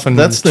it yourself, and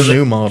that's the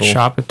new model.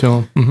 Shop it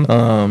to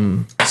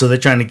them. So they're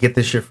trying to get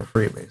this shit for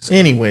free, basically.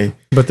 Anyway,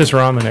 But this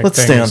Romanek let's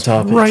thing stay on is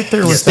topic. right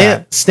there with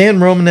that. Stan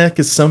Romanek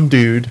is some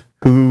dude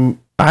who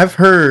I've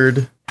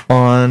heard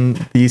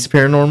on these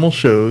paranormal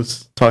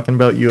shows talking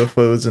about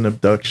UFOs and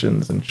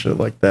abductions and shit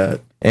like that.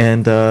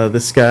 And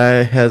this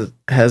guy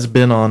has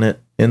been on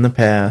it in the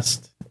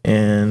past.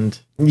 And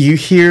you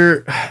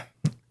hear...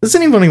 Does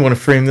anybody want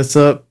to frame this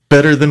up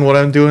better than what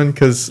I'm doing?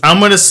 Because I'm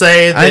going to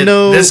say that I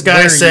know this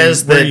guy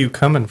says Where are that you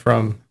coming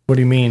from? What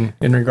do you mean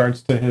in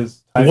regards to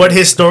his? what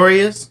his story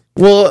is.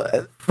 well,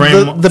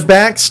 Frame- the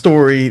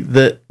backstory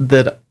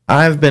that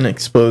I've been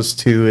exposed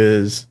to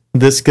is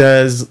this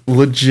guy's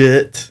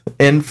legit,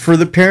 and for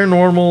the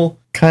paranormal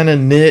kind of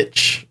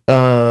niche,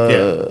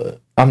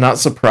 I'm not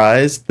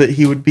surprised that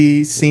he would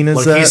be seen as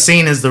Like that. he's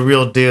seen as the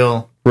real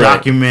deal, Right.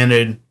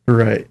 documented.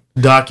 Right.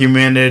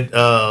 documented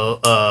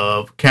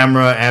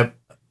camera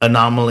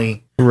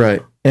anomaly.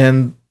 Right.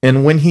 And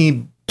when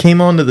he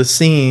came onto the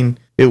scene,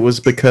 it was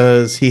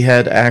because he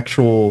had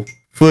actual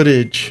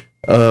footage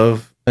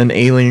of an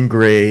alien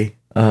gray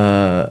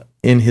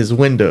in his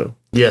window.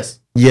 Yes.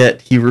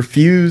 Yet he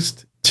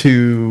refused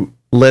to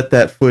let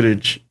that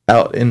footage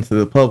out into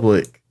the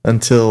public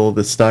until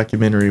this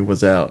documentary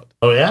was out.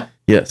 Oh yeah?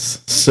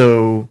 Yes.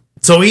 So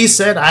he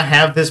said, I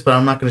have this, but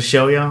I'm not going to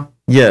show y'all?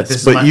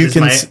 Yes, but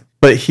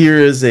but here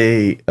is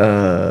a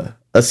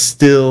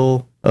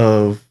still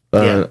of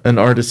an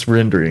artist's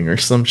rendering or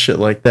some shit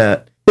like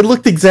that. It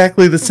looked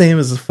exactly the same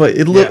as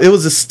it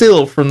was a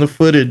still from the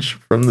footage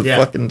from the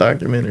fucking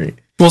documentary.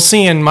 Well,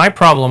 seeing my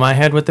problem I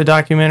had with the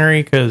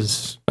documentary,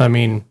 because, I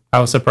mean, I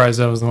was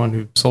surprised I was the one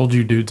who sold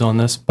you dudes on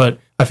this, but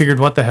I figured,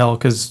 what the hell,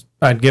 because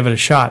I'd give it a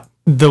shot.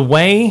 The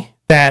way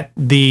that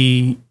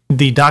the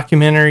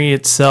documentary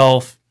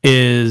itself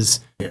is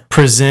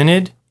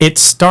presented, it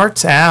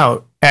starts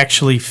out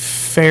actually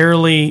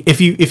fairly,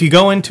 if you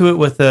go into it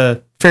with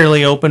a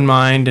fairly open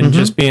mind and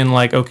just being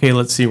like, okay,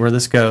 let's see where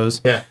this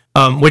goes. Yeah.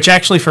 Which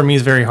actually for me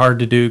is very hard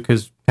to do,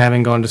 because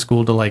having gone to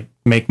school to like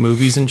make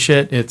movies and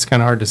shit, it's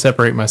kind of hard to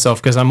separate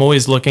myself, because I'm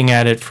always looking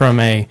at it from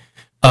a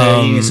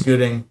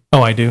scooting.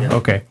 Oh, I do. Yeah.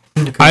 Okay.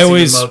 I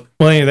always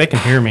they can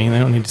hear me. They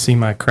don't need to see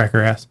my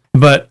cracker ass.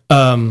 But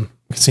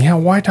see how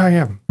white I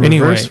am.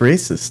 Anyway, reverse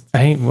racist.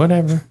 I ain't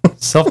whatever.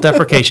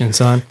 Self-deprecation,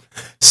 son.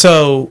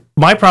 So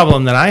my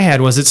problem that I had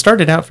was it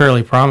started out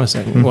fairly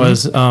promising.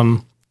 Was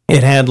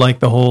it had like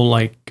the whole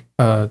like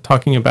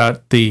talking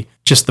about the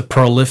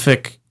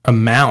prolific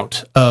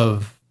amount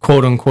of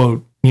quote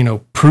unquote,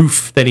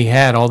 proof that he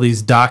had, all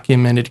these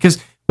documented,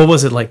 because what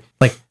was it like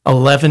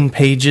 11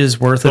 pages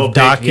worth of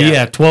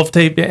 12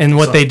 tape, and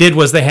what they did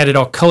was they had it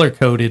all color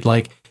coded,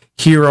 like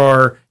here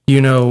are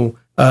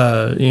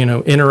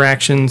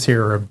interactions,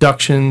 here are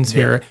abductions,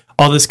 here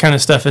all this kind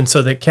of stuff, and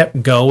so they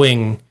kept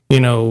going,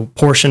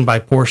 portion by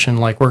portion,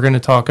 like we're going to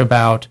talk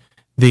about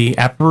the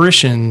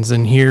apparitions,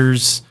 and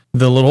here's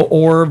the little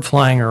orb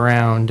flying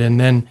around, and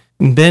then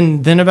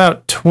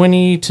about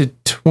 20 to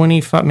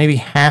 25, maybe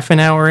half an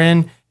hour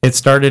in, it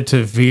started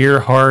to veer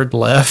hard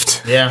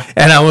left. Yeah.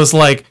 And I was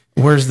like,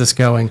 where's this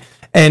going?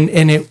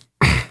 And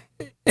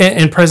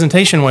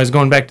presentation wise,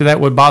 going back to that,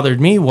 what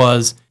bothered me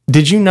was,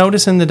 did you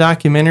notice in the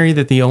documentary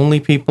that the only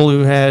people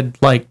who had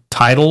like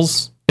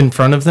titles in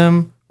front of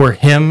them were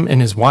him and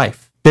his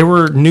wife? There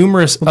were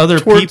numerous other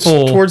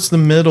people. Towards the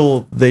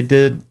middle, they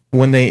did,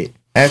 when they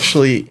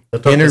actually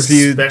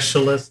interviewed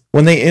specialists,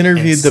 when they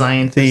interviewed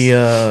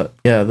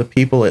the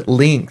people at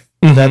length.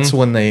 That's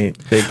when they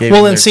gave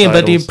well, and see,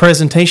 but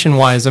presentation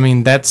wise, I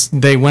mean,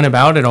 they went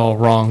about it all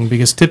wrong,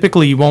 because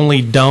typically you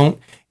only don't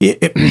they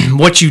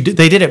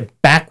did it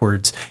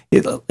backwards.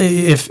 If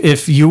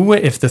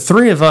the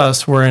three of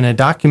us were in a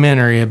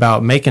documentary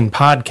about making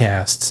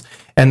podcasts,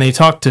 and they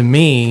talk to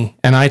me,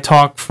 and I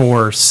talk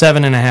for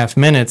 7.5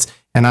 minutes,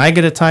 and I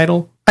get a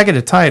title.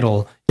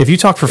 If you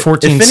talk for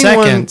 14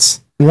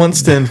 seconds.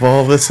 Wants to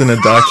involve us in a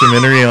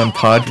documentary on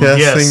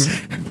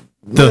podcasting,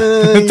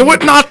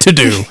 what not to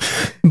do,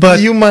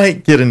 but you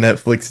might get a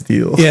Netflix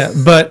deal. Yeah,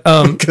 but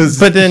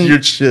then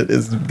your shit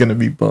is gonna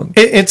be bumped.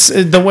 It's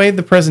the way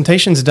the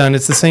presentation's done.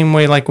 It's the same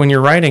way, like when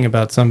you're writing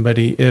about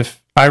somebody.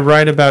 If I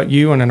write about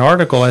you in an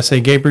article, I say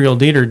Gabriel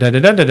Dieter, da da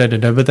da da da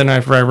da. But then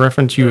if I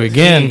reference you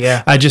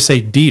again, I just say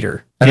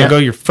Dieter. I don't go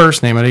your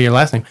first name. I do your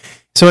last name.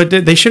 So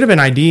they should have been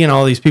IDing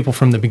all these people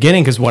from the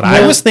beginning, because what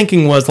I was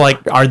thinking was, like,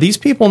 are these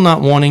people not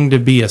wanting to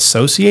be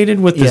associated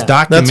with this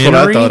documentary?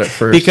 That's what I thought at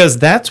first. Because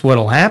that's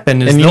what'll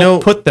happen, is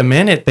they'll put them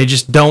in it. They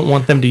just don't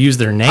want them to use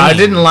their name. I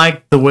didn't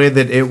like the way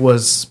that it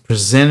was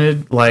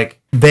presented. Like,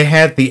 they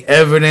had the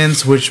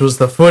evidence, which was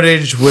the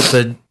footage with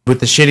the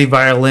shitty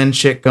violin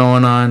shit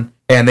going on,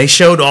 and they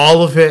showed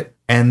all of it,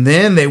 and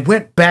then they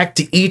went back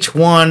to each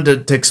one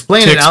to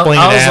explain it. I was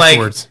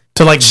afterwards.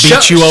 To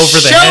beat you over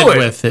the head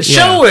with it.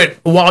 Show it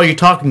while you're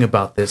talking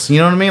about this. You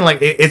know what I mean? Like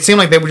it seemed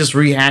like they were just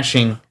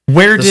rehashing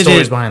the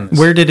stories behind this.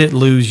 Where did it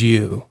lose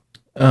you?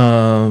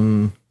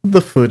 The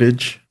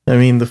footage. I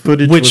mean, the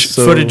footage. Which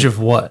footage of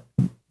what?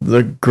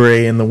 The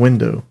gray in the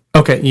window.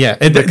 Okay, yeah,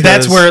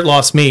 that's where it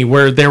lost me.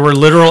 Where there were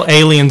literal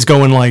aliens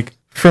going like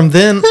from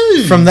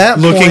that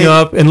looking point,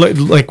 up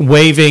and like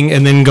waving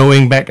and then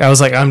going back. I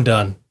was like, I'm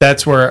done.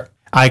 That's where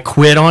I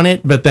quit on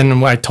it, but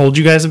then I told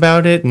you guys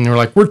about it, and they were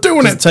like, "We're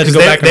doing it." So I had to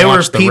go back and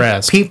watch the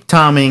rest.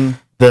 Peep-tomming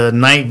the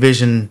night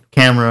vision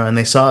camera, and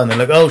they saw it, and they're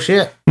like, "Oh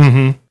shit!"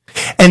 Mm-hmm.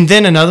 And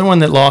then another one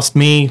that lost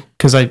me,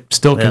 because I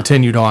still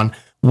continued on,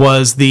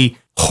 was the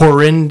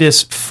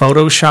horrendous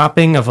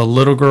photoshopping of a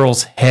little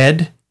girl's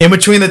head in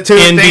between the two,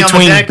 in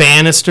between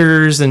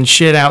banisters and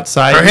shit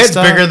outside. Her head's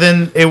bigger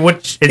than it would.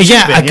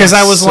 Because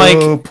I was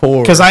like,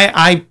 because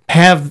I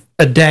have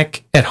a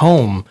deck at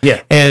home,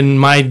 and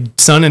my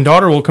son and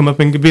daughter will come up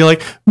and be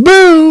like,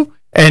 "Boo!"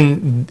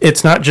 And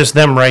it's not just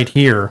them right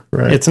here.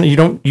 Right. It's you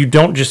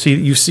don't just see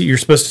you're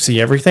supposed to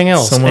see everything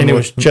else. Someone and it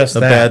was just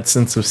a bad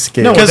sense of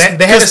scale. No,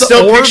 they had a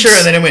still picture,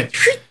 and then it went.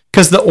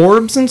 Because the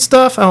orbs and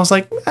stuff, I was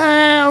like,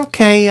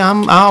 okay,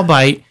 I'll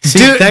bite. See,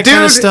 that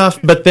kind of stuff.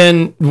 But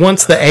then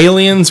once the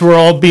aliens were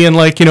all being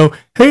like, hey,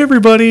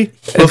 everybody,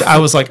 I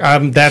was like,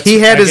 that's. He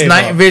had his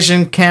night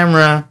vision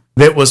camera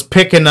that was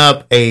picking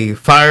up a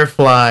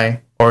firefly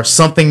or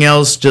something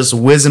else just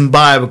whizzing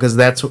by, because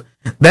that's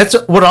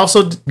what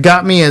also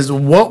got me is,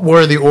 what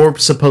were the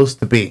orbs supposed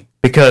to be?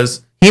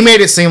 Because he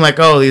made it seem like,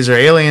 oh, these are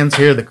aliens,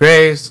 here are the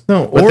grays.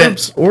 No,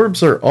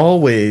 orbs are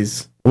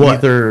always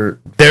either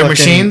they're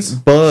machines,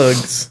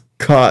 bugs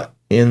caught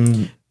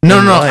in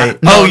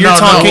No, you're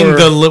talking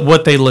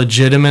what they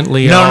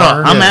legitimately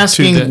are. No, I'm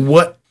asking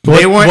what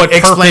they weren't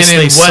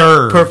explaining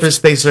what purpose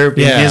they served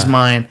in his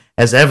mind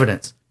as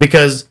evidence.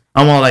 Because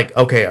I'm all like,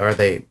 okay, are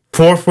they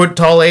 4 foot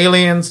tall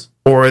aliens?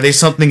 Or are they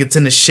something that's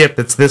in the ship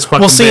that's this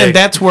fucking big? And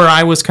that's where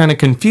I was kind of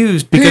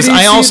confused, because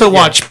I also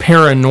watch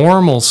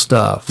paranormal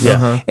stuff.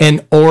 Yeah.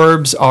 And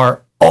orbs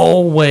are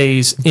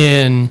always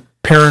in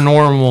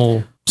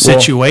paranormal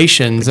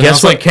situations. And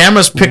guess what?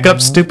 Cameras pick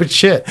up stupid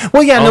shit.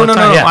 Well, yeah, no,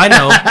 I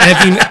know.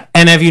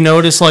 And have you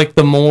noticed, like,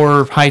 the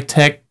more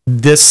high-tech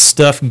this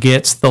stuff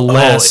gets, the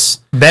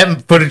less...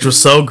 that footage was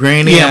so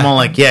grainy. I'm all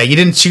like, you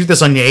didn't shoot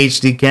this on your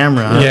HD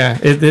camera. Huh? Yeah,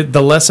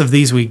 the less of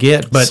these we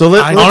get. But the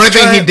only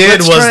thing he did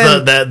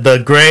was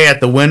the gray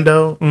at the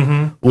window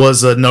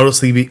was a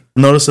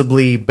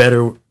noticeably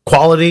better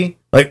quality.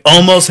 Like,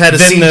 almost had a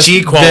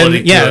CG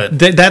quality to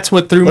it. That's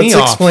what threw me off.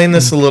 Let's explain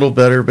this a little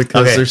better,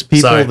 because there's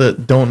people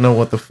that don't know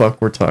what the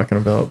fuck we're talking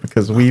about,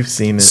 because we've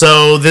seen it.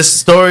 So this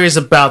story is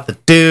about the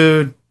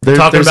dude...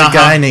 There's a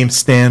guy named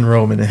Stan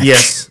Romanek.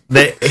 Yes.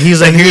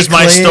 He's like, here's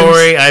my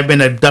story. I've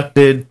been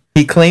abducted.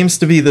 He claims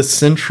to be the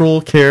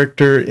central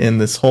character in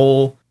this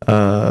whole...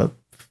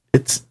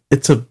 It's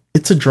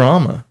a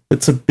drama.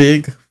 It's a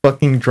big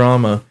fucking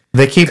drama.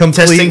 They keep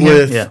testing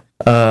with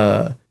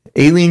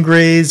alien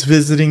greys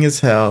visiting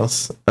his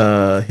house.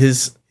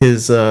 His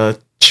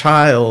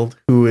child,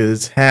 who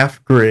is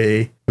half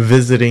gray,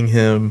 visiting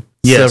him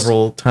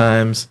several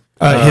times.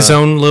 His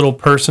own little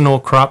personal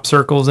crop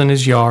circles in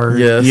his yard.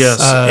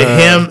 Yes.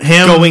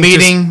 Him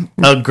meeting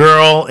a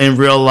girl in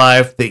real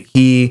life that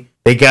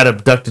they got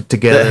abducted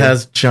together. That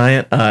has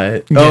giant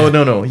eyes. Oh,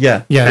 no.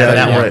 Yeah,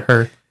 that one. Right.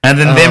 Her. And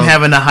then them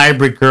having a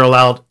hybrid girl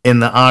out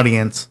in the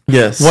audience.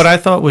 Yes. What I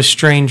thought was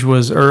strange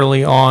was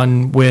early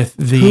on with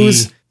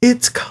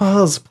it's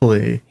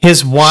cosplay.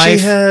 His wife.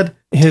 She had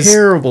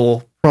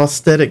terrible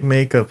prosthetic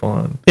makeup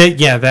on.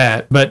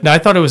 That. But I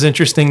thought it was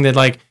interesting that,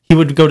 like, he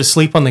would go to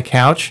sleep on the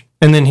couch,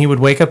 and then he would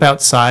wake up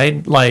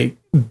outside, like,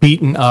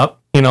 beaten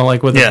up,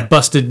 like with a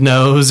busted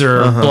nose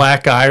or a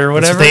black eye or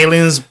whatever. It's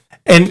aliens.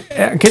 And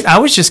I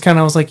was just kind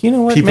of, I was like, you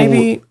know what?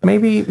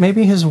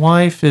 Maybe his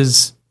wife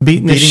is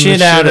beating the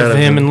shit out of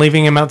him and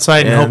leaving him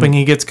outside and hoping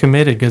he gets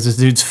committed, because this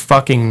dude's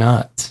fucking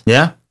nuts.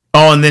 Yeah.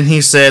 Oh, and then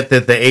he said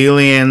that the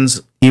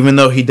aliens, even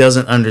though he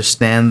doesn't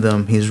understand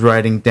them, he's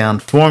writing down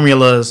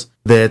formulas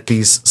that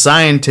these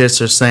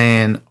scientists are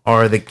saying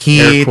are the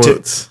key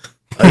to...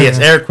 yes,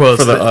 air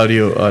quotes. For the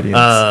audio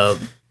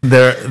audience.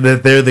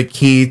 They're the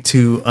key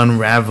to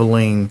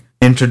unraveling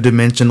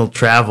interdimensional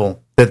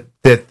travel.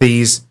 That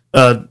these...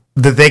 that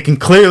they can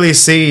clearly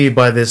see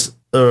by this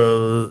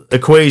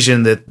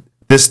equation that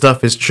this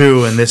stuff is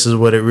true and this is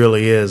what it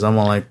really is. I'm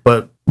all like,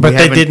 but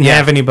they didn't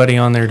have anybody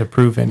on there to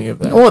prove any of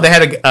that. Well, they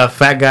had a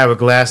fat guy with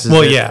glasses.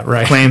 Well, yeah,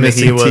 right. Claimed that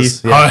he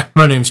was. Hi,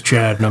 my name's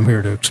Chad, and I'm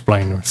here to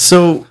explain this.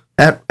 So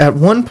at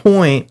one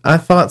point, I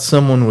thought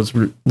someone was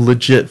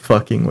legit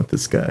fucking with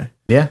this guy.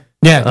 Yeah.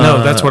 Yeah.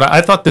 No, that's what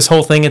I thought. This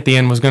whole thing at the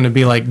end was going to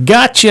be like,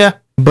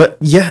 gotcha. But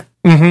yeah.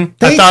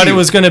 Mm-hmm. I thought it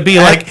was going to be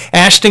like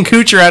Ashton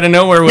Kutcher out of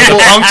nowhere with a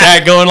pump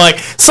tag going like,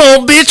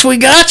 "So bitch, we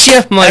got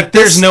you." I'm like,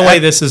 there's no way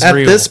this is real.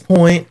 At this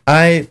point,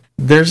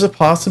 there's a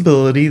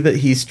possibility that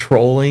he's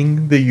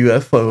trolling the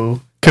UFO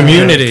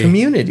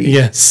community.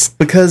 Yes,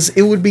 because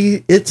it would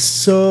be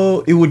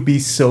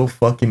so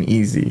fucking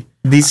easy.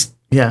 These,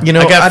 I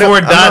got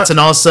 4 dots, and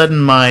all of a sudden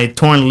my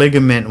torn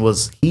ligament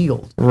was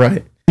healed.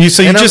 Right. You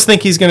just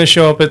think he's going to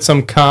show up at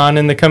some con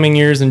in the coming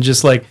years and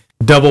just like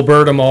double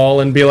bird them all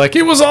and be like,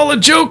 it was all a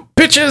joke,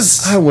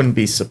 bitches. I wouldn't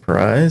be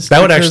surprised. That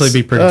would actually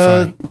be pretty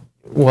funny.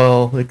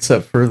 Well,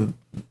 except for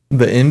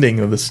the ending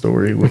of the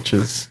story, which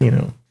is,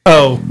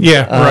 Oh,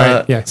 yeah,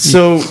 right. Yeah.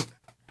 So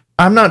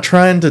I'm not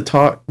trying to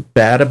talk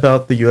bad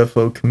about the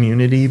UFO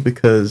community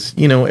because,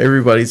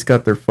 everybody's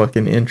got their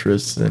fucking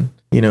interests, and,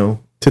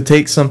 to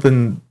take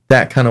something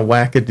that kind of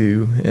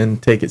wackadoo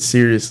and take it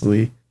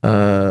seriously,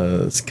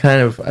 it's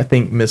kind of, I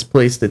think,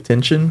 misplaced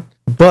attention.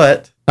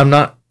 But I'm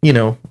not,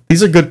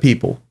 these are good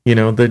people.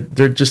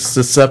 They're just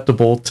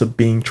susceptible to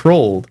being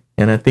trolled.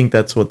 And I think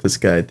that's what this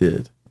guy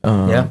did.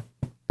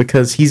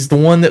 Because he's the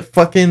one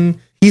that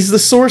he's the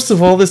source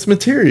of all this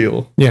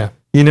material. Yeah.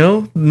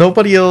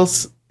 Nobody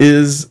else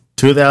is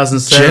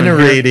 2007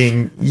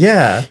 generating.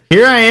 Yeah.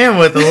 Here I am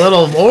with a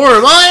little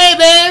orb. Oh,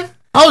 hey, babe.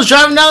 I was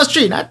driving down the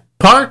street and I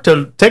parked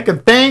to take a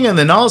thing, and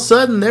then all of a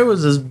sudden there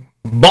was this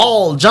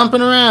ball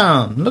jumping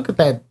around. Look at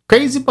that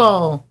crazy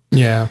ball.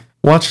 Yeah.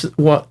 Watch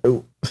what.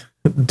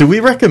 Do we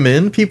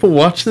recommend people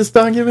watch this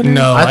documentary?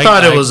 No, I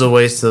thought it was a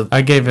waste of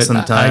I gave it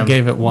some time. I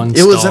gave it 1 It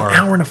star. was an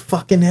hour and a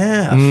fucking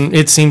half.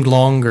 It seemed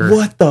longer.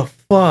 What the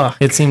fuck?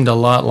 It seemed a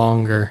lot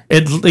longer.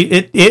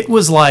 It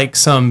was like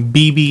some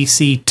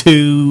BBC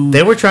Two.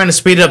 They were trying to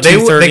speed up. They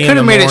 2:30 could in the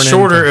have made it morning.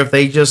 shorter if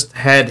they just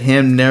had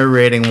him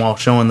narrating while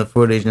showing the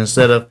footage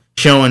instead of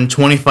showing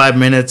 25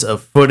 minutes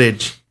of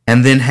footage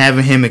and then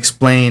having him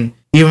explain,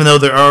 even though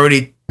they're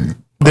already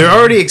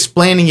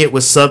explaining it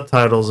with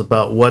subtitles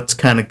about what's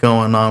kind of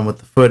going on with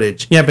the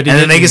footage. Yeah, but and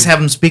then they just have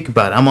him speak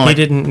about it. I'm He like,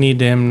 didn't need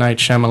to M. Night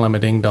Shyamalan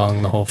ding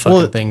dong the whole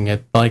fucking thing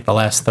at like the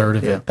last third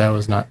of it. That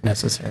was not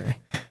necessary.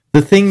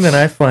 The thing that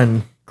I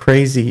find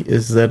crazy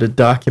is that a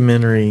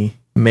documentary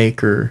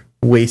maker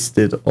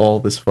wasted all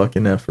this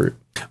fucking effort.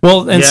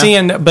 Well, and Yeah. see,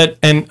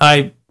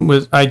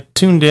 I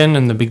tuned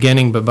in the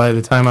beginning, but by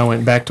the time I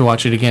went back to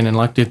watch it again and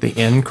looked at the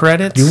end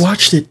credits, You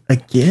watched it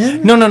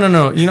again? No.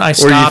 You know, I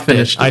stopped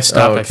finished it? I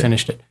stopped. Oh, I okay.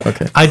 finished it.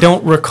 Okay. I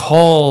don't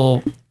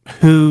recall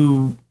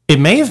who. It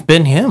may have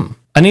been him.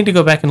 I need to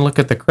go back and look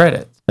at the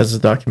credits. As a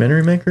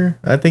documentary maker?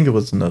 I think it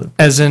was another.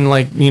 As in,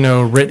 like, you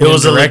know, written It and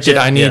was a directed. legit-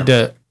 I need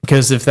to,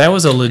 because if that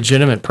was a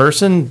legitimate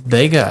person,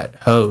 they got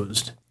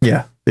hosed.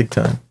 Yeah, big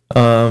time.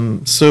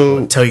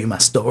 So tell you my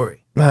story.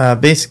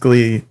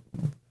 basically,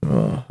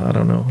 I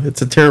don't know.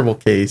 It's a terrible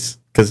case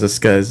because this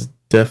guy's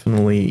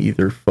definitely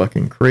either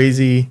fucking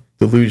crazy,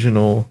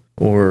 delusional,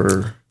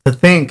 or To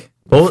think,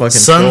 fucking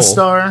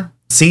Sunstar,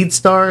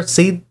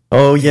 Seed.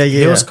 oh yeah,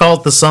 yeah, It was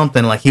called the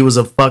something like he was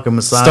a fucking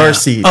messiah.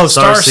 Starseed. Oh,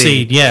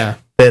 Starseed. Starseed, yeah.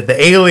 The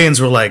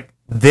aliens were like,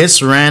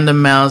 this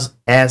random mouse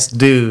ass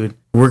dude,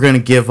 we're gonna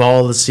give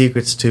all the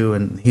secrets to,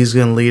 and he's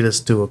gonna lead us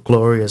to a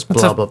glorious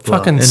That's blah a blah blah.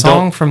 fucking And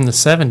song don't- from the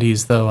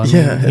 70s, though. I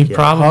Yeah, mean, he yeah.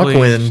 probably.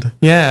 Hawkwind.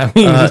 Yeah. I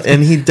mean,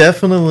 and he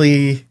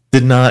definitely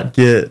did not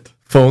get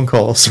phone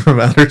calls from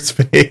outer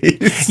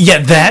space yeah,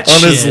 that on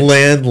shit. his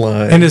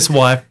landline. And his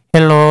wife,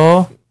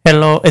 hello.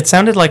 It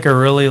sounded like a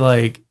really,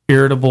 like,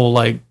 irritable,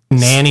 like,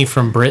 nanny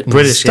from Britain.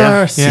 British,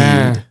 yeah. Starseed.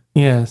 Yeah.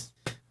 Yes.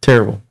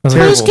 Terrible. was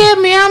Terrible. like, get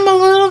me, I'm a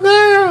little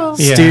girl.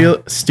 Yeah.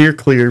 Steer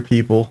clear,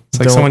 people. It's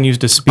like someone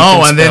used a speak.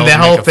 Oh, and then spell the to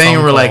whole make a thing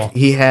phone where call. like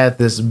he had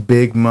this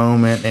big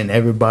moment and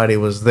everybody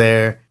was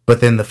there,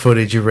 but then the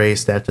footage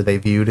erased after they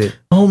viewed it.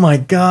 Oh my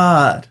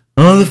god.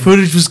 Oh, the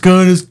footage was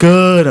good as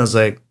good. I was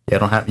like, y'all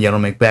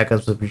don't make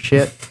backups of your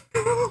shit.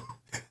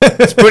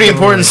 It's pretty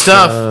important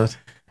stuff.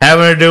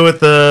 Having to do with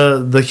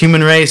the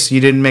human race. You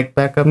didn't make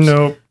backups.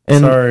 Nope. And-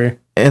 Sorry.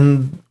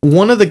 And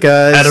one of the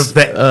guys Out of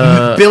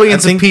the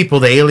billions I think, of people,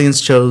 the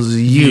aliens chose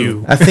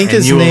you. I think and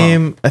his you alone.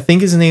 name. I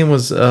think his name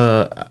was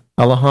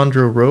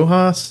Alejandro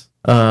Rojas.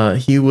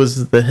 He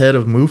was the head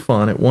of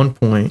MUFON at one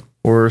point,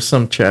 or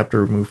some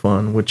chapter of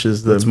MUFON, which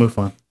is the Let's move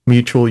on.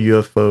 Mutual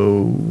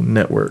UFO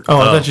Network. Oh,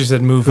 I thought you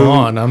said move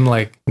on. I'm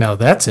like, no,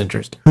 that's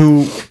interesting.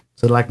 Who Is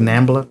it like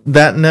Nambla?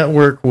 that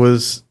network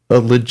was a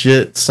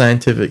legit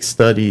scientific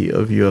study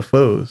of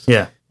UFOs.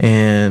 Yeah.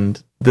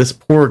 And this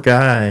poor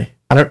guy,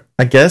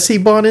 I guess he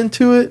bought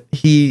into it.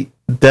 He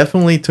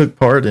definitely took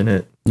part in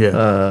it.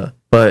 Yeah.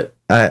 But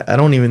I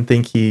don't even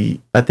think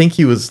I think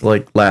he was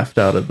like laughed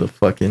out of the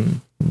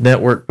fucking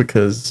network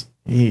because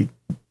he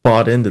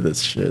bought into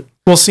this shit.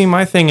 Well, see,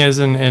 my thing is,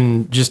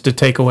 and just to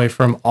take away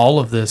from all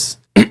of this,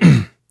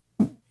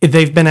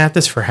 they've been at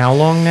this for how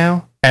long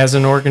now? As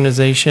an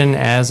organization,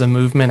 as a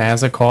movement,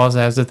 as a cause,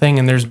 as a thing,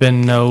 and there's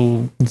been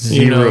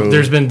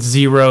there's been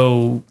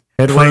zero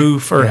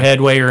proof or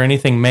headway or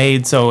anything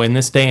made. So in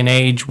this day and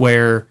age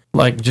where,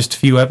 like just a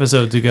few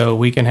episodes ago,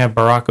 we can have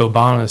Barack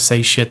Obama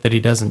say shit that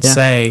he doesn't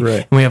say,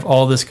 right. and we have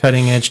all this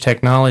cutting edge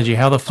technology.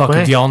 How the fuck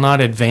have y'all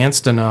not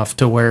advanced enough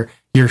to where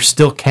you're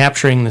still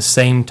capturing the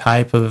same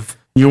type of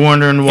You're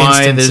wondering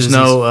why there's Instances.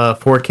 no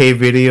 4K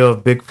video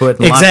of Bigfoot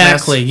and Loch Ness?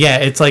 exactly? Yeah,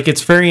 it's like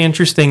it's very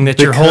interesting that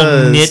your whole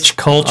Because niche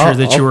culture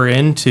that you were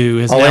into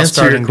is I'll now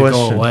answer your starting to go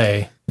question.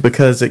 away.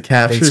 Because it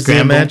captures the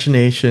scramble.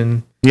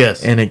 imagination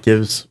Yes. and it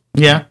gives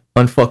Yeah.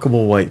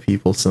 unfuckable white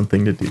people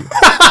something to do.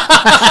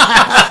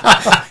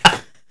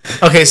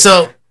 Okay,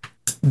 so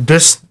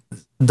this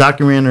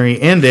documentary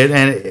ended,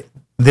 and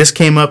this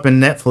came up in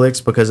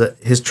Netflix because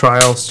his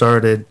trial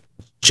started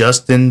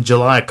just in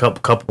July, a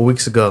couple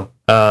weeks ago.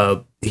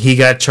 He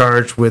got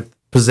charged with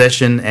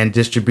possession and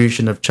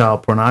distribution of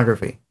child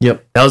pornography.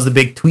 Yep. That was the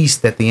big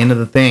twist at the end of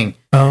the thing.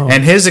 Oh.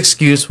 And his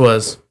excuse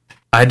was,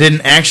 I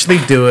didn't actually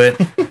do it.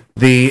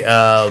 The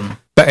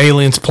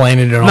aliens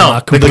planted it all no,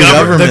 out. the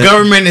government-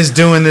 government is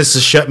doing this to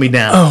shut me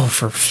down. Oh,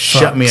 for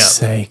Shut me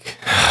fuck's up. sake!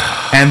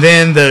 And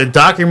then the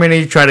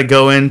documentary tried to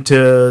go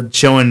into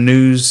showing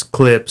news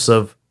clips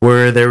of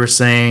where they were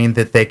saying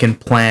that they can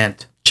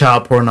plant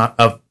child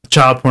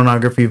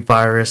pornography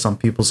virus on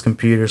people's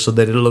computers so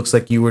that it looks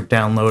like you were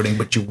downloading,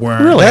 but you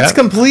weren't. Really? That's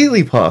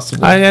completely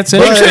possible. That's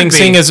But- interesting, Could be.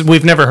 seeing as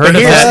we've never heard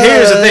of Here's, that.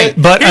 here's the thing.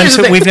 But Here's the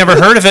until thing. we've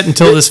never heard of it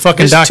until this fucking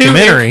There's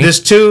documentary. There's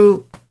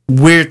two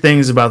weird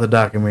things about the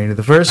documentary.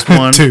 The first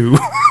one, Two.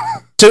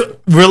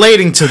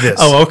 relating to this.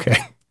 Oh, okay.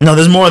 No,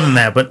 there's more than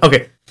that. But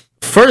okay,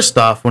 first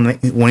off, when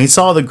he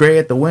saw the gray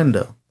at the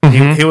window,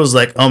 Mm-hmm. he was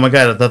like, "Oh my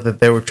god, I thought that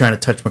they were trying to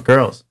touch my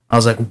girls." I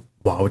was like,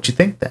 why would you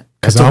think that?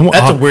 'Cause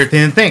That's a weird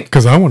thing to think.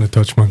 Because I want to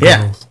touch my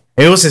Yeah. girls.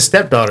 It was his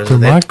stepdaughters. They're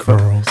my that-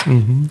 girls.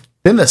 Mm-hmm.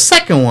 Then the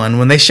second one,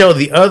 when they showed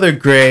the other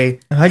gray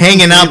I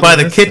hanging out by completely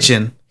the missed it.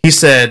 kitchen, he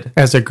said,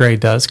 As a gray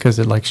does, because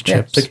it likes yeah,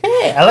 chips. it's like,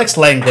 hey, I like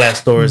sliding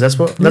glass doors. That's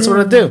what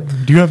I do.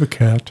 Do you have a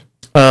cat?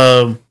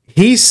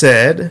 He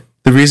said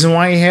the reason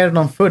why he had it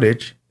on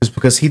footage is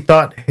because he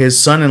thought his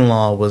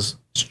son-in-law was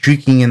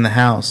streaking in the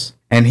house,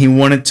 and he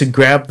wanted to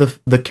grab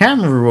the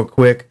camera real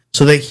quick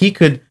so that he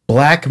could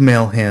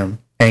blackmail him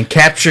and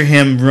capture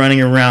him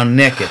running around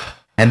naked.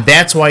 And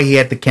that's why he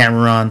had the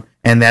camera on,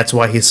 and that's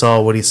why he saw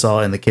what he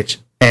saw in the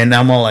kitchen. And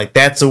I'm all like,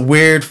 that's a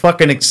weird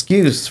fucking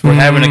excuse for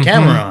having a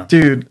camera on.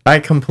 Dude, I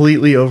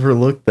completely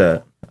overlooked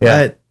that.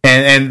 Yeah.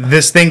 And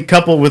this thing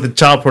coupled with the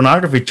child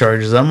pornography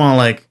charges, I'm all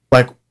like,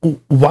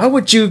 why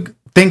would you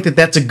think that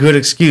that's a good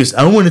excuse?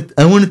 I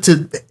wanted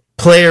to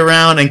play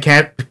around and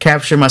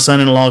capture my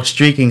son-in-law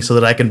streaking so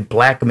that I can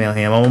blackmail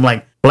him. I'm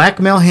like,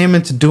 blackmail him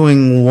into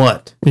doing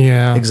what?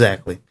 Yeah.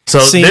 Exactly. So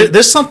See-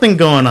 there's something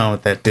going on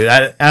with that dude.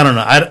 I don't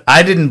know.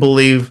 I didn't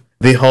believe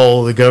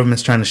the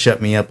government's trying to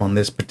shut me up on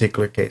this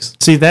particular case.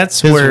 See,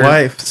 that's His where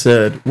wife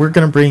said, "We're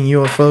gonna bring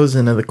UFOs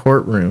into the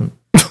courtroom."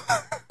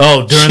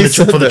 Oh, She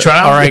said for the that.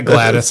 trial? All right,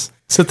 Gladys,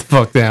 sit the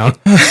fuck down.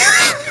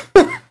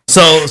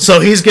 So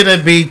he's gonna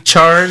be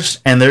charged,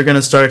 and they're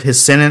gonna start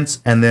his sentence,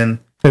 and then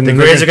And the then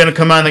grays they're are gonna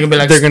come out, and they're gonna be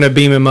like, They're gonna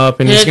beam him up,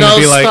 and he's "Here gonna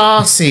be goes like,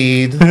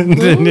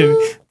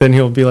 Starseed." then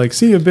he'll be like,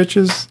 "See ya,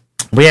 bitches."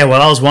 But yeah,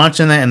 while I was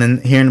watching that and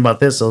then hearing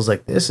about this, I was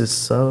like, "This is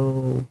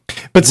so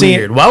But see,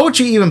 weird." Why would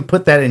you even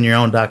put that in your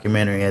own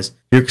documentary as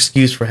your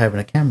excuse for having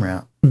a camera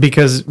out?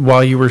 because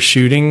while you were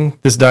shooting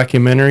this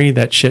documentary,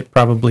 that shit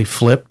probably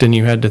flipped, and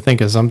you had to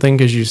think of something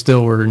because you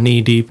still were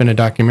knee deep in a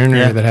documentary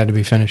Yeah. that had to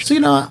be finished.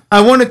 So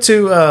I wanted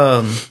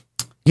to,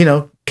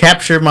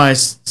 capture my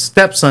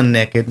stepson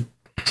naked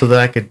so that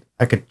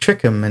I could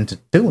trick him into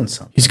doing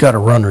something. He's got a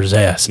runner's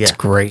ass. It's Yeah.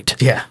 great.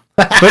 Yeah.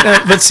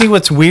 But see,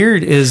 what's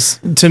weird is,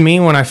 to me,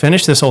 when I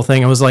finished this whole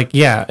thing, I was like,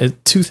 yeah,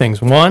 two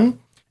things. One,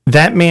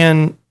 that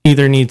man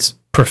either needs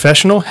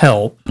professional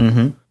help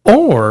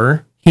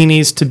or he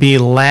needs to be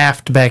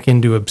laughed back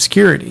into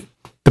obscurity.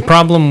 The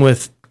problem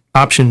with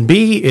option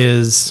B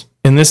is,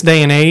 in this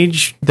day and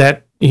age,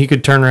 that he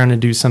could turn around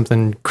and do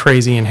something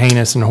crazy and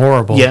heinous and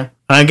horrible. Yeah.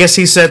 I guess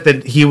he said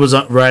that he was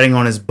riding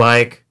on his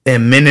bike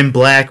and men in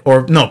black,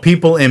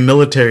 people in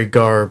military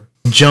garb,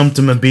 jumped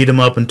him and beat him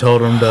up and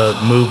told him to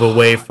move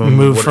away from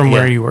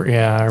where you were.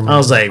 Yeah, I remember. I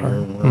was like,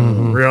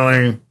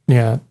 really?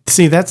 Yeah.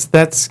 See,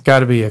 that's got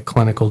to be a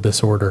clinical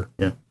disorder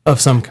Yeah.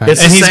 of some kind.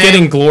 It's And the he's same-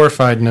 getting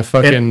glorified in a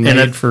fucking and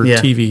made for yeah.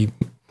 TV.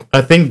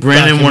 I think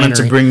Brandon wanted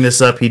to Documentary. bring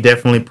this up. He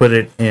definitely put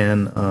it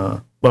in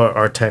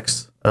our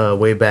text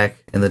way back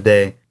in the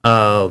day,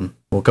 a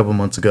couple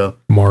months ago.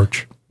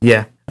 March.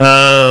 Yeah.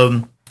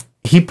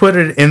 He put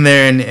it in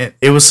there, and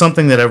it was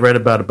something that I read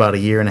about a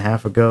year and a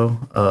half ago.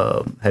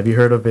 Have you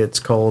heard of it? It's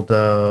called,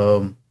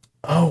 oh,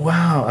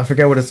 wow. I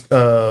forgot what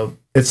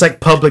it's like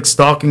public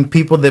stalking,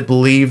 people that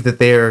believe that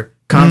they're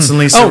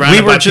constantly surrounded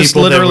we were by just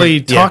people that literally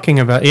were- talking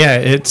about. Yeah,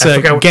 it's I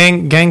forgot what-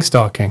 gang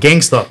stalking.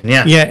 gang stalking,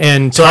 yeah. Yeah,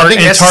 and, So I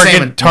think that's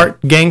the same-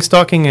 gang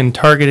stalking and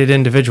targeted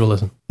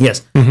individualism.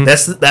 Yes,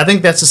 I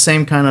think that's the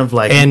same kind of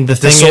like And the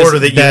thing disorder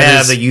is, that you that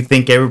have is- that you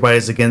think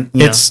everybody's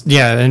against.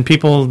 And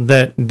people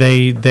that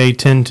they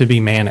tend to be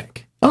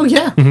manic. Oh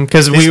yeah,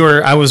 Because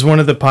I was one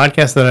of the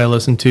podcasts that I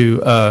listened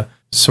to.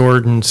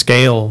 Sword and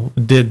Scale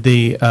did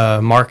the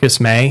Marcus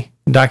May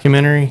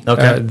documentary.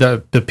 Okay.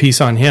 The piece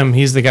on him.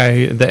 He's the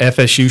guy, the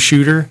FSU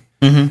shooter.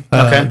 Okay.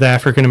 The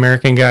African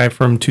American guy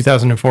from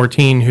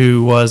 2014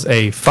 who was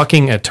a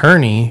fucking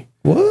attorney.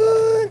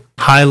 What?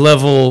 High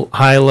level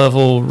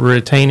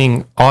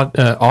retaining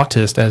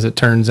autist, as it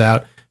turns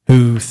out,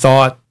 who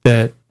thought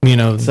that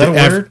Is that a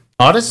word?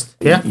 Autist.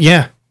 Yeah,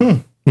 yeah.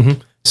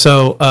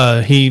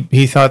 So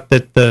he thought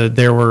that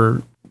there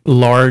were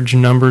large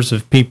numbers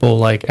of people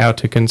like out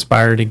to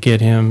conspire to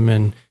get him,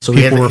 and So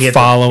he people had- were he had-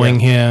 following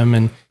him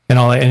and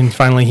all that. And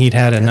finally, he'd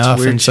had enough,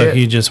 weird and so shit.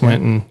 he just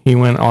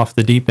went off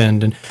the deep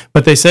end.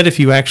 But they said if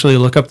you actually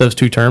look up those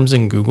two terms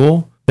in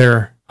Google, there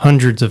are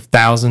hundreds of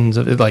thousands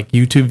of like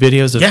YouTube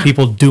videos of Yeah.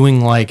 people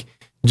doing like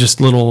just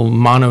little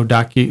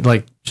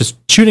like just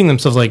shooting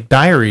themselves like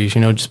diaries,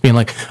 just being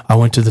like, I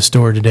went to the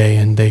store today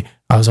and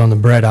I was on the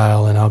bread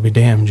aisle and I'll be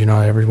damned,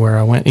 everywhere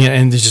I went.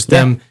 And it's just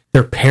them,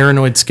 they're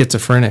paranoid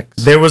schizophrenics.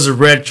 there was a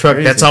red truck.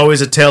 Crazy. That's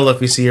always a tell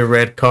if you see a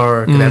red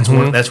car.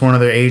 That's one of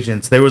their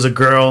agents. There was a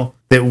girl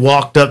that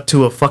walked up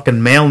to a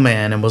fucking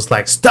mailman and was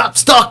like, "Stop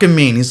stalking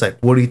me!" And he's like,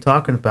 "What are you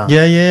talking about?"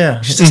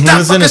 Yeah. She said, "Stop He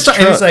was in fucking his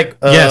stalking." And he's truck.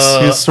 like, Yes,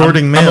 he was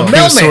sorting I'm mail. a He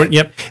mailman. Sort-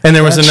 yep. And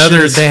there was That another.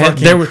 shit is They had,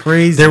 fucking there, were-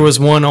 crazy. there was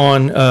one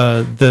on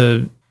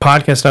the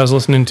podcast I was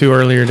listening to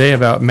earlier today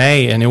about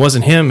May, and it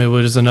wasn't him. It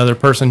was another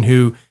person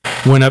who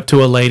went up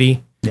to a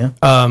lady. Yeah.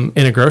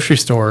 In a grocery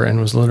store and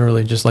was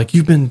literally just like,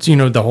 you've been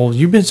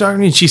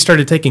talking. And she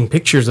started taking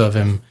pictures of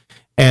him,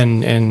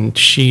 and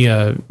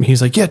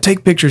he's like, yeah,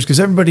 take pictures because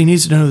everybody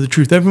needs to know the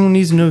truth. Everyone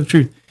needs to know the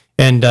truth.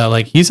 And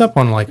he's up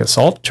on like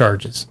assault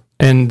charges.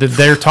 And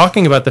they're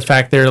talking about the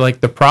fact they're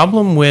like, the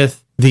problem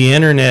with the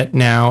internet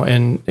now,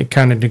 and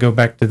kind of to go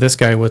back to this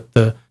guy with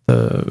the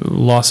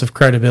loss of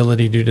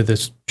credibility due to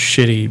this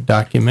shitty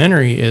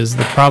documentary, is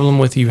the problem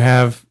with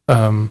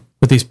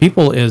with these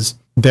people is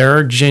there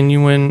are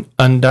genuine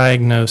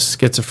undiagnosed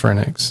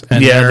schizophrenics,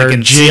 and there are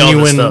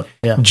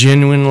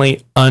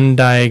genuinely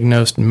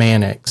undiagnosed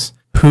manics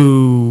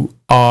who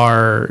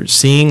are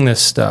seeing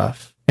this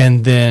stuff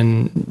and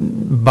then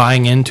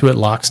buying into it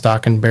lock,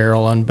 stock, and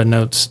barrel,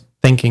 unbeknownst,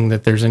 thinking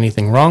that there's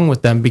anything wrong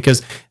with them,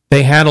 because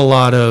they had a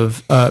lot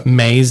of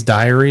May's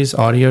diaries,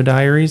 audio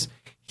diaries.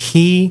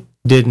 He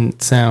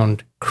didn't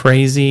sound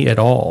crazy at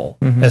all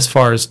as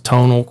far as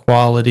tonal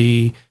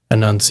quality,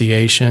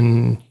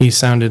 enunciation. He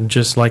sounded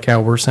just like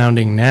how we're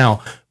sounding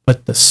now.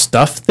 But the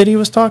stuff that he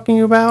was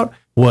talking about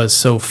was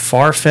so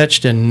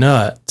far-fetched and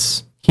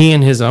nuts. He,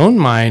 in his own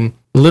mind,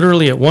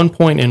 literally at one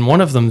point in one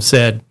of them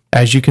said,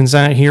 as you can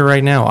hear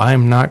right now, I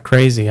am not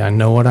crazy. I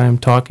know what I'm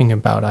talking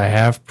about. I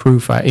have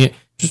proof.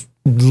 Just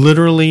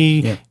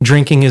literally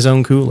drinking his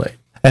own Kool-Aid.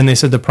 And they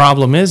said the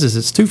problem is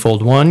it's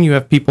twofold. One, you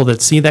have people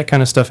that see that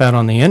kind of stuff out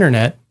on the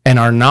internet and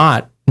are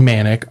not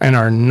manic and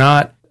are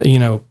not,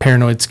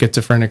 paranoid,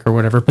 schizophrenic or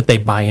whatever, but they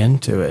buy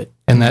into it.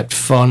 And that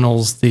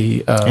funnels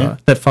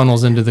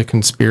into the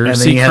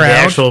conspiracy and then you crowd. Have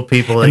the actual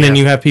people. And then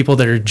you have people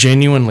that are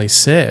genuinely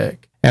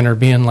sick and are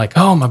being like,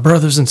 oh, my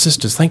brothers and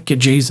sisters, thank you,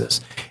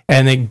 Jesus.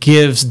 And it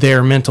gives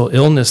their mental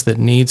illness that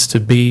needs to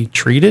be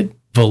treated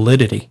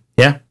validity.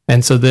 Yeah.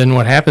 And so then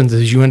what happens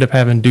is you end up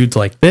having dudes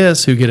like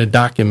this who get a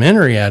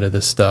documentary out of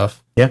this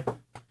stuff. Yeah.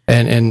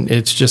 And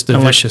it's just a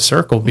vicious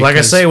circle. Because, like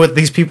I say, with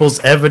these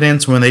people's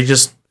evidence, when they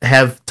just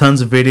have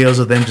tons of videos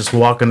of them just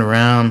walking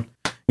around.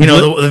 The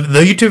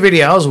YouTube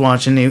video I was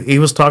watching, he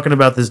was talking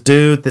about this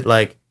dude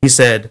that, he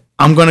said,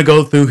 I'm going to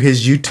go through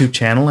his YouTube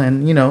channel.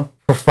 And,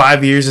 for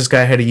 5 years, this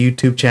guy had a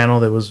YouTube channel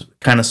that was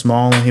kind of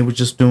small, and he was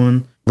just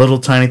doing little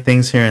tiny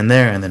things here and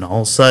there. And then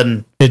all of a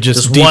sudden, it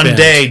just one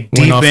day,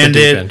 deep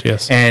ended.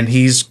 Yes. And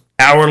he's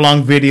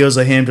hour-long videos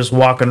of him just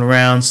walking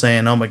around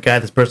saying, oh my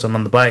God, this person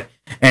on the bike.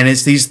 And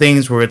it's these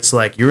things where it's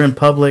like you're in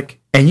public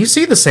and you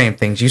see the same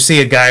things. You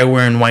see a guy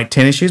wearing white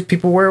tennis shoes.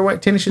 People wear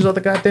white tennis shoes all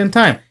the goddamn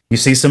time. You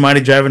see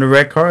somebody driving a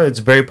red car. It's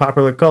a very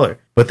popular color.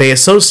 But they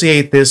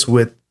associate this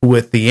with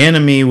the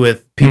enemy,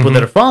 with people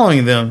that are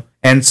following them.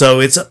 And so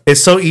it's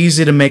so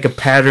easy to make a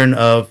pattern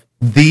of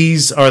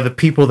these are the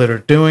people that are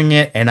doing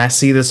it. And I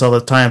see this all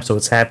the time. So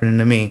it's happening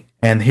to me.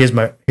 And here's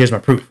my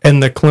proof.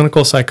 And the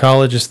clinical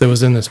psychologist that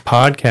was in this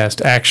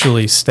podcast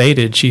actually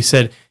stated, she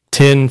said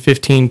 10,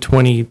 15,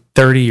 20,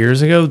 30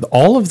 years ago,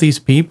 all of these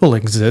people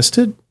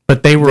existed,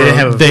 but they were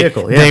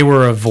they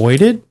were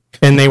avoided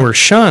and they were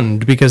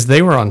shunned because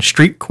they were on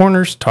street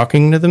corners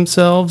talking to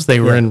themselves.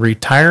 They were in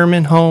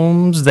retirement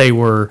homes. They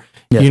were,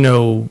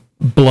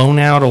 blown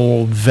out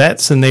old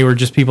vets, and they were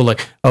just people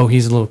like, oh,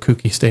 he's a little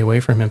kooky, stay away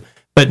from him.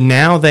 But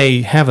now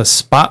they have a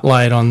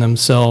spotlight on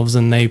themselves,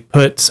 and they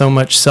put so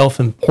much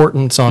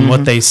self-importance on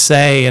what they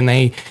say, and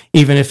they,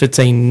 even if it's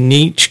a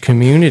niche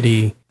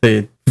community,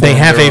 they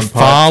have a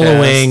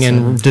following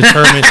and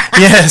determine,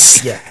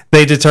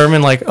 they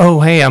determine like,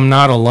 oh, hey, I'm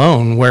not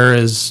alone.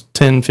 Whereas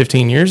 10,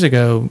 15 years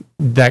ago,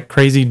 that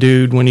crazy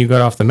dude, when you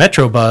got off the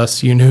Metro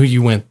bus, you knew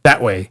you went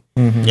that way.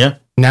 Mm-hmm. Yeah.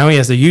 Now he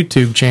has a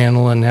YouTube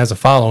channel and has a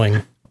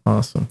following.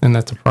 Awesome. And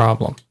that's a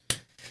problem.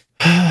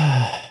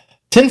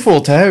 Tinfoil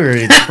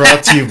Tirades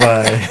brought to you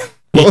by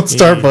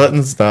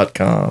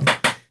LoneStarButtons.com.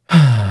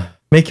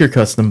 Make your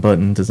custom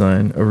button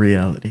design a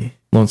reality.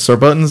 Lone Star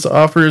Buttons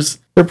offers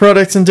their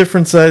products in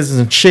different sizes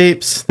and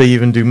shapes. They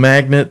even do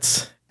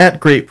magnets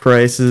at great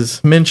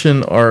prices.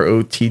 Mention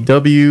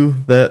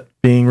ROTW, that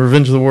being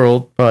Revenge of the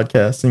World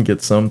podcast, and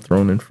get some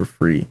thrown in for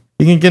free.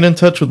 You can get in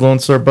touch with Lone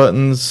Star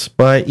Buttons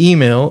by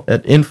email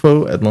at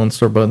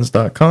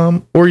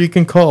info@LoneStarButtons.com, or you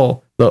can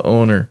call the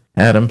owner,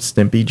 Adam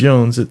Stimpy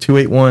Jones, at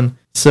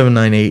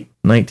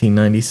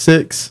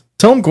 281-798-1996.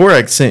 Tell him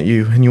Gorag sent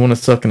you and you want to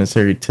suck in his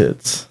hairy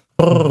tits.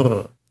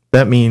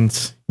 That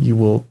means you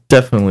will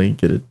definitely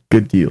get a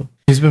good deal.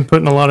 He's been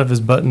putting a lot of his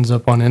buttons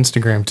up on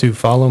Instagram too.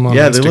 Follow him on Instagram.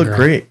 Yeah, they look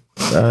great.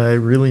 I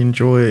really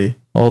enjoy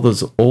all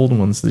those old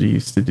ones that he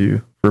used to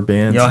do for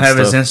bands. Y'all have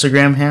his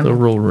Instagram handle?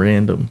 They're real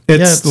random.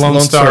 It's Lone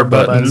Star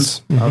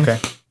Buttons. Okay.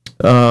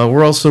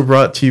 We're also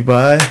brought to you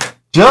by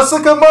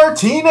Jessica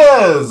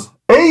Martinez,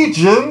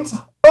 agent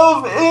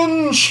of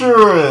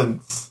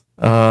insurance.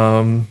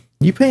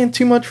 You paying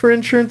too much for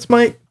insurance,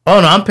 Mike? Oh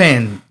no, I'm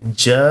paying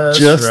just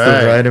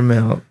the right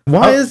amount.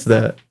 Why is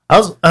that?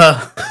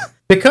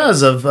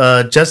 Because of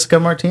Jessica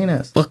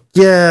Martinez. Fuck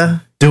yeah.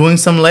 Doing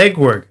some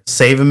legwork,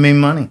 saving me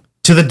money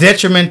to the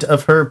detriment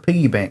of her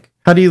piggy bank.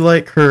 How do you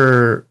like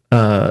her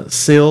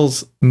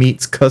sales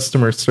meets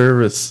customer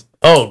service?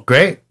 Oh,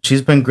 great.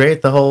 She's been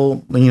great the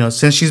whole,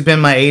 since she's been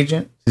my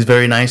agent. She's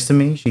very nice to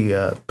me. She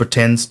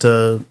pretends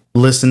to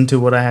listen to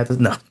what I have to.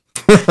 No,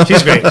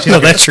 she's great. She's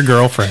great. That's your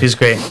girlfriend. She's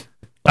great.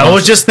 I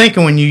was just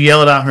thinking when you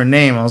yelled out her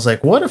name, I was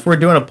like, what if we're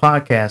doing a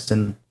podcast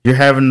and you're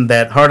having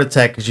that heart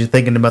attack because you're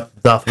thinking about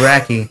the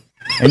Dothraki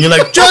and you're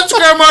like,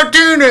 Jessica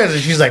Martinez.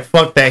 And she's like,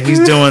 fuck that.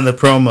 He's doing the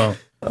promo.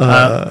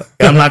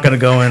 I'm not going to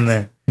go in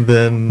there.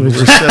 then we're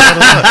shit out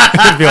of luck.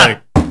 It'd be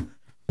like,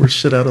 we're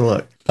shit out of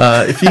luck.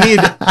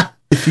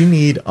 If you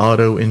need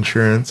auto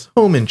insurance,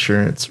 home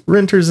insurance,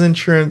 renter's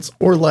insurance,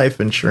 or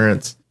life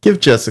insurance, give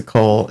Jess a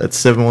call at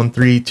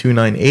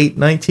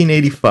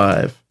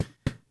 713-298-1985.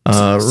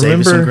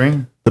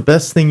 Remember, the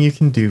best thing you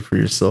can do for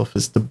yourself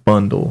is to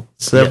bundle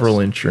several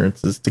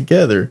insurances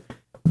together.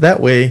 That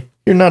way,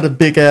 you're not a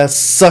big-ass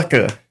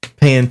sucker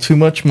paying too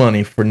much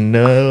money for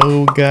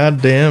no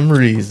goddamn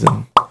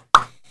reason.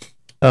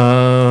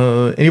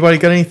 Anybody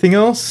got anything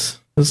else?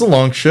 It was a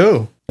long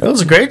show. It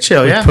was a great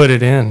show, yeah. Put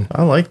it in.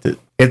 I liked it.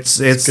 It's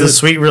the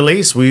sweet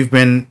release. We've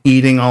been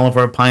eating all of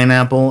our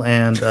pineapple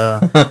and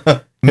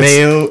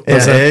mayo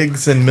and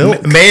eggs and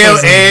milk. Mayo,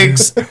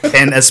 eggs,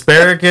 and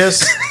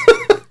asparagus,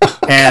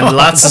 and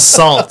lots of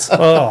salt.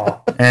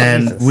 Oh,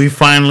 and Jesus. We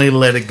finally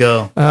let it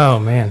go. Oh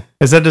man,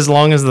 is that as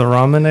long as the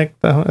Romanek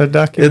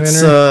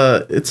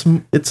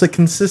documentary? It's a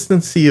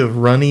consistency of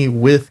runny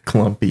with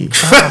clumpy.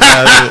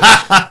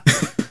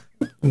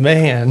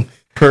 Man,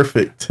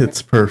 perfect.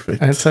 It's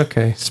perfect. It's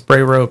okay.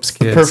 Spray ropes,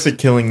 kids. Perfect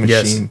killing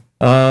machine. Yes.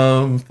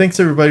 Thanks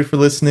everybody for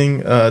listening.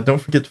 Don't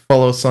forget to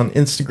follow us on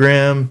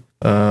Instagram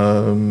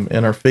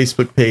and our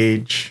Facebook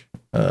page.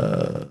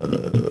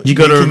 You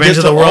go to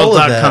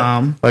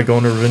revengeoftheworld.com by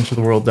going to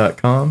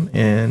revengeoftheworld.com,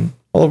 and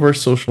all of our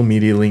social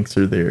media links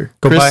are there.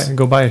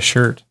 Go buy a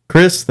shirt.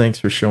 Chris, thanks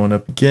for showing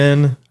up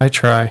again. I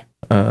try.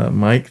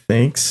 Mike,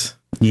 thanks.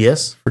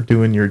 Yes, for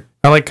doing your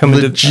I like coming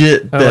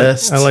legit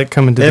best. I like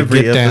coming to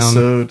every the get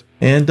episode. Down.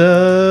 And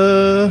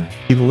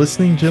people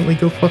listening, gently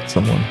go fuck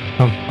someone.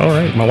 All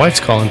right, my wife's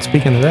calling.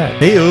 Speaking of that,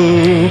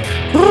 Heyo.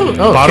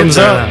 bottoms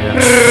up.